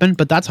don't happen,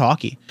 but that's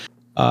hockey.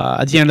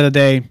 At the end of the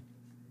day,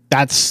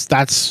 that's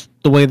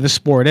the way the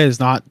sport is.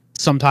 Not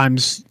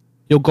sometimes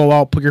you'll go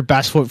out, put your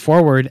best foot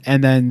forward,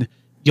 and then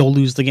you'll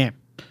lose the game.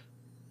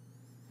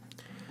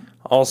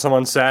 Also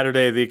on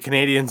Saturday, the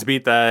Canadiens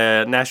beat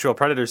the Nashville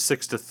Predators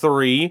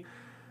 6-3.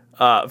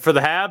 For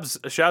the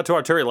Habs, shout out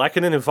to Arturi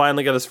Lehkonen, who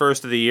finally got his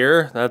first of the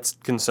year. That's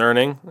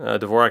concerning.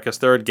 Dvorak has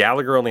 3rd.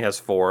 Gallagher only has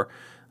 4.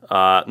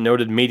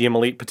 Noted medium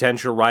elite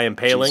potential Ryan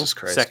Poehling,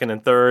 2nd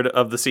and 3rd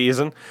of the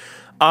season.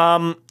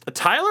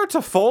 Tyler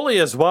Toffoli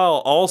as well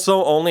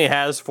also only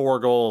has 4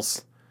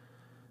 goals.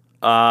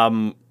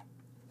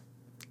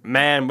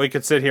 Man, we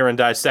could sit here and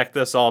dissect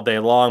this all day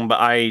long, but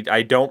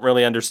I don't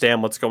really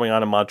understand what's going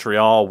on in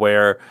Montreal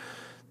where,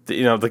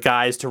 the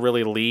guys to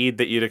really lead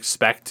that you'd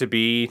expect to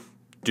be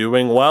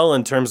doing well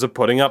in terms of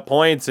putting up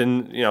points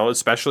and,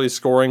 especially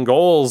scoring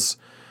goals.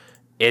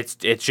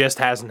 It just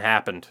hasn't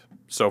happened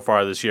so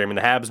far this year. I mean,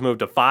 the Habs moved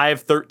to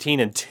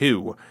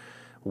 5-13-2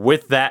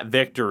 with that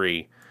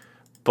victory.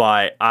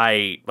 But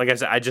like I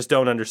said, I just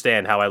don't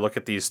understand how I look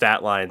at these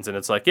stat lines and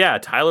it's like, yeah,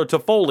 Tyler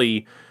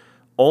Toffoli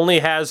only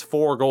has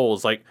 4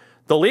 goals. Like,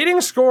 the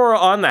leading scorer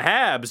on the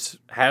Habs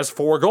has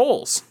 4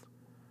 goals.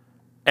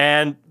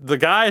 And the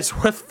guys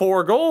with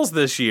 4 goals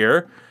this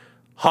year,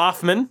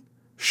 Hoffman,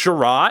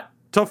 Sherratt,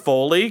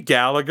 Toffoli,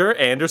 Gallagher,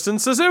 Anderson,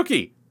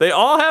 Suzuki. They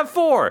all have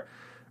 4.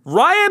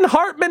 Ryan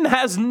Hartman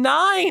has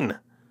 9.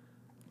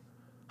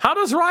 How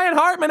does Ryan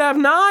Hartman have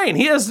 9?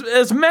 He has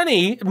as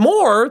many,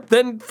 more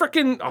than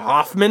frickin'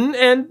 Hoffman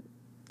and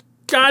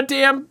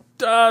goddamn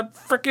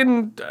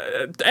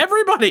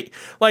everybody.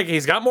 Like,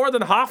 he's got more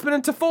than Hoffman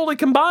and Toffoli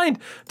combined.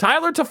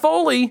 Tyler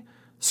Toffoli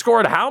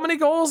scored how many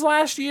goals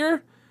last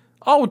year?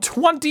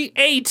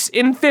 28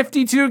 in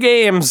 52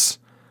 games.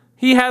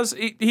 He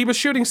was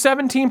shooting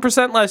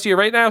 17% last year.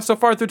 Right now, so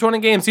far through 20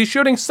 games, he's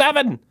shooting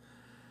 7.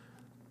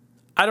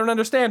 I don't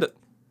understand it.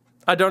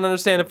 I don't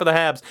understand it for the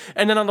Habs.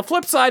 And then on the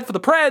flip side, for the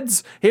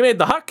Preds, he made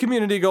the Huck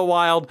community go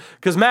wild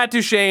because Matt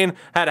Duchene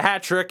had a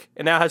hat trick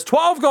and now has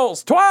 12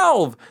 goals.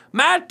 12!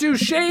 Matt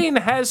Duchene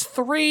has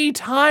 3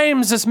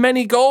 times as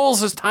many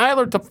goals as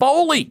Tyler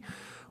Toffoli.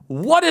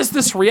 What is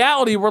this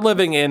reality we're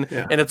living in?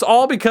 Yeah. And it's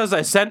all because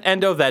I sent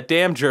Endo that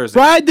damn jersey.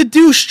 Ride the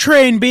douche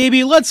train,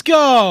 baby. Let's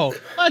go.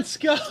 Let's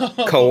go.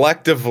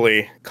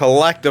 Collectively,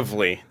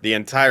 the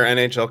entire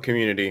NHL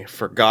community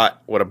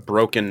forgot what a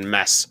broken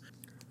mess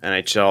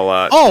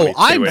NHL 22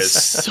 I'm is.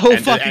 so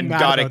fucking and mad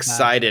got about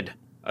excited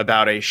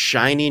about a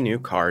shiny new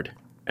card.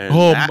 And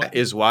that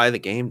is why the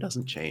game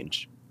doesn't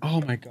change.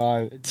 Oh my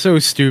god, it's so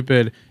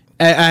stupid.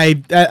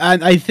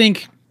 I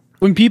think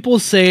when people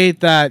say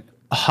that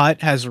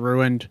Hut has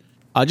ruined,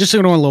 just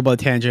to go on a little bit of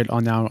tangent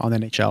on the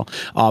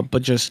NHL,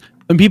 but just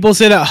when people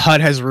say that Hut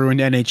has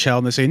ruined NHL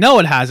and they say no,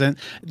 it hasn't.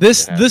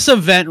 This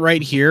event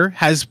right here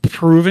has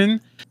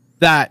proven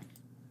that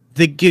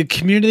the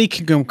community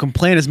can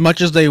complain as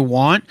much as they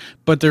want,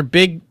 but their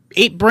big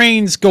 8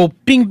 brains go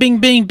bing, bing,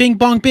 bing, bing,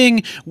 bong,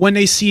 bing when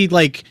they see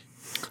like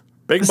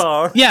bing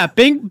bong. Yeah,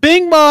 bing,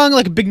 bing, bong,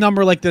 like a big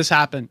number like this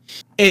happen.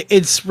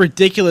 It's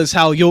ridiculous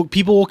how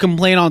people will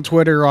complain on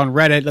Twitter or on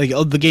Reddit like,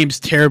 oh, the game's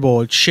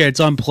terrible, it's shit, it's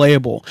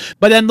unplayable.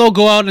 But then they'll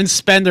go out and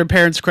spend their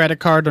parents' credit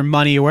card or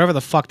money or whatever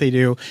the fuck they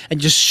do, and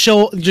just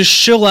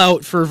shill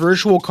out for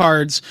virtual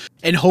cards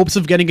in hopes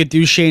of getting a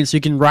Duchene so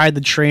you can ride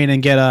the train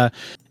and get a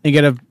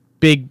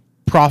big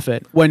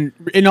profit, when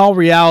in all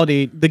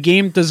reality the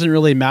game doesn't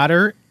really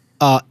matter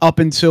up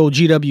until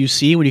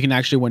GWC when you can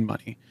actually win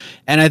money.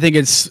 And I think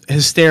it's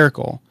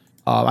hysterical.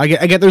 I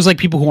get there's like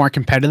people who aren't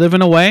competitive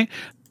in a way,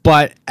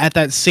 but at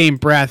that same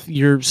breath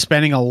you're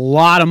spending a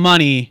lot of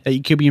money that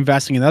you could be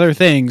investing in other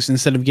things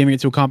instead of giving it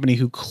to a company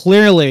who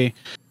clearly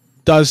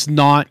does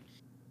not.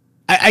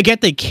 I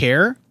get they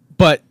care,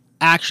 but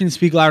actions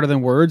speak louder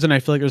than words, and I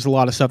feel like there's a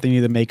lot of stuff they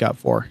need to make up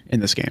for in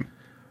this game.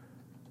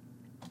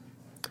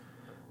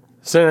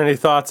 So, any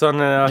thoughts on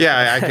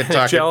I could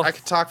talk. I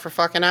could talk for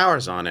fucking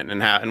hours on it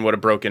and what a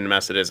broken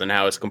mess it is and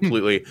how it's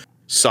completely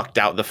sucked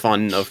out the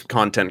fun of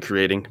content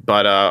creating.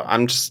 But I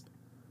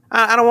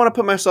don't want to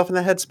put myself in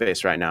the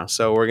headspace right now.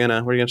 So we're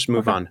gonna just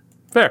move on.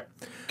 Fair.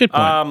 Good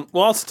point.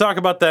 We'll also talk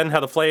about then how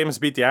the Flames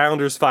beat the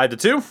Islanders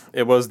 5-2.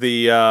 It was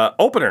the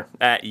opener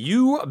at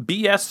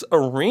UBS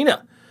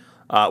Arena.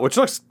 Which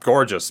looks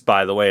gorgeous,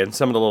 by the way, and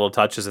some of the little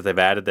touches that they've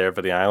added there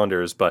for the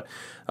Islanders. But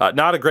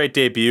not a great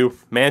debut.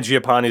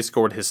 Mangiapane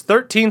scored his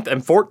 13th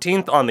and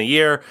 14th on the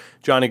year.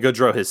 Johnny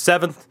Gaudreau his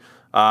 7th.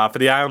 For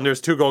the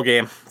Islanders, 2-goal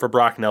game for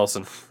Brock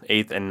Nelson,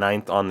 8th and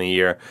 9th on the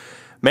year.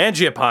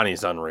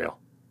 Mangiapane's unreal.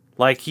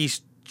 Like,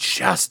 he's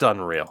just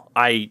unreal.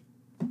 I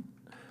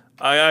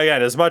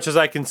again, as much as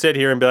I can sit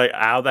here and be like,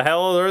 how the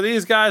hell are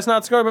these guys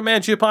not scoring? But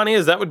Mangiapane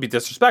is, that would be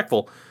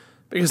disrespectful.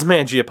 Because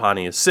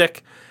Mangiapane is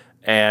sick.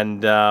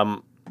 And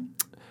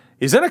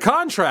he's in a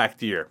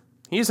contract year.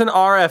 He's an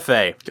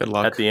RFA. Good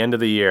luck. At the end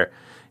of the year.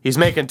 He's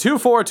making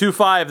 2.4,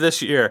 2.5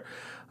 this year.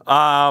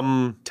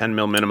 10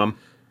 mil minimum.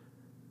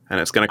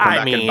 And it's going to come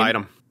back and bite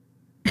him.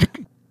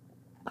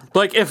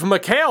 Like, if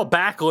Mikhail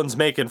Backlund's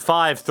making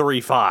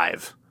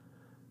 5.35,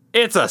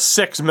 it's a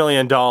 $6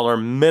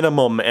 million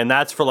minimum, and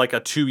that's for like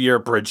a 2-year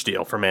bridge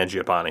deal for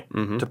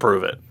Mangiapane to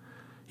prove it.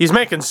 He's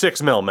making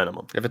 $6 million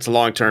minimum. If it's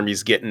long term,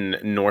 he's getting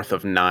north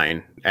of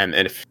 9, and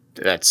if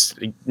that's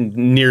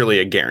nearly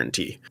a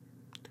guarantee.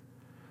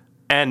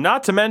 And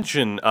not to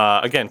mention,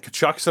 again,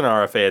 Kachuk's an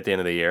RFA at the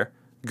end of the year.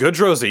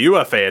 Goodrow's a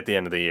UFA at the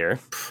end of the year.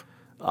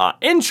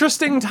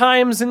 Interesting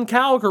times in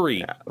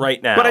Calgary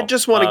right now. But I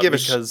just want to give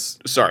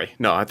sorry,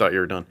 no, I thought you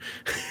were done.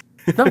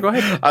 No, go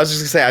ahead. I was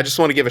just gonna say, I just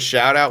want to give a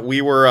shout out.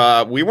 We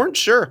weren't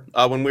sure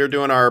when we were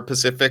doing our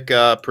Pacific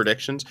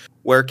predictions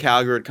where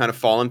Calgary would kind of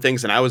fall in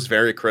things, and I was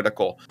very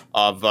critical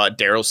of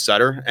Daryl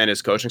Sutter and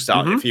his coaching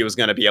style. If he was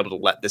going to be able to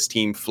let this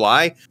team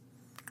fly,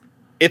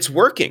 it's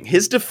working.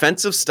 His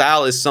defensive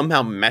style is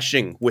somehow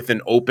meshing with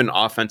an open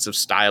offensive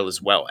style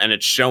as well, and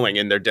it's showing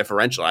in their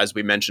differential. As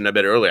we mentioned a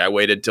bit earlier, I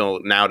waited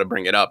till now to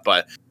bring it up,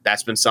 but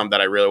that's been something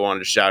that I really wanted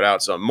to shout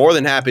out. So I'm more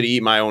than happy to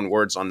eat my own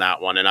words on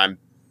that one, and I'm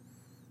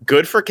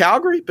good for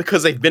Calgary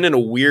because they've been in a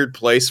weird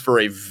place for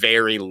a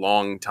very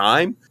long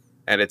time,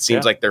 and it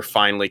seems like they're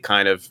finally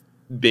kind of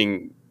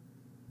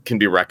can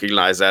be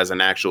recognized as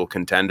an actual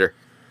contender.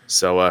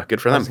 So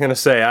good for them. I was gonna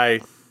say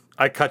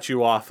I cut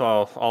you off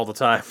all the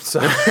time,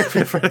 so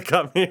feel free to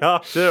cut me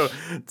off too.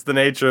 It's the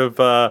nature of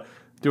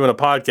doing a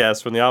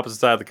podcast from the opposite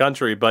side of the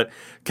country. But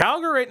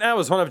Calgary right now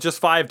is one of just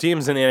 5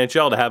 teams in the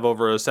NHL to have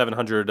over a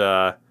 700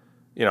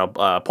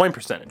 point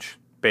percentage,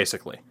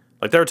 basically.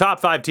 Like they're a top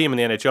 5 team in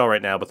the NHL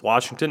right now with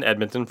Washington,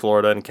 Edmonton,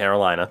 Florida, and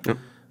Carolina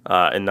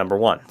in number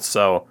 1.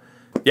 So,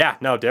 yeah,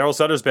 no, Daryl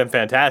Sutter's been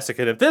fantastic.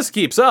 And if this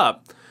keeps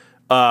up,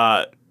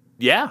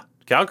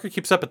 Calgary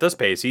keeps up at this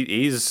pace.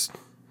 He's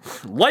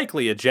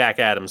likely a Jack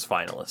Adams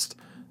finalist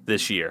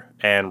this year,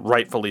 and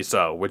rightfully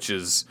so, which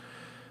is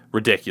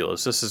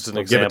ridiculous. This is an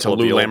example of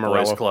the old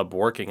boys club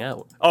working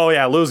out. Oh,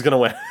 yeah, Lou's going to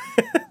win.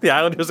 The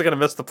Islanders are going to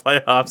miss the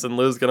playoffs, and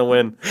Lou's going to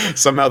win.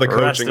 Somehow the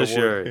coaching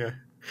award. Yeah.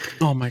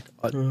 Oh my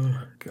god. Oh,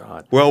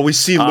 God. Well, we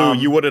see Lou.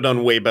 You would have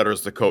done way better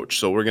as the coach,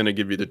 so we're going to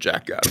give you the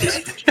Jack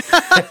Adams.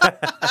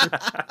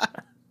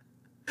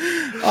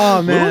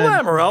 Oh man. Lou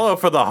Lamoriello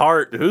for the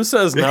Hart. Who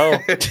says no?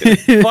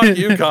 Fuck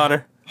you,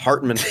 Connor.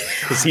 Hartman,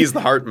 because he's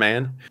the Hart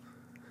man.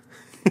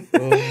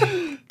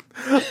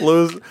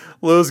 Lou's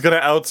going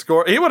to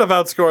outscore. He would have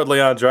outscored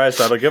Leon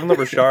Draisaitl. Give him the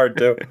Richard,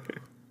 too.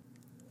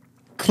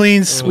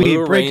 Clean sweep.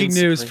 Lou Breaking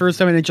reigns news. supreme. First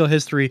time in NHL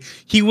history.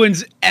 He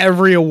wins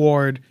every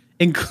award,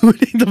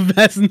 including the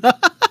Vezina.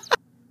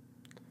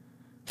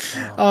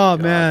 Oh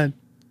man.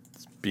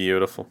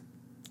 Beautiful.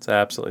 It's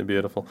absolutely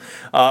beautiful.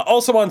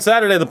 Also on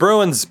Saturday, the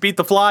Bruins beat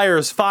the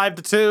Flyers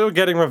 5-2,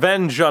 getting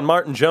revenge on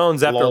Martin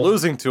Jones after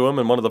losing to him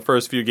in one of the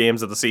first few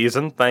games of the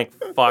season. Thank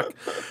fuck.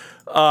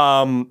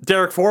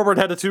 Derek Forward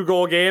had a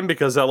 2-goal game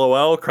because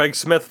LOL. Craig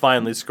Smith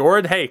finally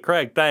scored. Hey,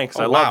 Craig, thanks.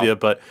 I love you,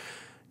 but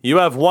you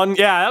have one.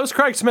 Yeah, that was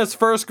Craig Smith's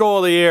first goal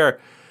of the year.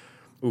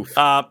 Oof.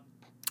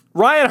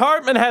 Ryan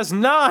Hartman has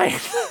 9.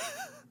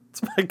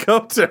 It's my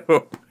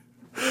go-to.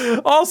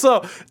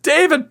 Also,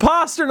 David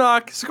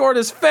Pastrnak scored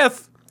his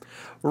 5th.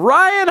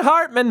 Ryan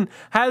Hartman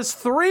has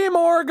 3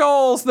 more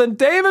goals than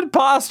David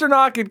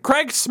Pastrnak and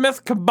Craig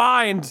Smith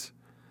combined.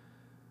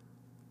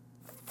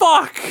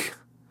 Fuck.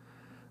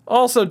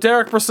 Also,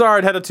 Derek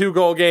Brassard had a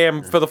 2-goal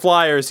game for the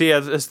Flyers. He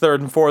has his 3rd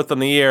and 4th in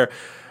the year.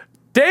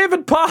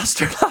 David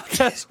Pastrnak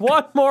has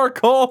 1 more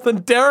goal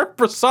than Derek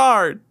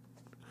Brassard.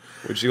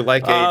 Would you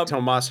like a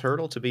Tomas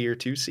Hertl to be your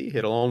 2C?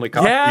 It'll only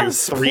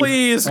cost you 3.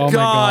 Please, Oh my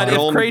God. If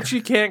God.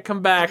 Krejci can't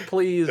come back,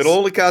 please. It'll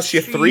only cost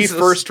you 3 Jesus.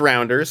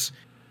 first-rounders.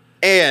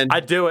 And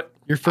I'd do it.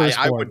 Your first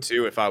I one. would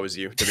too if I was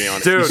you, to be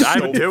honest. Dude, He's I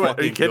so would do it.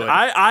 Are you fucking kidding? good.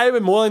 I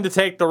am willing to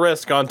take the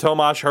risk on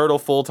Tomas Hertl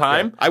full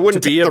time. I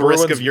wouldn't to be take a the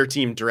risk Bruins- of your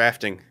team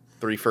drafting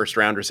 3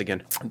 first-rounders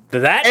again.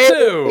 that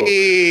too.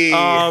 Hey!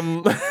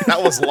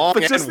 That was long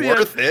But and just the-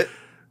 worth it.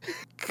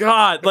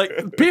 God,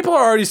 like people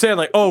are already saying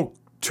like, oh,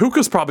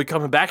 Tuukka's probably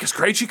coming back. Is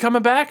Krejci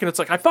coming back? And it's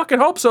like, I fucking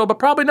hope so, but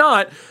probably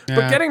not. But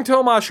Yeah. getting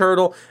Tomas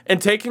Hertl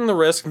and taking the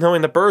risk,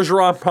 knowing that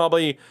Bergeron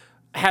probably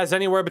has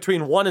anywhere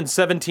between 1 and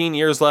 17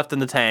 years left in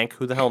the tank.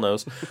 Who the hell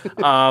knows?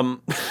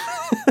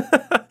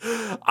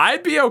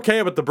 I'd be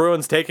okay with the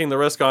Bruins taking the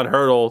risk on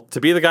Hertl to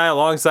be the guy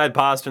alongside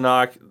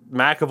Pastrnak,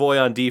 McAvoy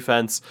on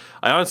defense.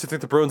 I honestly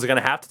think the Bruins are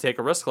going to have to take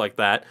a risk like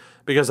that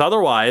because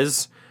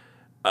otherwise,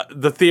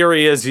 the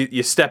theory is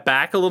you step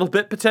back a little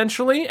bit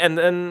potentially, and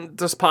then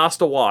does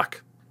Pasta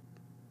walk?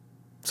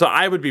 So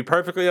I would be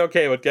perfectly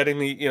okay with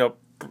getting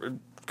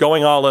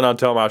going all in on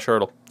Tomas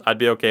Hertl. I'd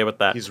be okay with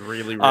that. He's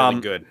really, really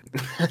good.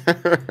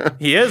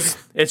 He is.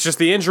 It's just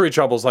the injury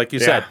troubles, like you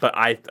said. But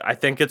I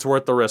think it's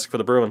worth the risk for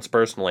the Bruins,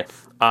 personally.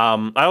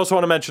 I also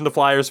want to mention to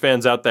Flyers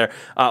fans out there,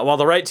 while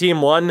the right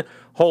team won,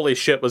 holy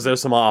shit, was there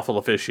some awful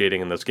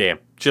officiating in this game.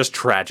 Just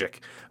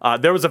tragic.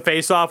 There was a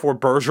face-off where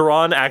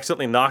Bergeron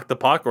accidentally knocked the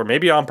puck, or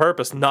maybe on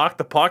purpose, knocked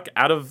the puck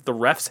out of the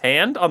ref's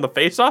hand on the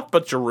face-off,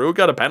 but Giroux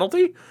got a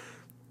penalty?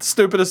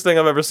 Stupidest thing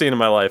I've ever seen in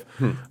my life.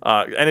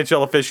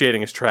 NHL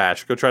officiating is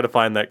trash. Go try to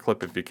find that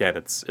clip if you can.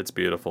 It's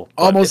beautiful.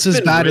 But Almost it's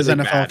as been bad as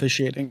really NFL bad.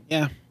 officiating.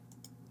 Yeah.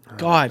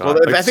 God. Well,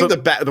 Like, I think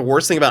so- the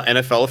worst thing about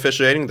NFL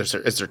officiating is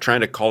they're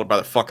trying to call it by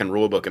the fucking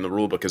rule book, and the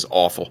rule book is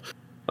awful.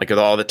 Like with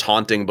all the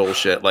taunting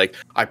bullshit. Like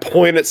I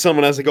point at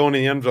someone as I go in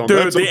the end zone. Dude,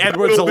 That's a the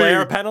Edwards penalty.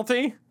 Alaire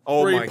penalty?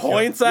 Oh where my he God.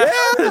 points at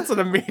it's an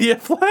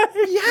immediate flag.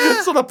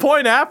 Yeah. So the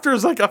point after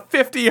is like a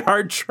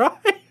 50-yard try.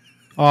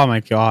 Oh my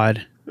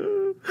god.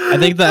 I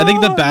think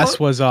the best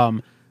was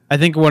I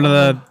think one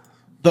of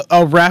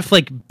a ref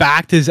like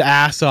backed his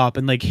ass up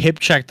and like hip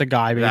checked the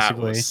guy That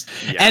basically, was-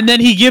 yeah. and then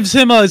he gives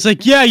him it's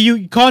like, yeah,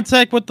 you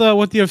contact with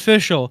the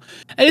official,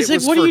 and it's It like,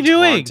 was what are for you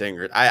doing? taunting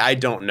or- I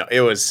don't know.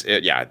 It was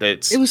It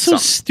was so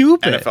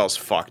stupid. NFL's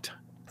fucked.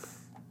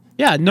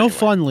 Yeah, no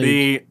fun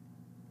league.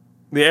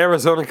 The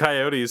Arizona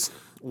Coyotes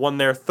won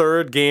their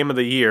third game of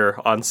the year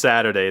on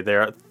Saturday.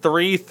 They're at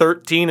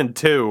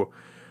 3-13-2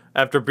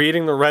 after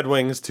beating the Red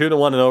Wings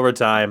 2-1 in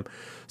overtime.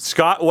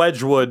 Scott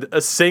Wedgwood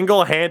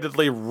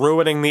single-handedly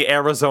ruining the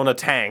Arizona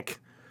tank.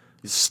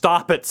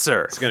 Stop it,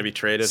 sir. It's gonna be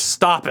traded.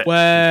 Stop it.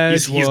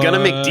 He's gonna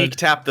make Deke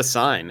tap the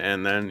sign,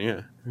 and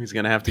then he's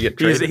gonna have to get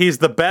traded. He's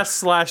the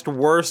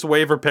best/worst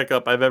waiver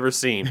pickup I've ever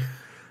seen.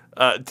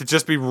 To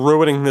just be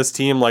ruining this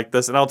team like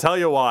this, and I'll tell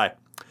you why.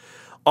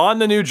 On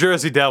the New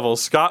Jersey Devils,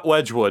 Scott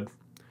Wedgwood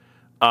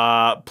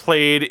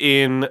played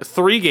in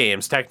 3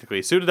 games,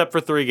 technically, suited up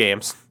for 3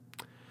 games.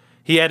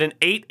 He had an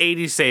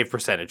 .880 save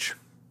percentage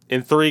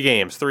in 3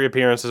 games, 3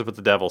 appearances with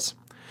the Devils.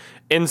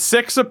 In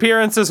 6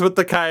 appearances with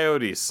the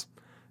Coyotes,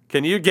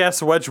 can you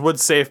guess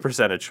Wedgwood's save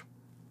percentage?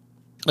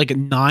 Like a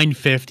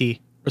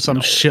 950 or some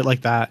shit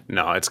like that.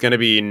 No, it's gonna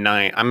be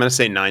 9. I'm gonna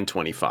say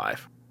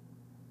 925.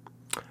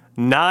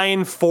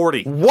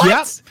 940. What?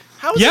 Yep.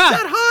 How is Yeah. it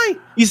that high?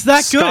 He's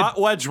that Scott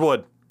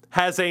Wedgwood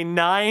has a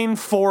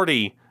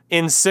 940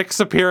 in 6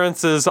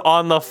 appearances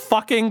on the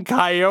fucking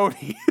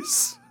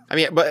Coyotes. I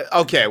mean, but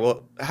okay.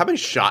 Well, how many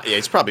shots? Yeah,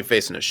 he's probably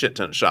facing a shit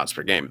ton of shots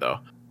per game, though.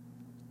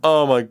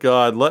 Oh my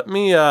God. Let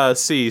me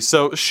see.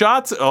 So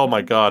shots. Oh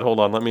my God. Hold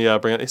on. Let me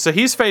bring it. So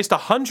he's faced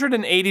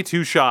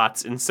 182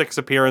 shots in 6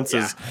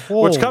 appearances,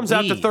 which comes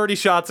out to Holy. 30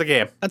 shots a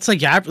game. That's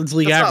like average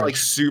league That's average. not like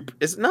soup.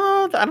 Is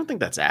no? I don't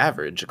think that's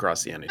average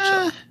across the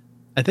NHL.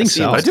 I think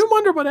so. I do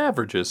wonder what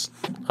average is.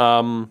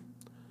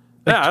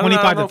 Yeah, I don't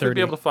 25 know to if we'd 30.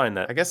 be able to find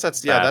that. I guess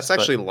that's Fast, that's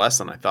actually less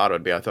than I thought it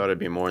would be. I thought it'd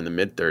be more in the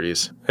mid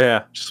 30s.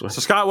 Yeah. Just- So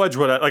Scott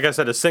Wedgwood, like I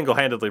said, is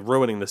single-handedly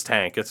ruining this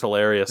tank. It's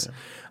hilarious.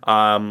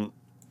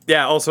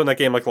 Yeah, also in that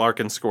game, like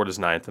Larkin scored his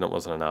 9th, and it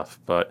wasn't enough.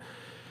 But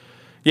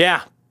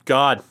yeah,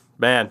 God,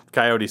 man,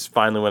 Coyotes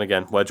finally win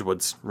again.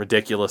 Wedgwood's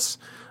ridiculous.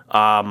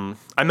 I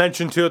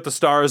mentioned too that the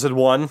Stars had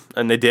won,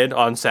 and they did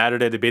on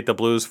Saturday. They beat the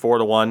Blues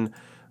 4-1.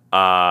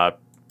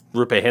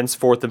 Rupe Hintz,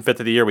 4th and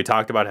 5th of the year. We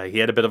talked about how he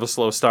had a bit of a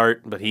slow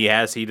start, but he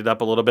has heated up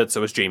a little bit.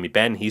 So has Jamie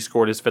Benn. He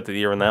scored his 5th of the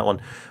year in that one.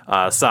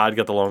 Saad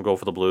got the lone goal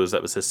for the Blues.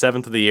 That was his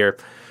 7th of the year.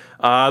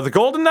 The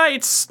Golden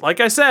Knights, like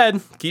I said,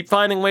 keep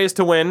finding ways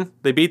to win.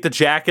 They beat the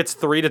Jackets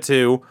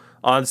 3-2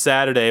 on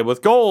Saturday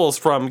with goals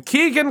from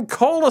Keegan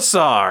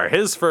Colasar,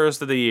 his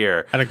 1st of the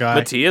year. Atta guy.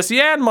 Matthias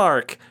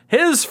Janmark,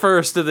 his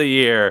 1st of the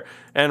year.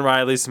 And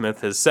Riley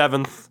Smith, his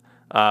 7th.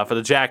 For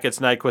the Jackets,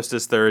 Nyquist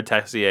his 3rd,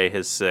 Texier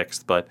his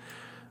 6th. But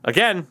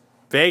again,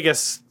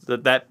 Vegas,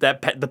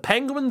 the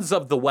Penguins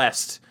of the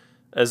West,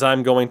 as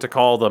I'm going to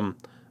call them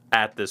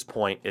at this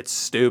point. It's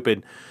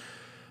stupid.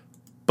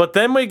 But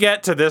then we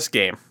get to this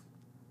game.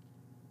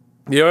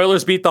 The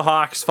Oilers beat the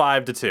Hawks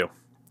 5-2.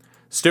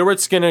 Stuart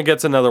Skinner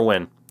gets another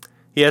win.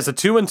 He has a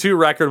 2-2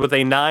 record with a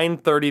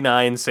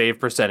 .939 save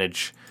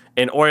percentage,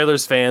 and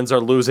Oilers fans are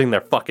losing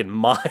their fucking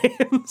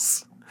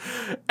minds.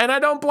 And I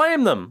don't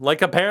blame them.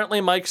 Like,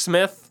 apparently Mike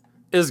Smith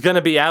is going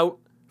to be out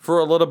for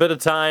a little bit of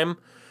time.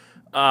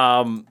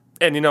 And,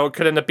 it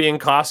could end up being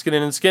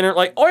Koskinen and Skinner.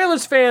 Like,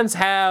 Oilers fans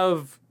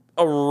have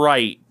a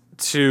right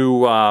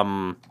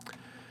to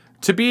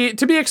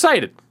be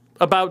excited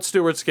about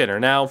Stuart Skinner.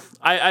 Now,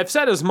 I've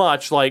said as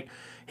much, like,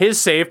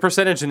 his save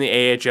percentage in the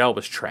AHL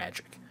was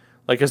tragic.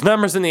 Like, his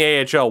numbers in the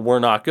AHL were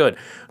not good.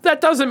 That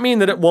doesn't mean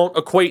that it won't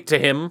equate to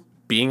him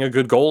being a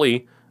good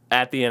goalie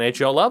at the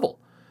NHL level.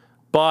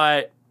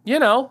 But,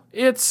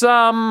 it's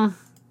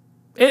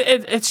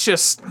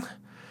just,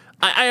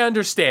 I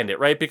understand it,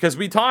 right? Because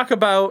we talk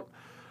about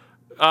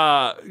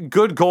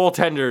good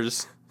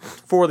goaltenders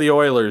for the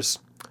Oilers.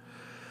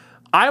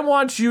 I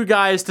want you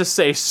guys to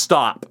say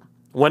stop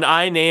when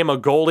I name a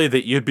goalie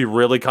that you'd be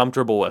really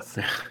comfortable with.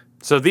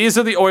 So these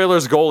are the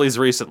Oilers goalies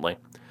recently.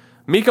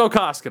 Mikko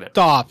Koskinen.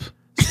 Stop.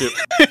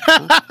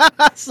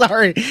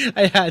 Sorry,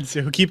 I had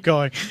to. Keep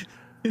going.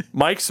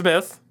 Mike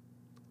Smith.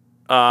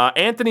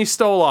 Anthony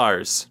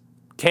Stolars.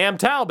 Cam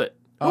Talbot.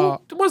 Who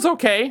was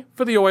okay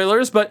for the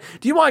Oilers, but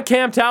do you want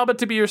Cam Talbot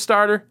to be your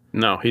starter?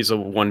 No, he's a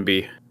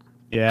 1B.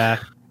 Yeah.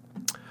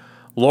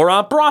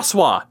 Laurent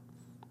Brossoit.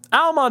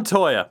 Al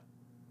Montoya.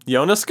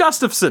 Jonas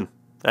Gustafsson.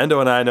 Endo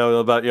and I know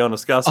about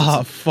Jonas Gustafsson.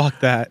 Oh, fuck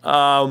that.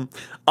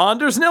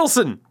 Anders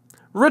Nilsson.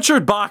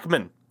 Richard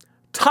Bachman.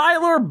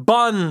 Tyler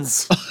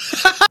Buns.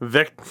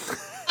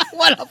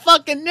 What a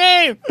fucking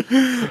name.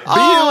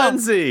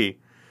 BUNZ.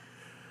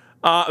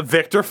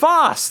 Victor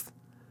Fost.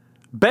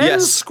 Ben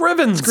Yes.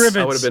 Scrivens.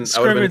 I would have been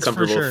Scrivens for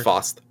comfortable sure. with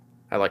Fost.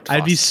 I liked Fost.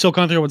 I'd be so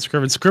comfortable with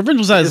Scrivens. Scrivens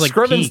was at his like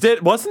Scrivens peak.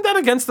 did. Wasn't that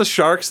against the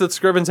Sharks that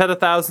Scrivens had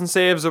 1,000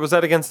 saves, or was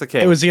that against the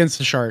Kings? It was against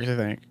the Sharks, I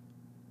think.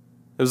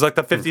 It was like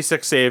the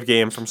 56 save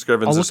game from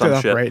Scrivens I'll or look some it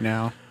up shit. right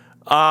now.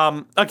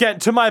 Again,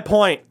 to my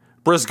point,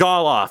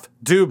 Brizgalov,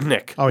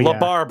 Dubnik, Oh, yeah.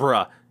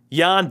 LaBarbera,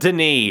 Jan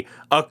Denis,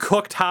 a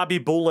cooked Hobby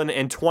Bulin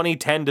in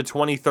 2010 to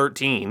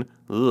 2013.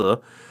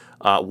 Ugh.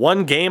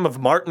 One game of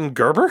Martin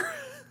Gerber.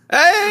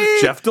 Hey,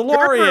 Jeff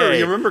Delorier. Gerber.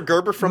 You remember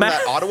Gerber from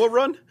that Ottawa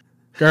run?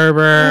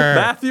 Gerber.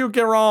 Matthew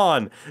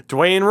Garon,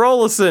 Dwayne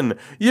Rollison,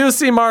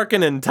 UC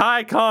Markkinen,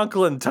 Ty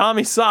Conklin,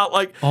 Tommy Sott.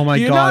 Like, Oh my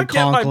do you God, not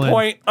get Conklin. my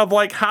point of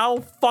like how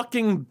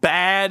fucking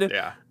bad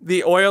Yeah.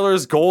 the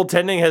Oilers'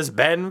 goaltending has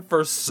been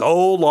for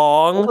so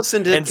long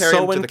Rollison did and carry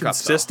so him to the cup, though.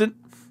 inconsistent?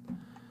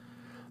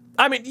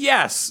 I mean,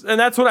 yes, and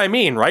that's what I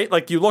mean, right?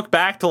 Like, you look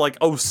back to like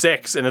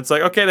 06, and it's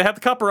like, okay, they had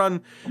the cup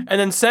run, and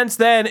then since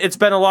then, it's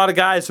been a lot of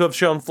guys who have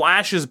shown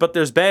flashes, but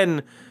there's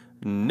been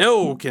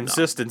no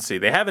consistency.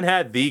 They haven't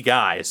had the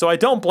guy. So I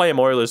don't blame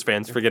Oilers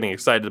fans for getting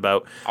excited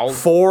about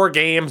 4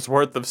 games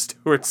worth of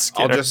Stuart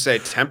Skinner. I'll just say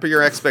temper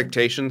your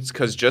expectations,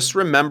 because just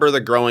remember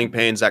the growing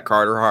pains that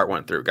Carter Hart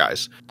went through,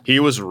 guys. He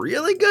was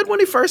really good when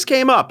he first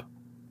came up,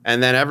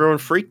 and then everyone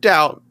freaked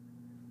out,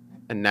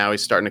 and now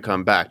he's starting to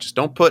come back. Just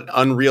don't put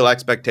unreal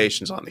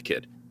expectations on the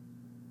kid.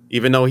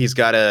 Even though he's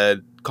got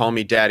a call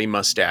me daddy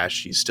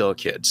mustache, he's still a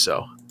kid,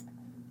 so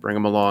bring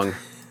him along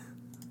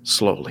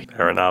slowly.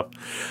 Fair enough.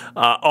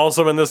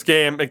 Also in this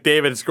game,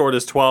 McDavid scored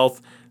his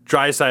 12th.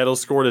 Draisaitl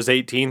scored his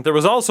 18th. There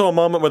was also a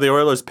moment where the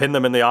Oilers pinned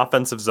them in the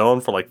offensive zone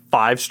for like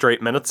 5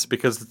 straight minutes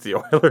because it's the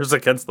Oilers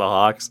against the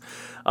Hawks.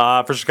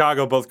 For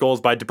Chicago, both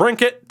goals by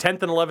DeBrincat,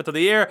 10th and 11th of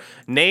the year.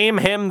 Name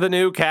him the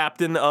new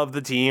captain of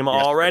the team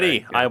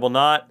already. Yeah.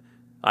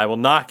 I will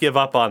not give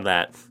up on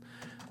that.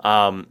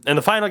 In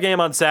the final game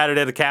on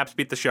Saturday, the Caps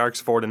beat the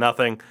Sharks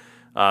 4-0.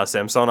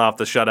 Samsonov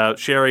the shutout.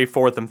 Sherry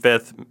 4th and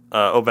 5th.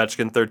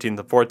 Ovechkin 13th and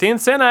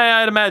 14th. And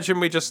I'd imagine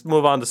we just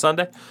move on to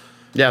Sunday.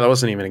 Yeah, that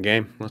wasn't even a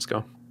game. Let's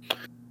go.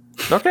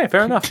 Okay,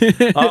 fair enough.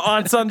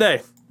 On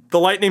Sunday, the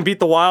Lightning beat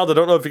the Wild. I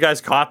don't know if you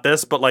guys caught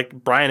this, but like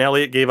Brian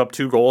Elliott gave up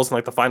 2 goals in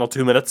like the final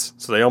 2 minutes,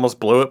 so they almost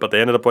blew it, but they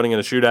ended up winning in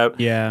a shootout.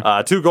 Yeah.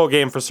 2-goal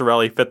game for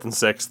Cirelli, 5th and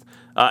 6th.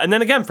 And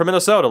then again for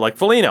Minnesota, like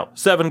Foligno,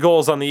 7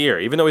 goals on the year,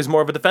 even though he's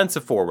more of a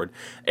defensive forward.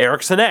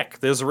 Eriksson Ek,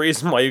 there's a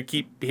reason why you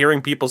keep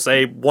hearing people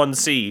say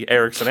 1C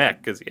Eriksson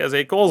Ek, because he has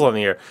 8 goals on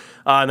the year.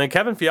 And then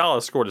Kevin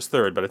Fiala scored his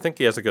 3rd, but I think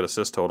he has a good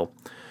assist total.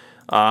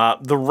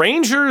 The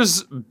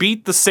Rangers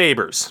beat the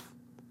Sabres.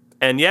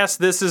 And yes,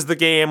 this is the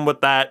game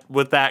with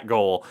that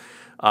goal.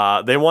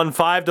 They won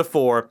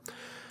 5-4.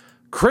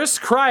 Chris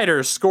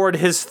Kreider scored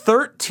his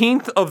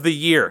 13th of the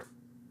year.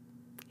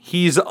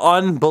 He's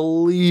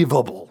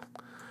unbelievable.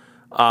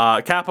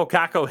 Capo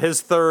Caco,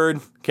 his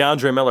 3rd.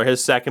 Keandre Miller,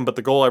 his 2nd. But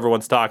the goal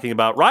everyone's talking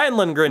about, Ryan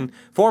Lindgren,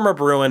 former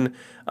Bruin,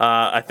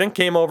 I think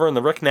came over in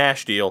the Rick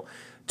Nash deal.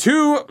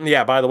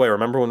 By the way,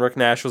 remember when Rick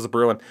Nash was a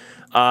Bruin?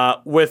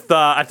 With,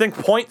 I think,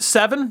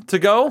 0.7 to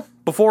go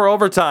before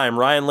overtime,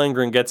 Ryan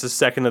Lindgren gets his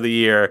 2nd of the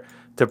year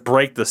to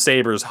break the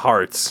Sabres'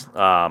 hearts.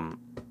 I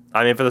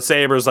mean, for the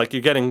Sabres, like,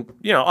 you're getting,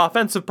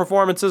 offensive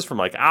performances from,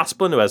 like,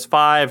 Asplund, who has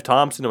 5,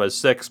 Thompson, who has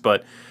 6,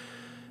 but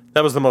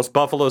that was the most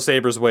Buffalo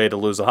Sabres way to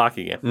lose a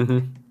hockey game. Mm-hmm.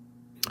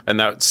 And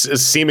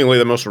that's seemingly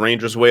the most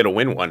Rangers way to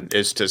win one,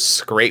 is to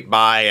scrape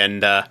by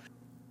and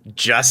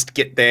just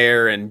get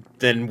there and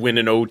then win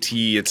an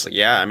OT. It's like,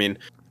 yeah, I mean,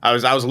 I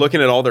was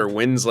looking at all their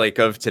wins like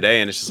of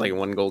today, and it's just like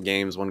 1-goal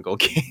games,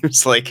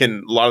 like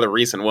in a lot of the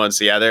recent ones.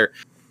 So yeah,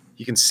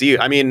 you can see,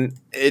 I mean,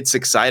 it's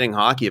exciting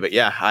hockey, but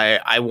yeah,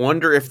 I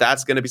wonder if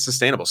that's going to be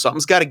sustainable.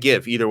 Something's got to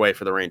give either way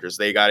for the Rangers.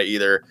 They got to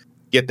either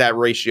get that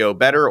ratio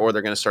better, or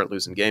they're going to start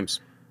losing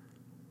games.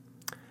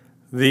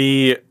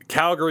 The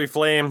Calgary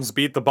Flames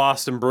beat the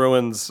Boston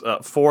Bruins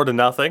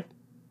 4-0.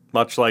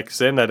 Much like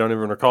Sin, I don't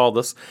even recall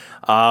this.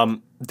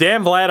 Dan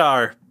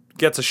Vladar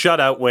gets a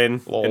shutout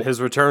win in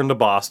his return to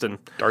Boston.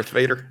 Darth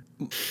Vader.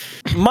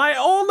 My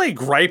only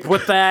gripe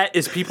with that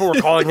is people were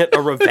calling it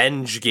a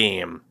revenge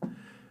game.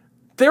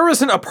 There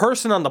isn't a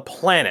person on the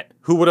planet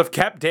who would have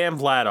kept Dan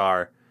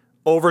Vladar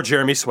over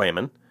Jeremy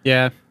Swayman.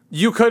 Yeah.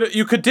 You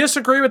could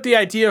disagree with the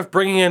idea of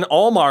bringing in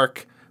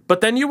Allmark, but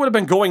then you would have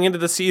been going into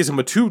the season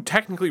with 2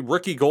 technically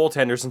rookie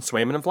goaltenders in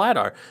Swayman and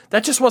Vladar.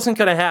 That just wasn't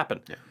going to happen.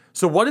 Yeah.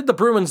 So what did the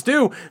Bruins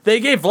do? They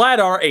gave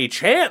Vladar a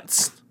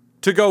chance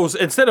to go,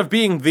 instead of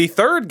being the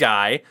 3rd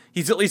guy,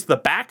 he's at least the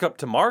backup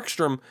to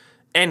Markstrom,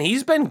 and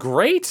he's been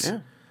great. Yeah.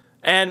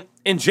 And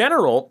in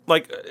general,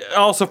 like,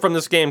 also from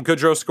this game,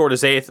 Goodrow scored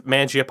his 8th,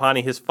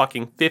 Mangiapane his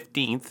fucking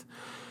 15th.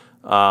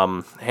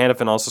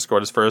 Hannafin also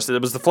scored his 1st.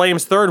 It was the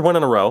Flames' 3rd win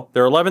in a row.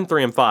 They're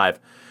 11-3-5.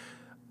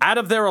 Out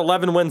of their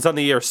 11 wins on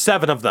the year,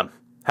 7 of them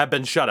have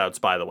been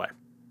shutouts, by the way.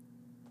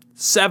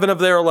 7 of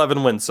their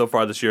 11 wins so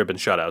far this year have been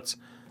shutouts.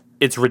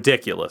 It's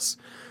ridiculous.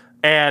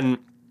 And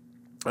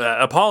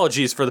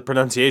apologies for the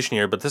pronunciation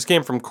here, but this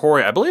came from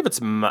Corey. I believe it's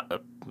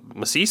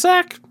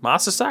Masisak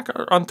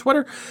on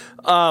Twitter.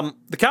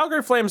 The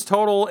Calgary Flames'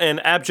 total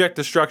and abject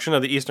destruction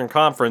of the Eastern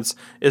Conference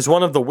is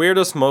one of the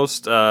weirdest,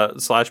 most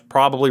 /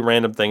 probably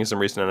random things in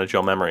recent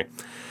NHL memory.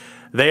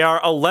 They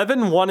are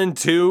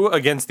 11-1-2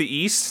 against the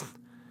East,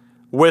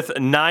 with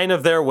 9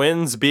 of their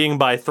wins being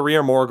by 3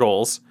 or more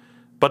goals,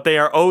 but they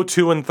are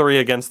 0-2-3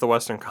 against the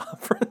Western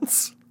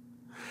Conference.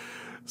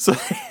 So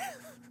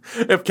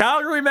if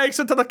Calgary makes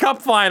it to the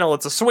Cup final,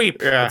 it's a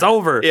sweep. Yeah. It's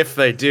over. If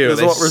they do, this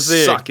is what we're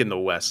seeing. Suck in the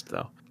West,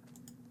 though.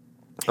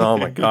 Oh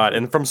my God.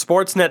 And from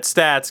Sportsnet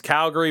stats,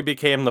 Calgary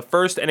became the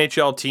first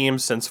NHL team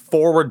since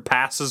forward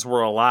passes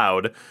were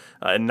allowed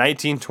in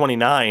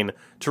 1929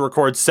 to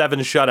record 7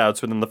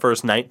 shutouts within the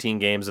first 19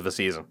 games of a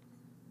season.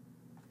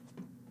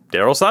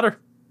 Daryl Sutter.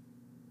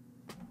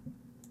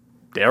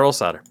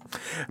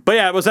 But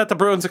yeah, it was at the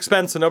Bruins'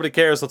 expense, so nobody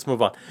cares. Let's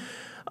move on.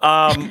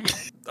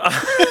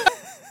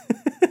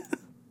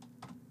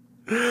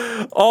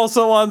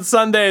 Also on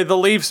Sunday, the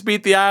Leafs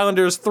beat the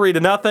Islanders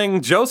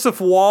 3-0.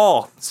 Joseph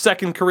Woll,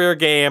 second career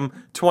game,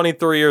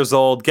 23 years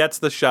old, gets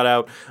the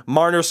shutout.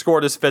 Marner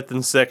scored his 5th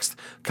and 6th.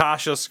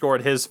 Kasha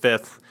scored his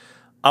 5th.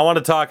 I want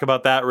to talk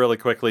about that really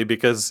quickly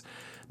because,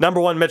 number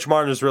one, Mitch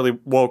Marner's really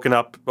woken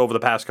up over the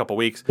past couple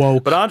weeks.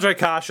 Woke. But Andre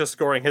Kasha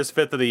scoring his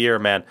 5th of the year,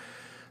 man.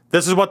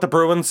 This is what the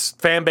Bruins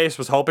fan base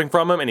was hoping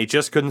from him, and he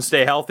just couldn't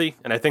stay healthy.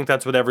 And I think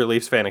that's what every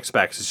Leafs fan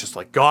expects. It's just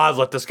like, God,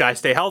 let this guy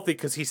stay healthy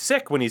because he's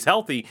sick when he's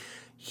healthy.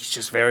 He's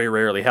just very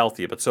rarely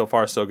healthy, but so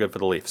far, so good for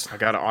the Leafs. I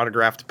got an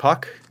autographed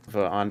puck of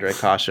Andre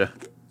Kasha.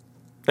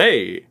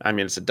 Hey. I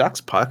mean, it's a Ducks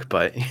puck,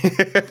 but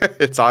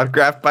it's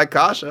autographed by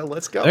Kasha.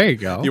 Let's go. There you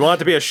go. You want it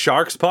to be a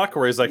Sharks puck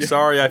where he's like,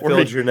 sorry, I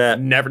filled your net?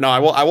 Never. No,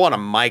 I want a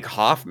Mike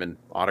Hoffman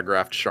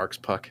autographed Sharks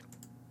puck.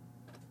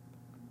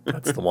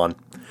 That's the one.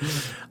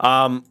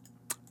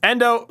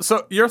 Endo,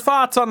 so your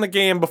thoughts on the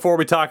game before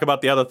we talk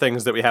about the other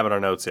things that we have in our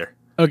notes here?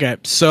 Okay,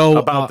 so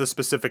About the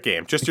specific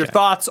game. Just your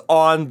thoughts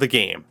on the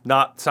game,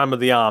 not some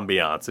of the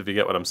ambiance, if you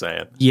get what I'm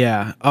saying.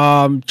 yeah,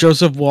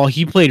 Joseph Woll,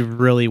 he played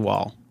really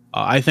well.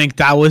 I think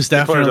that was Put it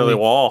definitely. to the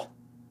wall.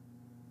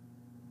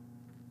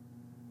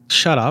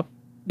 Shut up.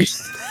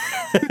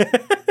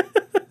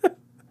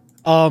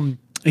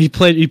 He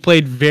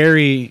played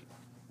very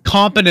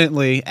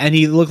competently, and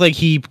he looked like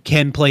he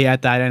can play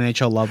at that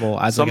NHL level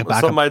as like a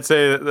backup. Some might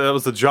say that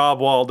was the job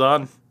well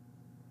done.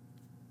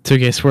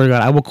 Okay, swear to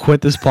God, I will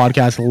quit this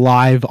podcast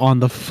live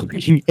on the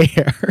freaking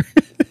air.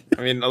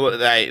 I mean,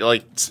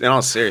 in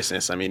all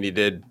seriousness, I mean, he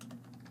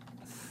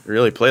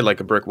really played like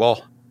a brick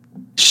wall.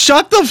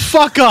 Shut the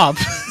fuck up.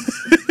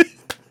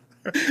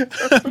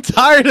 I'm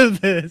tired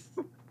of this.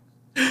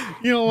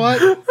 You know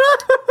what?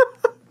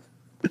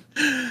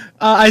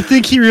 I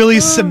think he really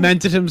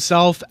cemented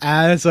himself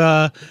as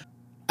the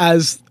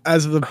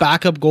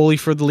backup goalie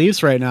for the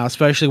Leafs right now,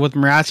 especially with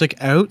Mrazek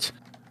out.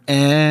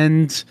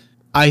 And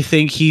I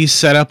think he's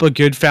set up a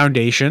good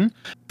foundation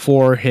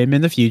for him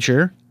in the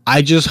future.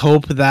 I just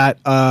hope that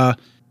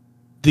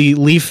the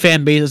Leaf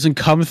fan base doesn't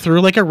come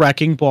through like a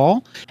wrecking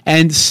ball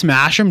and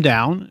smash him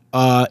down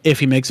if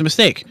he makes a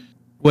mistake,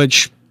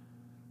 which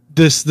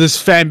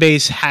this fan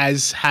base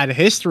has had a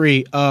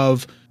history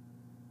of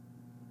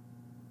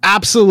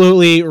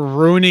absolutely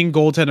ruining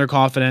goaltender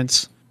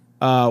confidence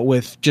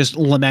with just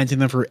lamenting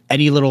them for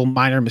any little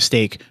minor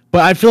mistake.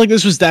 But I feel like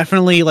this was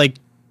definitely like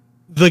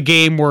the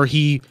game where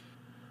he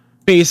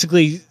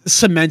basically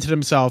cemented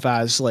himself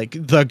as like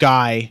the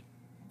guy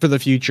for the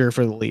future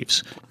for the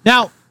Leafs.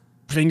 Now,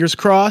 fingers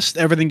crossed,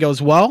 everything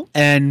goes well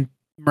and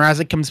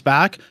Mrazek comes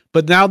back.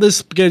 But now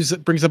this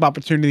brings up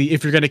opportunity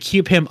if you're going to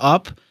keep him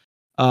up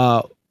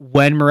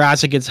when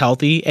Mrazek gets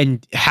healthy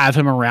and have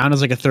him around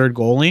as like a third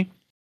goalie,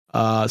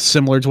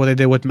 similar to what they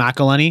did with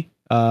McElhinney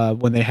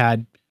when they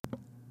had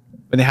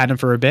him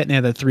for a bit and they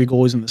had the 3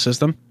 goalies in the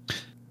system.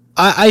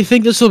 I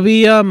think this will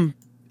be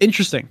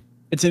interesting.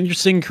 It's an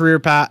interesting career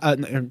path. What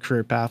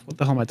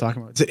the hell am I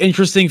talking about? It's an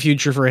interesting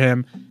future for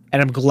him,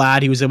 and I'm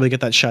glad he was able to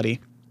get that shutty.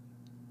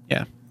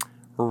 Yeah.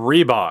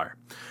 Rebar.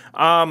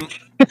 I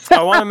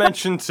want to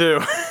mention too,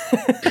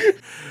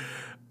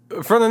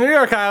 from the New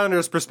York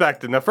Islanders'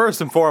 perspective, now first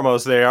and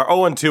foremost, they are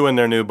 0-2 in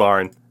their new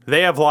barn.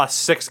 They have lost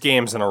 6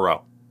 games in a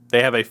row.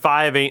 They have a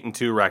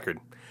 5-8-2 record.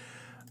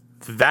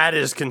 That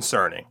is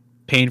concerning.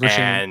 Pain for shame.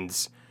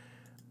 And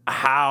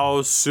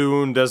how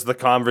soon does the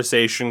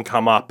conversation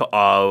come up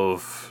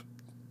of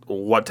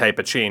what type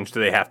of change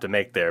do they have to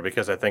make there?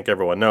 Because I think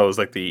everyone knows,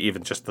 like,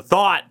 even just the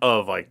thought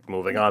of like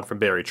moving on from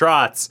Barry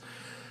Trotz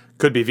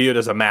could be viewed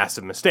as a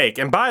massive mistake.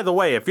 And by the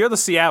way, if you're the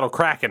Seattle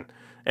Kraken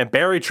and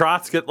Barry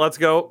Trotz lets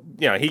go,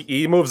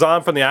 he moves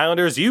on from the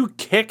Islanders, you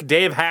kick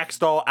Dave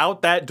Hackstall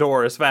out that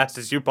door as fast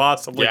as you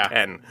possibly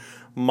can.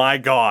 My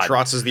God.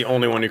 Trotz is the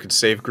only one who could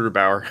save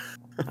Grubauer.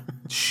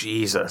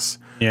 Jesus.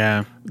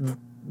 Yeah.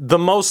 The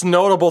most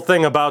notable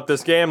thing about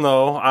this game,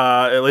 though,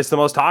 at least the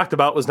most talked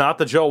about, was not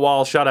the Joe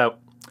Woll shutout.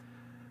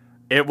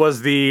 It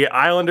was the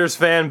Islanders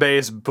fan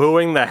base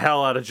booing the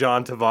hell out of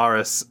John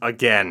Tavares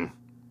again.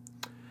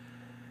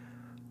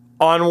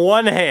 On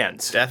one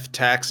hand... Death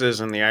taxes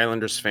and the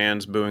Islanders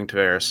fans booing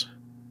Tavares.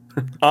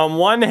 On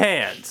one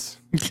hand,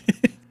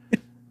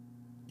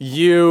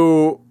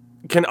 you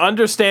can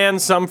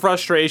understand some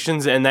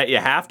frustrations in that you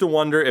have to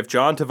wonder if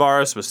John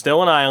Tavares was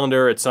still an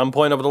Islander at some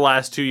point over the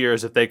last 2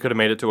 years, if they could have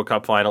made it to a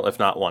cup final, if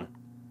not one.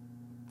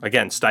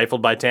 Again,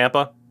 stifled by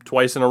Tampa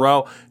twice in a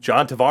row.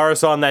 John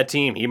Tavares on that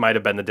team, he might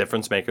have been the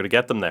difference maker to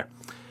get them there.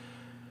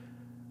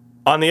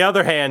 On the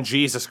other hand,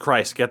 Jesus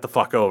Christ, get the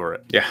fuck over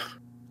it. Yeah.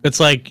 It's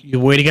like you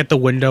waiting at the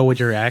window with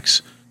your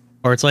ex,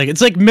 or it's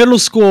like middle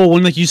school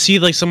when like you see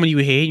like someone you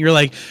hate, and you're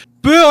like,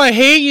 Boo, I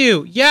hate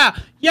you. Yeah,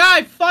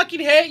 I fucking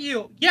hate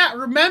you. Yeah,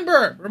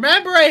 remember,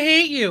 I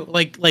hate you.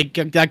 Like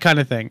that kind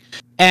of thing.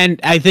 And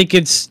I think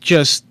it's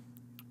just,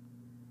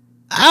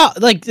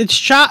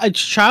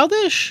 it's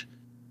childish.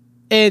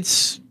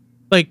 It's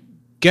like,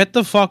 get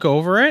the fuck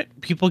over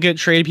it. People get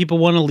traded. People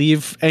want to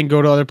leave and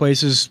go to other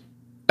places.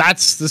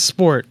 That's the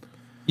sport.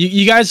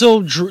 You guys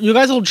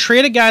will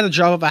trade a guy the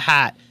drop of a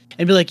hat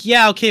and be like,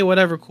 yeah, okay,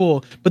 whatever,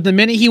 cool. But the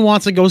minute he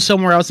wants to go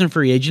somewhere else in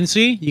free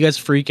agency, you guys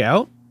freak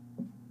out.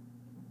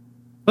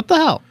 What the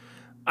hell?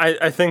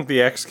 I think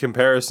the X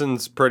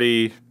comparison's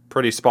pretty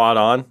spot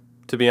on,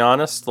 to be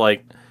honest.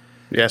 Like,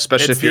 yeah,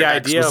 especially if the your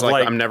ex idea was of,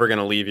 like, I'm never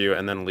gonna leave you,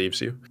 and then leaves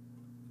you,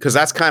 because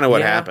that's kind of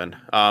what happened.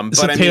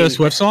 It's a Taylor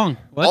Swift song.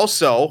 What?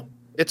 Also,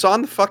 it's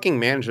on the fucking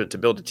management to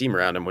build a team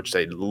around him, which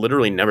they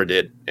literally never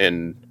did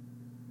in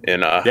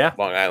Long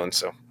Island.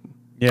 So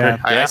yeah,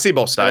 I see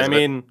both sides.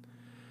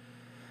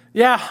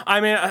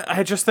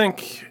 I just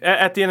think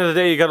at the end of the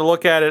day, you got to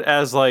look at it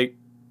as like,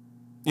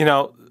 you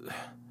know,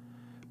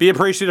 be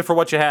appreciative for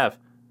what you have.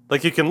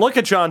 Like, you can look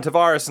at John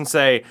Tavares and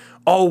say,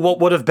 oh, what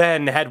would have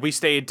been had we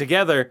stayed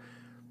together?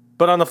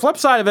 But on the flip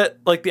side of it,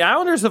 like, the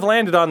Islanders have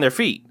landed on their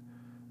feet.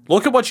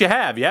 Look at what you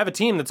have. You have a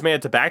team that's made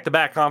it to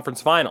back-to-back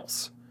conference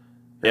finals.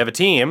 You have a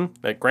team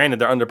that, granted,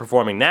 they're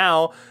underperforming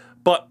now,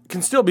 but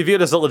can still be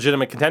viewed as a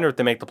legitimate contender if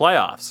they make the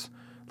playoffs.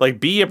 Like,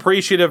 be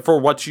appreciative for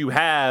what you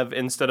have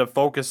instead of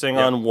focusing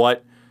on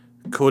what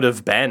could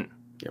have been.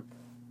 Yep.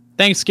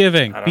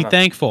 Thanksgiving. Be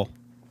thankful.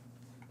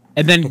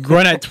 And then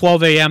run at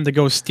 12 a.m. to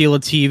go steal a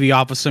TV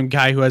off of some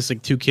guy who has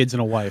like 2 kids and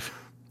a wife.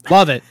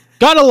 Love it.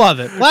 Gotta love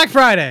it. Black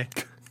Friday.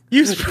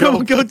 Use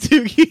promo code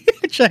Toogie.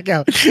 Check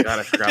out. God,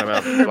 I forgot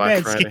about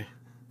Black Friday.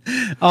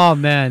 Oh,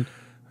 man.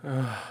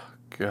 Oh,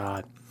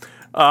 God.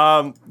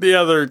 The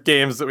other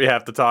games that we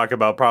have to talk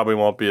about probably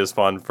won't be as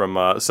fun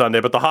from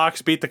Sunday, but the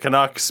Hawks beat the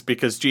Canucks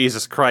because,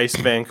 Jesus Christ,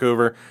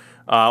 Vancouver.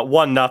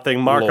 1-0.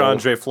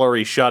 Marc-Andre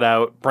Fleury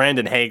shutout.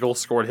 Brandon Hagel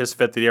scored his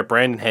 5th of the year.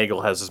 Brandon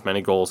Hagel has as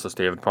many goals as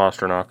David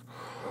Pastrnak.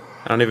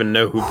 I don't even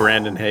know who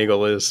Brandon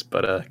Hagel is,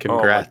 but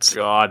congrats. Oh,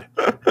 my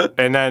God.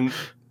 And then,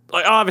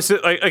 like, obviously,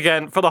 like,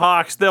 again, for the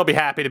Hawks, they'll be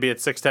happy to be at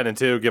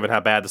 6-10-2, given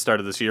how bad the start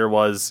of this year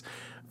was.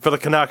 For the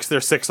Canucks, they're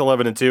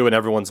 6-11-2, and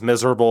everyone's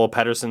miserable.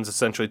 Pedersen's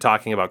essentially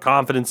talking about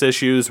confidence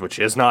issues, which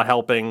is not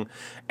helping,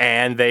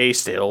 and they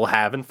still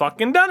haven't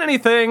fucking done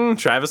anything.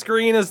 Travis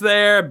Green is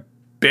there.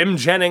 Bim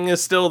Jennings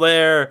is still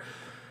there.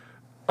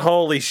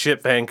 Holy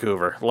shit,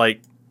 Vancouver.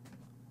 Like,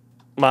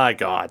 my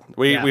God.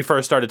 We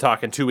first started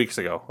talking 2 weeks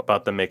ago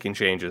about them making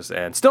changes,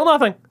 and still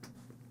nothing.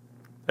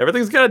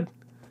 Everything's good.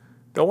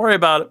 Don't worry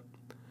about it.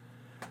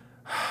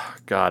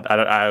 God,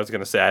 I was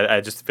going to say,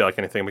 I just feel like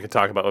anything we could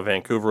talk about with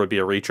Vancouver would be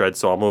a retread,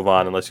 so I'll move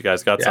on unless you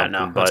guys got something.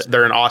 No, but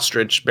they're an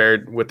ostrich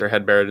buried with their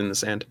head buried in the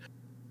sand.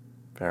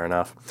 Fair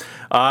enough.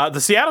 The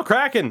Seattle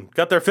Kraken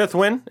got their 5th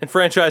win in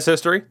franchise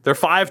history. They're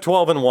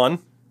 5-12-1.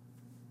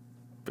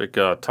 Big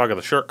tug of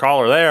the shirt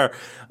collar there.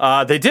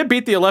 They did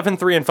beat the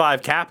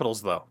 11-3-5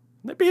 Capitals, though.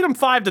 They beat them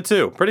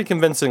 5-2, pretty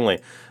convincingly.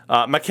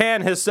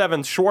 McCann, his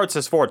 7th, Schwartz,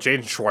 his 4th.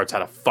 Jaden Schwartz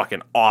had a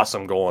fucking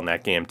awesome goal in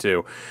that game,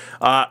 too.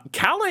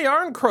 Kalle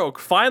Jarnkrok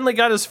finally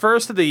got his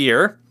 1st of the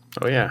year.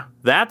 Oh, yeah.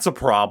 That's a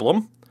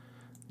problem.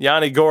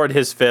 Yanni Gourde,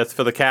 his 5th.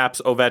 For the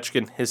Caps,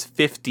 Ovechkin, his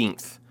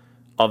 15th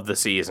of the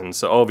season.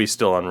 So Ovi's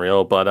still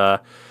unreal,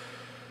 but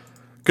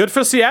good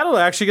for Seattle to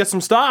actually get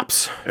some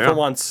stops for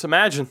once.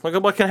 Imagine. Look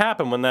at what can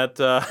happen when that...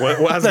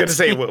 what I was going to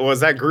say, was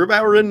that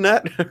Grubauer in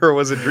net, or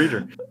was it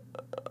Driedger?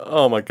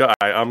 Oh my God,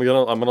 I'm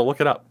gonna look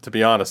it up, to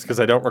be honest,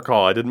 because I don't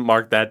recall. I didn't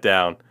mark that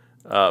down,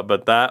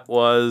 but that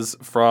was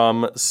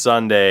from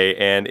Sunday,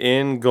 and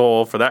in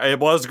goal for that it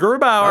was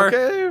Grubauer.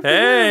 Okay,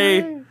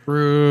 hey,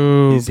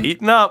 Grub. He's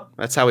heating up.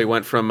 That's how we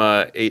went from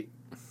from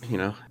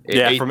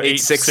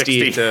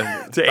 860 to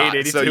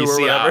 882 so you or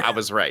see, whatever. I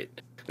was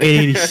right.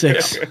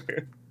 886.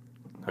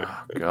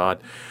 Oh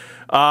God,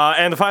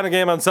 and the final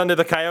game on Sunday,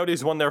 the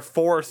Coyotes won their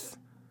 4th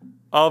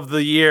of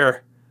the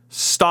year.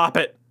 Stop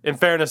it. In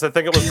fairness, I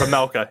think it was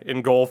Pamelka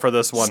in goal for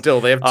this one.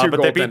 Still, they have 2 but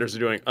goaltenders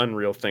doing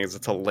unreal things.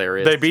 It's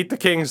hilarious. They beat the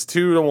Kings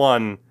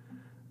 2-1.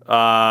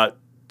 God,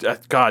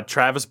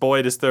 Travis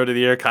Boyd is 3rd of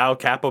the year. Kyle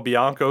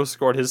Capobianco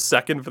scored his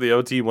 2nd for the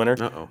OT winner.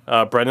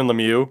 Brendan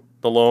Lemieux,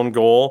 the lone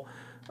goal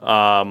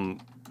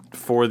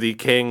for the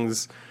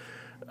Kings.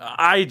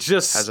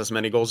 Has as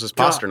many goals as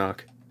Pastrnak.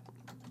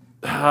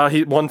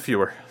 He one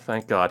fewer.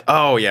 Thank God.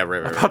 Oh yeah,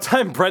 right. About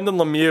time Brendan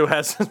Lemieux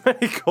has as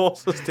many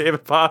goals as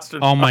David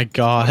Pastrnak. Oh my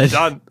God.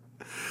 Done.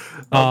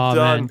 I'm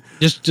done. Man.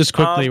 Just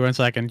quickly, 1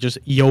 second. Just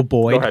yo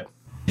boy. Go ahead.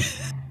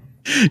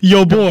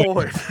 Yo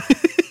boy.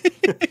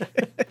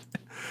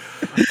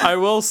 I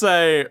will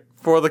say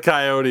for the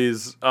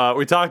Coyotes,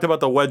 we talked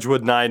about the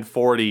Wedgwood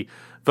 940.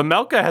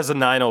 Vamelka has a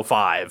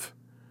 905.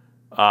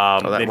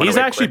 And he's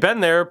actually been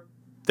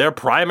their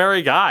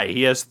primary guy.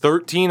 He has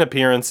 13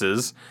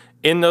 appearances.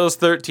 In those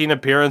 13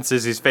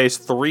 appearances, he's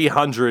faced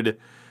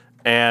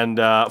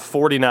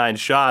 349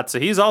 shots. So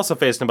he's also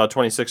facing about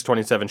 26,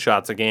 27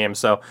 shots a game.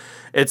 So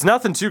it's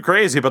nothing too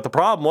crazy. But the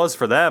problem was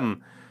for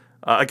them,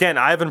 Again,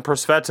 Ivan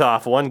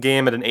Prosvetov, one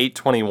game at an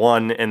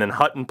 821, and then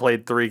Hutton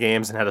played 3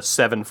 games and had a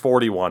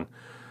 741.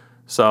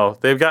 So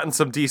they've gotten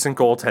some decent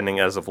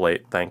goaltending as of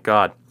late, thank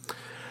God.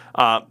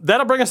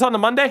 That'll bring us on to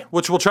Monday,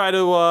 which we'll try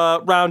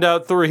to round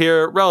out through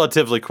here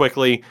relatively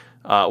quickly.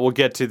 We'll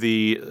get to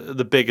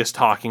the biggest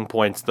talking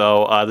points,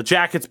 though. The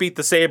Jackets beat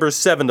the Sabres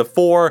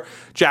 7-4.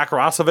 Jack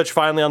Roslovic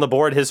finally on the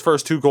board, his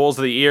first 2 goals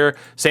of the year.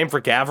 Same for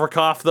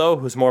Gavrikov, though,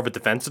 who's more of a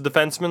defensive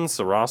defenseman,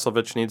 so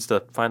Roslovic needs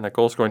to find that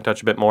goal-scoring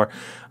touch a bit more.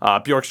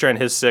 Bjorkstrand,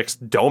 his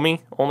 6th.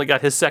 Domi only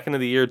got his 2nd of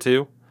the year,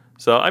 too.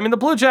 So, I mean, the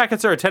Blue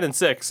Jackets are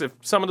 10-6. If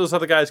some of those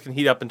other guys can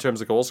heat up in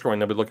terms of goal scoring,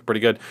 they'll be looking pretty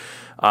good.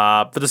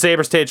 For the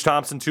Sabres, Tage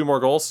Thompson, 2 more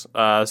goals,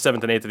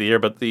 7th and 8th of the year.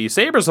 But the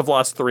Sabres have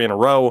lost 3 in a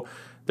row.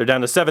 They're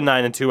down to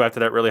 7-9-2 after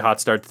that really hot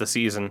start to the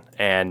season,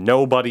 and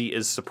nobody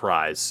is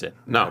surprised.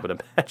 No, I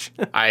would imagine.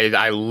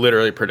 I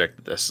literally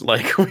predicted this.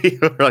 Like we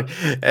were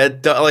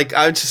like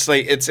I just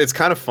like it's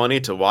kind of funny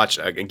to watch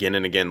again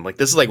and again. Like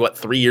this is like what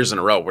 3 years in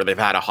a row where they've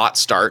had a hot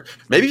start,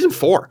 maybe even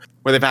 4,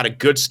 where they've had a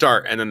good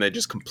start and then they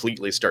just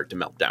completely start to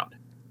melt down.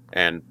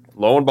 And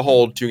lo and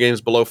behold, 2 games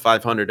below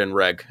 500 in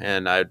reg,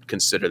 and I'd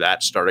consider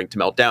that starting to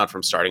melt down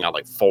from starting out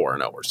like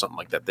 4-0 or something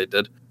like that. They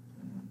did.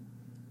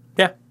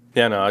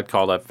 Yeah, no, I'd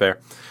call that fair.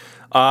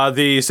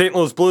 The St.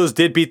 Louis Blues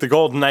did beat the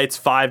Golden Knights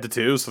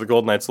 5-2, so the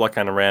Golden Knights' luck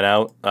kind of ran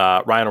out.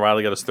 Ryan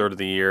O'Reilly got his 3rd of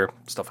the year,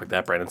 stuff like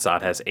that. Brandon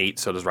Saad has 8,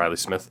 so does Riley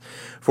Smith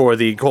for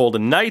the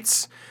Golden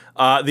Knights.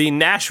 The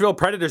Nashville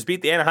Predators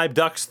beat the Anaheim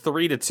Ducks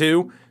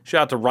 3-2.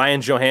 Shout out to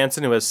Ryan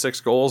Johansson, who has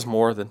 6 goals,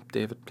 more than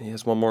David. He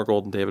has 1 more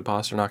goal than David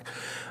Pastrnak.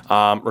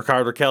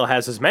 Rickard Rakell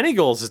has as many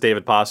goals as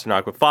David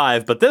Pastrnak with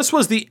 5, but this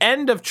was the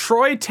end of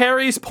Troy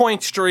Terry's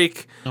point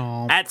streak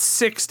at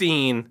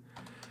 16.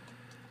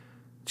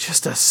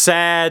 Just a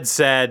sad,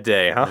 sad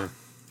day, huh?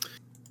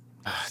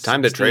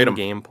 Time to trade him.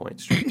 Game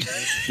point streak.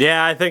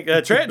 Yeah, I think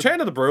trade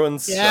to the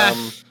Bruins. Yeah.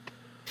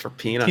 For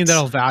peanuts. Team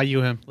that'll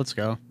value him. Let's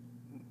go.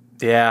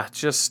 Yeah,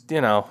 just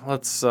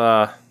let's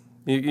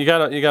you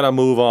gotta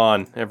move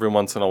on every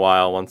once in a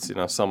while. Once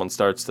someone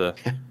starts to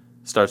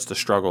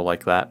struggle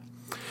like that.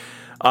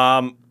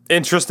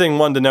 Interesting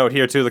one to note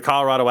here too. The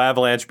Colorado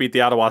Avalanche beat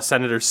the Ottawa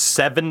Senators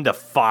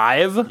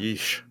 7-5.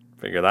 Yeesh.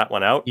 Figure that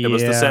one out. It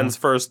was the Sens'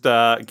 first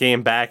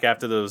game back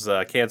after those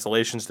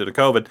cancellations due to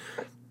COVID.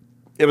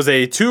 It was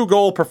a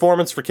 2-goal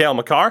performance for Cale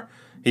Makar.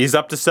 He's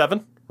up to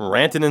 7.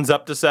 Rantanen's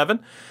up to 7.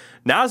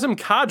 Nazem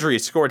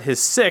Kadri scored his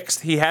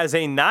 6th. He has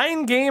a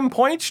 9-game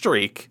point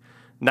streak.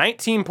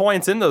 19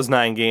 points in those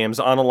 9 games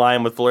on a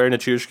line with Valeri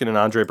Nichushkin and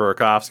Andrei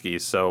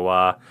Burakovsky.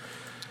 So,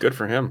 good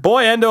for him.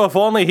 Boy, Endo, if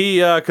only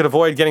he could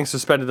avoid getting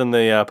suspended in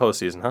the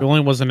postseason, huh? If he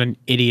only wasn't an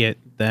idiot,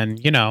 then,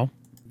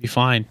 be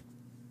fine.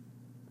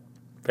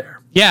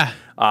 Fair. Yeah.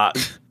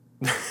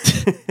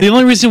 The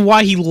only reason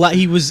why he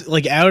was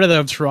like out of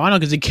the Toronto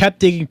because he kept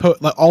taking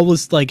all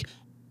those calls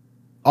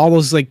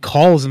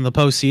in the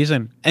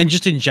postseason and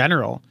just in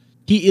general.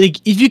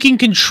 If you can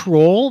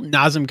control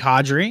Nazem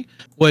Kadri,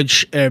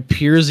 which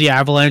appears the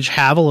Avalanche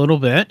have a little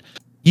bit,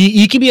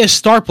 he can be a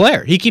star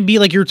player. He can be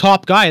like your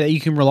top guy that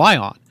you can rely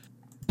on.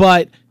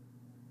 But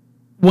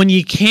when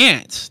you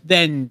can't,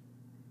 then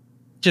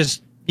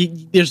just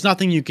there's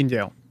nothing you can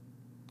do.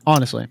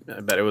 Honestly,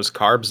 I bet it was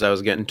carbs that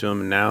was getting to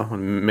him. And now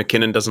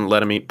McKinnon doesn't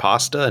let him eat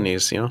pasta, and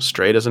he's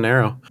straight as an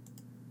arrow.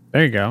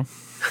 There you go.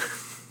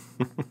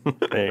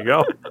 There you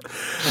go.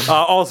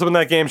 Also in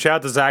that game, shout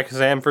out to Zach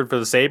Sanford for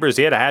the Sabres.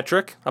 He had a hat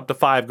trick, up to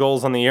 5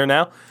 goals on the year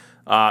now.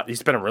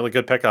 He's been a really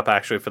good pickup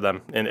actually for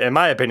them, in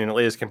my opinion at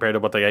least, compared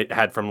to what they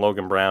had from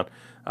Logan Brown.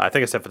 I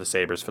think I said for the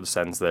Sabres, for the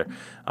Sens there.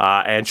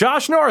 And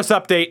Josh Norris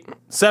update,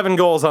 7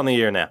 goals on the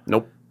year now.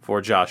 Nope.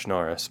 For Josh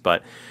Norris,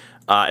 but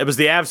it was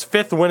the Avs'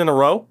 5th win in a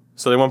row.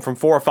 So they went from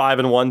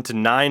 4-5-1 to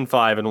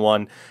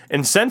 9-5-1.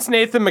 And since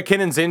Nathan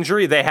McKinnon's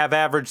injury, they have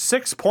averaged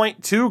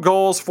 6.2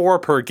 goals for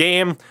per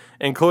game,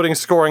 including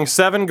scoring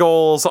 7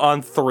 goals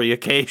on 3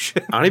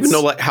 occasions. I don't even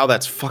know how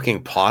that's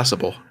fucking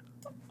possible.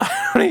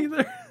 I don't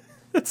either.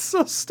 It's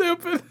so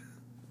stupid.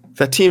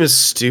 That team is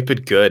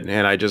stupid good,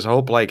 and I just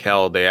hope like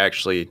hell they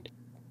actually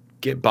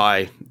get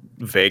by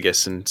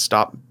Vegas and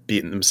stop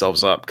beating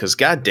themselves up. Because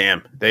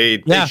goddamn,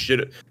 they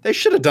should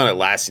have done it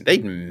last season. They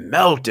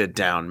melted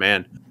down,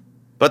 man.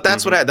 But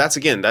that's that's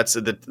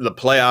the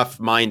playoff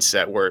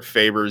mindset where it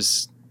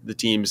favors the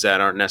teams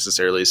that aren't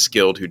necessarily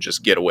skilled who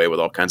just get away with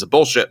all kinds of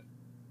bullshit.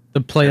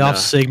 The playoff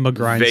Sigma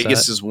grind.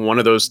 Vegas is one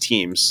of those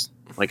teams,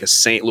 like a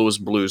St. Louis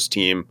Blues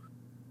team.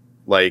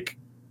 Like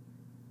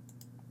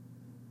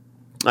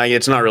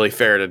it's not really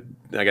fair to,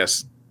 I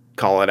guess,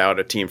 call it out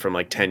a team from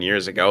like 10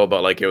 years ago,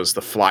 but like it was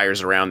the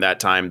Flyers around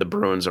that time, the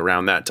Bruins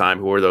around that time,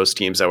 who were those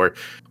teams that were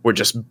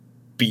just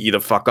beat you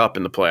the fuck up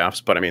in the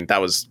playoffs. But I mean, that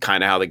was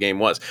kind of how the game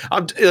was.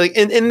 Like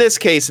in this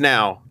case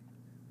now,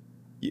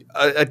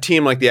 a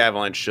team like the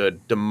Avalanche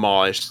should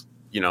demolish,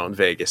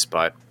 Vegas,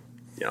 but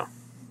we'll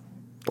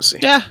see.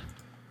 Yeah.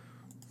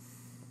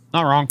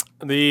 Not wrong.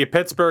 The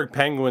Pittsburgh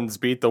Penguins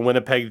beat the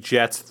Winnipeg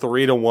Jets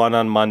 3-1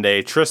 on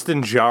Monday.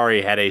 Tristan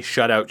Jarry had a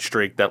shutout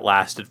streak that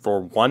lasted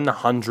for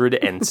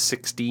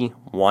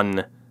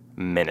 161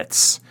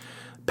 minutes.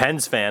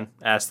 Pens fan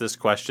asked this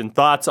question.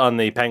 Thoughts on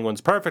the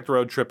Penguins' perfect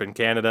road trip in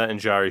Canada and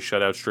Jari's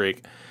shutout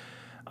streak?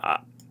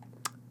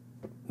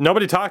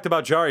 Nobody talked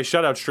about Jari's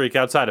shutout streak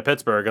outside of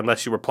Pittsburgh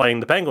unless you were playing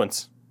the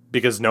Penguins,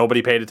 because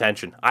nobody paid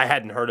attention. I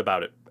hadn't heard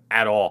about it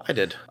at all. I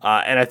did.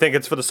 And I think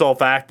it's for the sole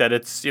fact that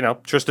it's,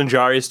 Tristan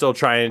Jarry is still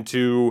trying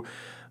to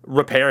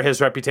repair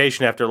his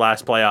reputation after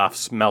last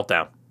playoffs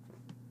meltdown.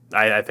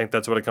 I think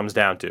that's what it comes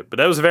down to. But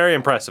that was very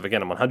impressive.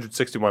 Again,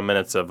 161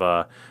 minutes of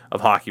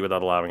hockey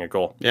without allowing a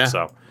goal. Yeah.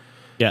 So,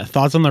 yeah.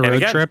 Thoughts on the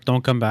road trip?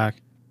 Don't come back.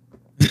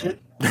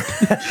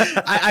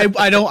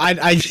 I don't.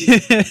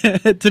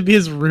 To be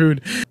as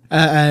rude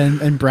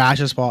and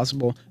brash as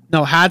possible.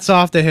 No, hats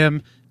off to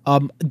him.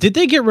 Did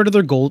they get rid of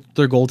their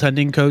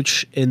goaltending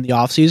coach in the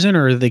offseason,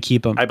 or did they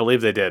keep him? I believe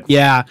they did.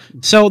 Yeah.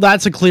 So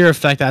that's a clear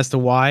effect as to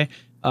why.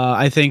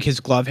 I think his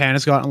glove hand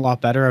has gotten a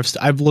lot better.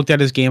 I've looked at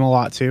his game a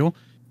lot too.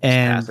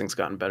 And passing's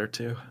gotten better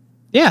too.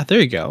 Yeah, there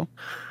you go.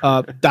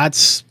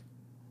 That's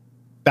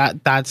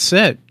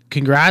it.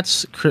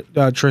 Congrats,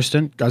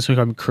 Tristan. I was going to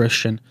call him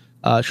Christian.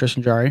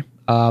 Tristan Jarry.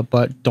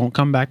 But don't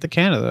come back to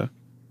Canada,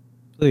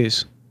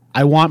 please.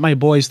 I want my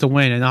boys to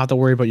win and not have to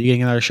worry about you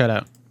getting another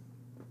shutout.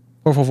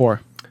 4-4-4.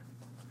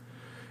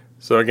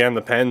 So again,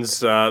 the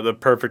Pens, the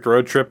perfect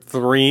road trip,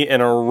 3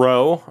 in a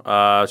row.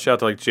 Shout out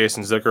to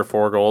Jason Zucker,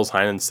 4 goals,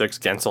 Heinen 6,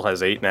 Gensel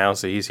has 8 now,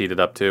 so he's heated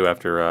up too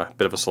after a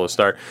bit of a slow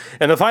start.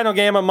 And the final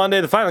game on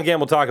Monday, the final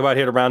game we'll talk about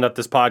here to round up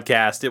this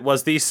podcast, it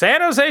was the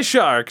San Jose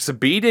Sharks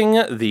beating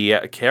the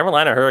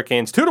Carolina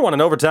Hurricanes 2-1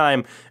 in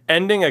overtime,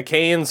 ending a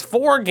Canes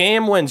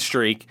 4-game win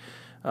streak.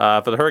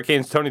 For the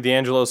Hurricanes, Tony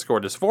DeAngelo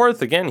scored his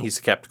 4th. Again, he's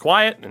kept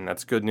quiet, and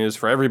that's good news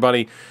for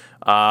everybody.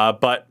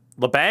 But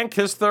LeBanc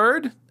his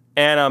 3rd.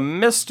 And a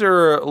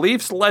Mr.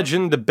 Leafs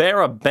legend,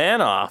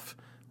 Barabanov,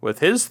 with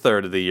his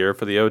 3rd of the year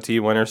for the OT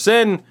winner.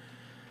 Sin,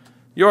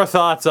 your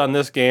thoughts on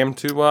this game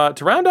to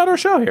round out our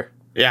show here?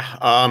 Yeah,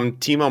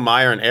 Timo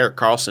Meier and Erik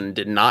Karlsson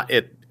did not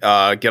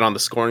get on the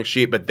scoring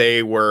sheet, but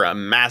they were a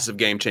massive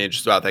game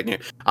changers throughout that game.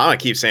 I'm going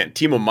to keep saying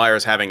Timo Meier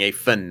is having a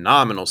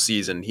phenomenal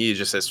season. He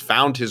just has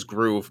found his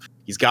groove.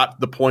 He's got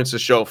the points to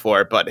show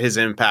for it, but his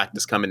impact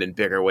is coming in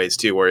bigger ways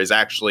too, where he's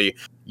actually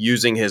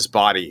using his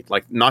body,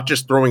 like not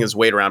just throwing his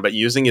weight around, but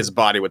using his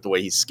body with the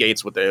way he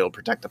skates, with the he'll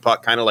protect the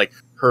puck, kind of like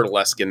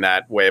Hurdle-esque in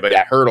that way. But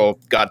yeah, Hurdle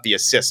got the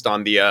assist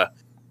on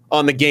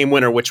the game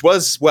winner, which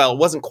was, well, it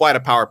wasn't quite a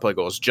power play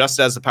goal. It was just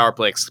as the power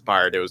play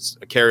expired. It was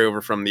a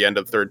carryover from the end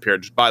of the third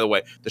period. By the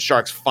way, the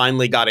Sharks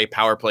finally got a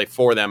power play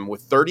for them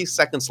with 30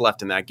 seconds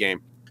left in that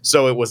game.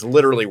 So it was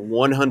literally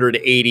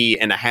 180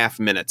 and a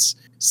half minutes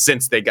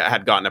since they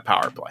had gotten a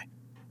power play,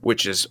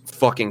 which is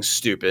fucking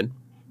stupid.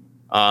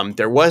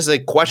 There was a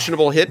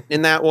questionable hit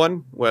in that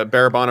one where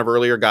Barabanov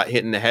earlier got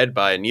hit in the head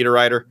by a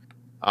Niederreiter.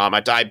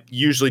 I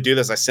usually do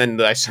this. I send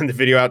the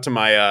video out to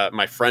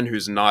my friend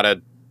who's not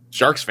a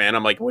Sharks fan.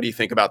 I'm like, what do you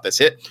think about this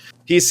hit?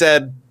 He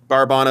said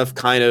Barabanov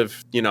kind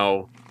of,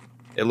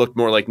 it looked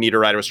more like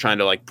Niederreiter was trying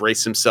to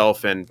brace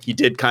himself, and he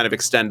did kind of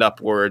extend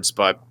upwards,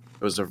 but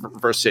it was a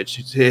reverse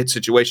hit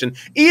situation.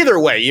 Either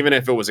way, even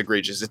if it was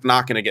egregious, it's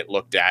not going to get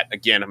looked at.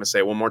 Again, I'm going to say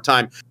it one more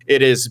time.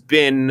 It has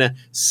been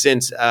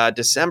since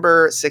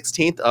December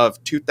 16th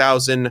of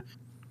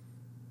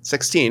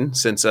 2016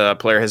 since a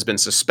player has been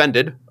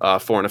suspended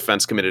for an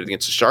offense committed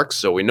against the Sharks,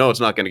 so we know it's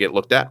not going to get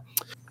looked at.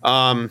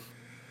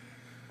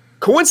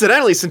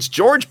 Coincidentally, since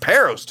George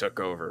Peros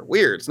took over.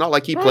 Weird. It's not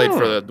like he played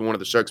for one of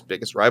the Sharks'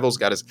 biggest rivals,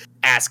 got his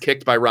ass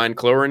kicked by Ryan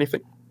Clough or anything.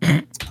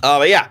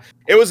 But yeah,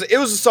 it was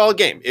a solid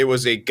game. It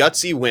was a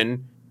gutsy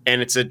win,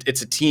 and it's a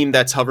team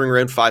that's hovering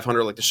around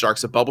 500 like the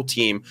Sharks, a bubble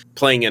team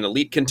playing an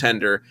elite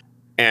contender.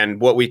 And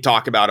what we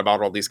talk about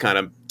all these kind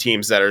of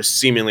teams that are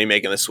seemingly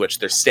making the switch,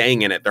 they're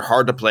staying in it. They're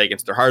hard to play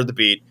against. They're hard to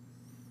beat.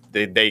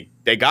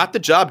 They got the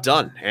job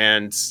done,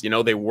 and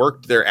they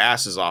worked their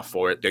asses off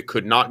for it. They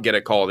could not get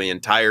a call the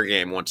entire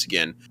game once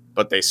again,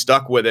 but they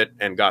stuck with it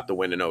and got the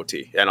win in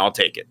OT, and I'll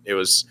take it. It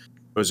was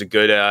a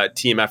good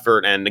team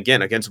effort, and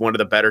again, against one of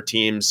the better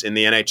teams in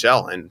the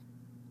NHL, and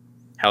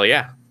hell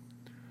yeah.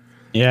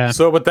 Yeah.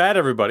 So with that,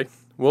 everybody,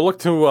 we'll look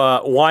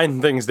to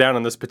wind things down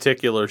on this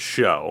particular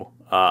show.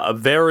 A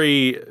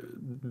very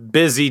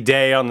busy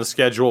day on the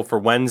schedule for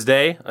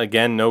Wednesday.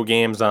 Again, no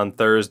games on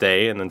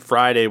Thursday. And then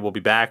Friday, we'll be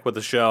back with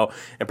the show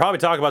and probably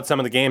talk about some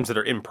of the games that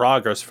are in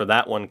progress for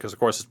that one because, of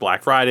course, it's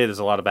Black Friday. There's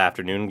a lot of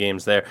afternoon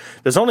games there.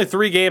 There's only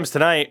 3 games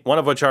tonight, one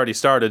of which already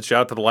started.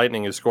 Shout out to the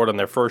Lightning who scored on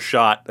their first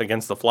shot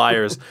against the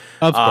Flyers.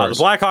 Of course.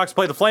 The Blackhawks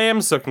play the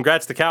Flames, so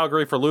congrats to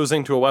Calgary for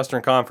losing to a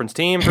Western Conference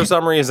team for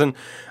some reason.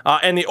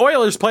 And the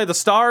Oilers play the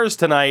Stars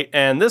tonight,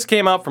 and this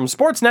came out from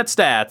Sportsnet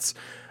Stats.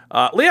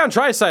 Leon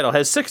Draisaitl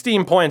has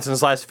 16 points in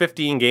his last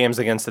 15 games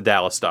against the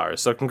Dallas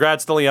Stars. So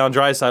congrats to Leon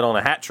Draisaitl on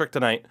a hat trick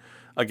tonight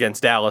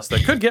against Dallas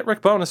that could get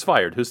Rick Bowness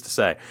fired. Who's to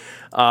say?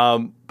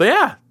 But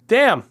yeah,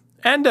 damn.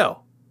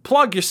 Endo,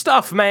 plug your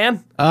stuff,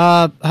 man.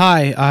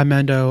 Hi, I'm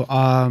Endo.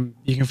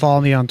 You can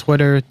follow me on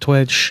Twitter,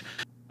 Twitch,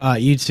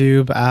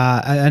 YouTube,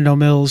 at Endo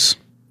Mills.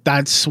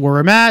 That's where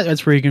I'm at.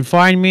 That's where you can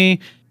find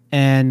me.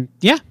 And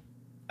yeah,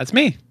 that's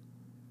me.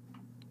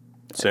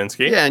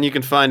 Sinsky. Yeah, and you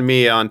can find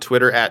me on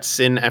Twitter at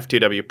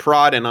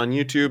SinFTWProd and on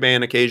YouTube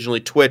and occasionally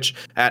Twitch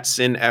at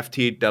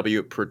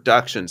SinFTW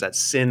Productions. That's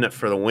Sin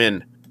for the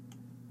win.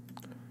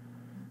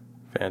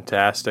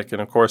 Fantastic.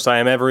 And of course, I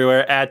am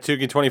everywhere at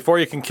Tuki24.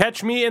 You can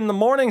catch me in the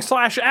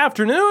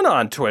morning/afternoon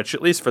on Twitch,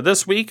 at least for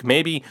this week,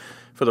 maybe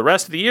for the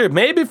rest of the year,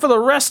 maybe for the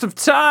rest of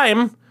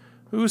time.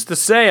 Who's to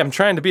say? I'm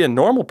trying to be a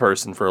normal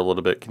person for a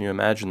little bit. Can you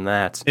imagine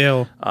that?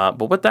 Ew.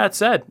 But with that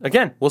said,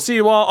 again, we'll see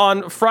you all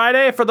on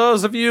Friday. For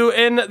those of you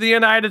in the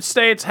United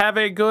States, have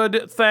a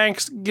good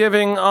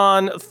Thanksgiving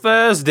on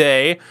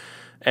Thursday.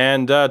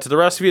 And to the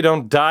rest of you,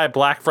 don't die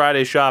Black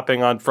Friday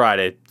shopping on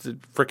Friday.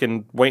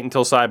 Freaking wait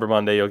until Cyber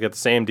Monday. You'll get the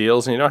same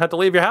deals, and you don't have to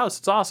leave your house.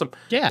 It's awesome.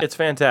 Yeah. It's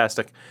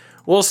fantastic.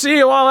 We'll see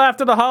you all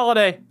after the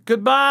holiday.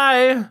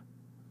 Goodbye.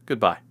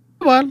 Goodbye.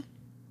 Come on.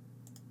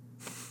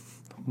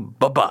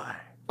 Bye-bye.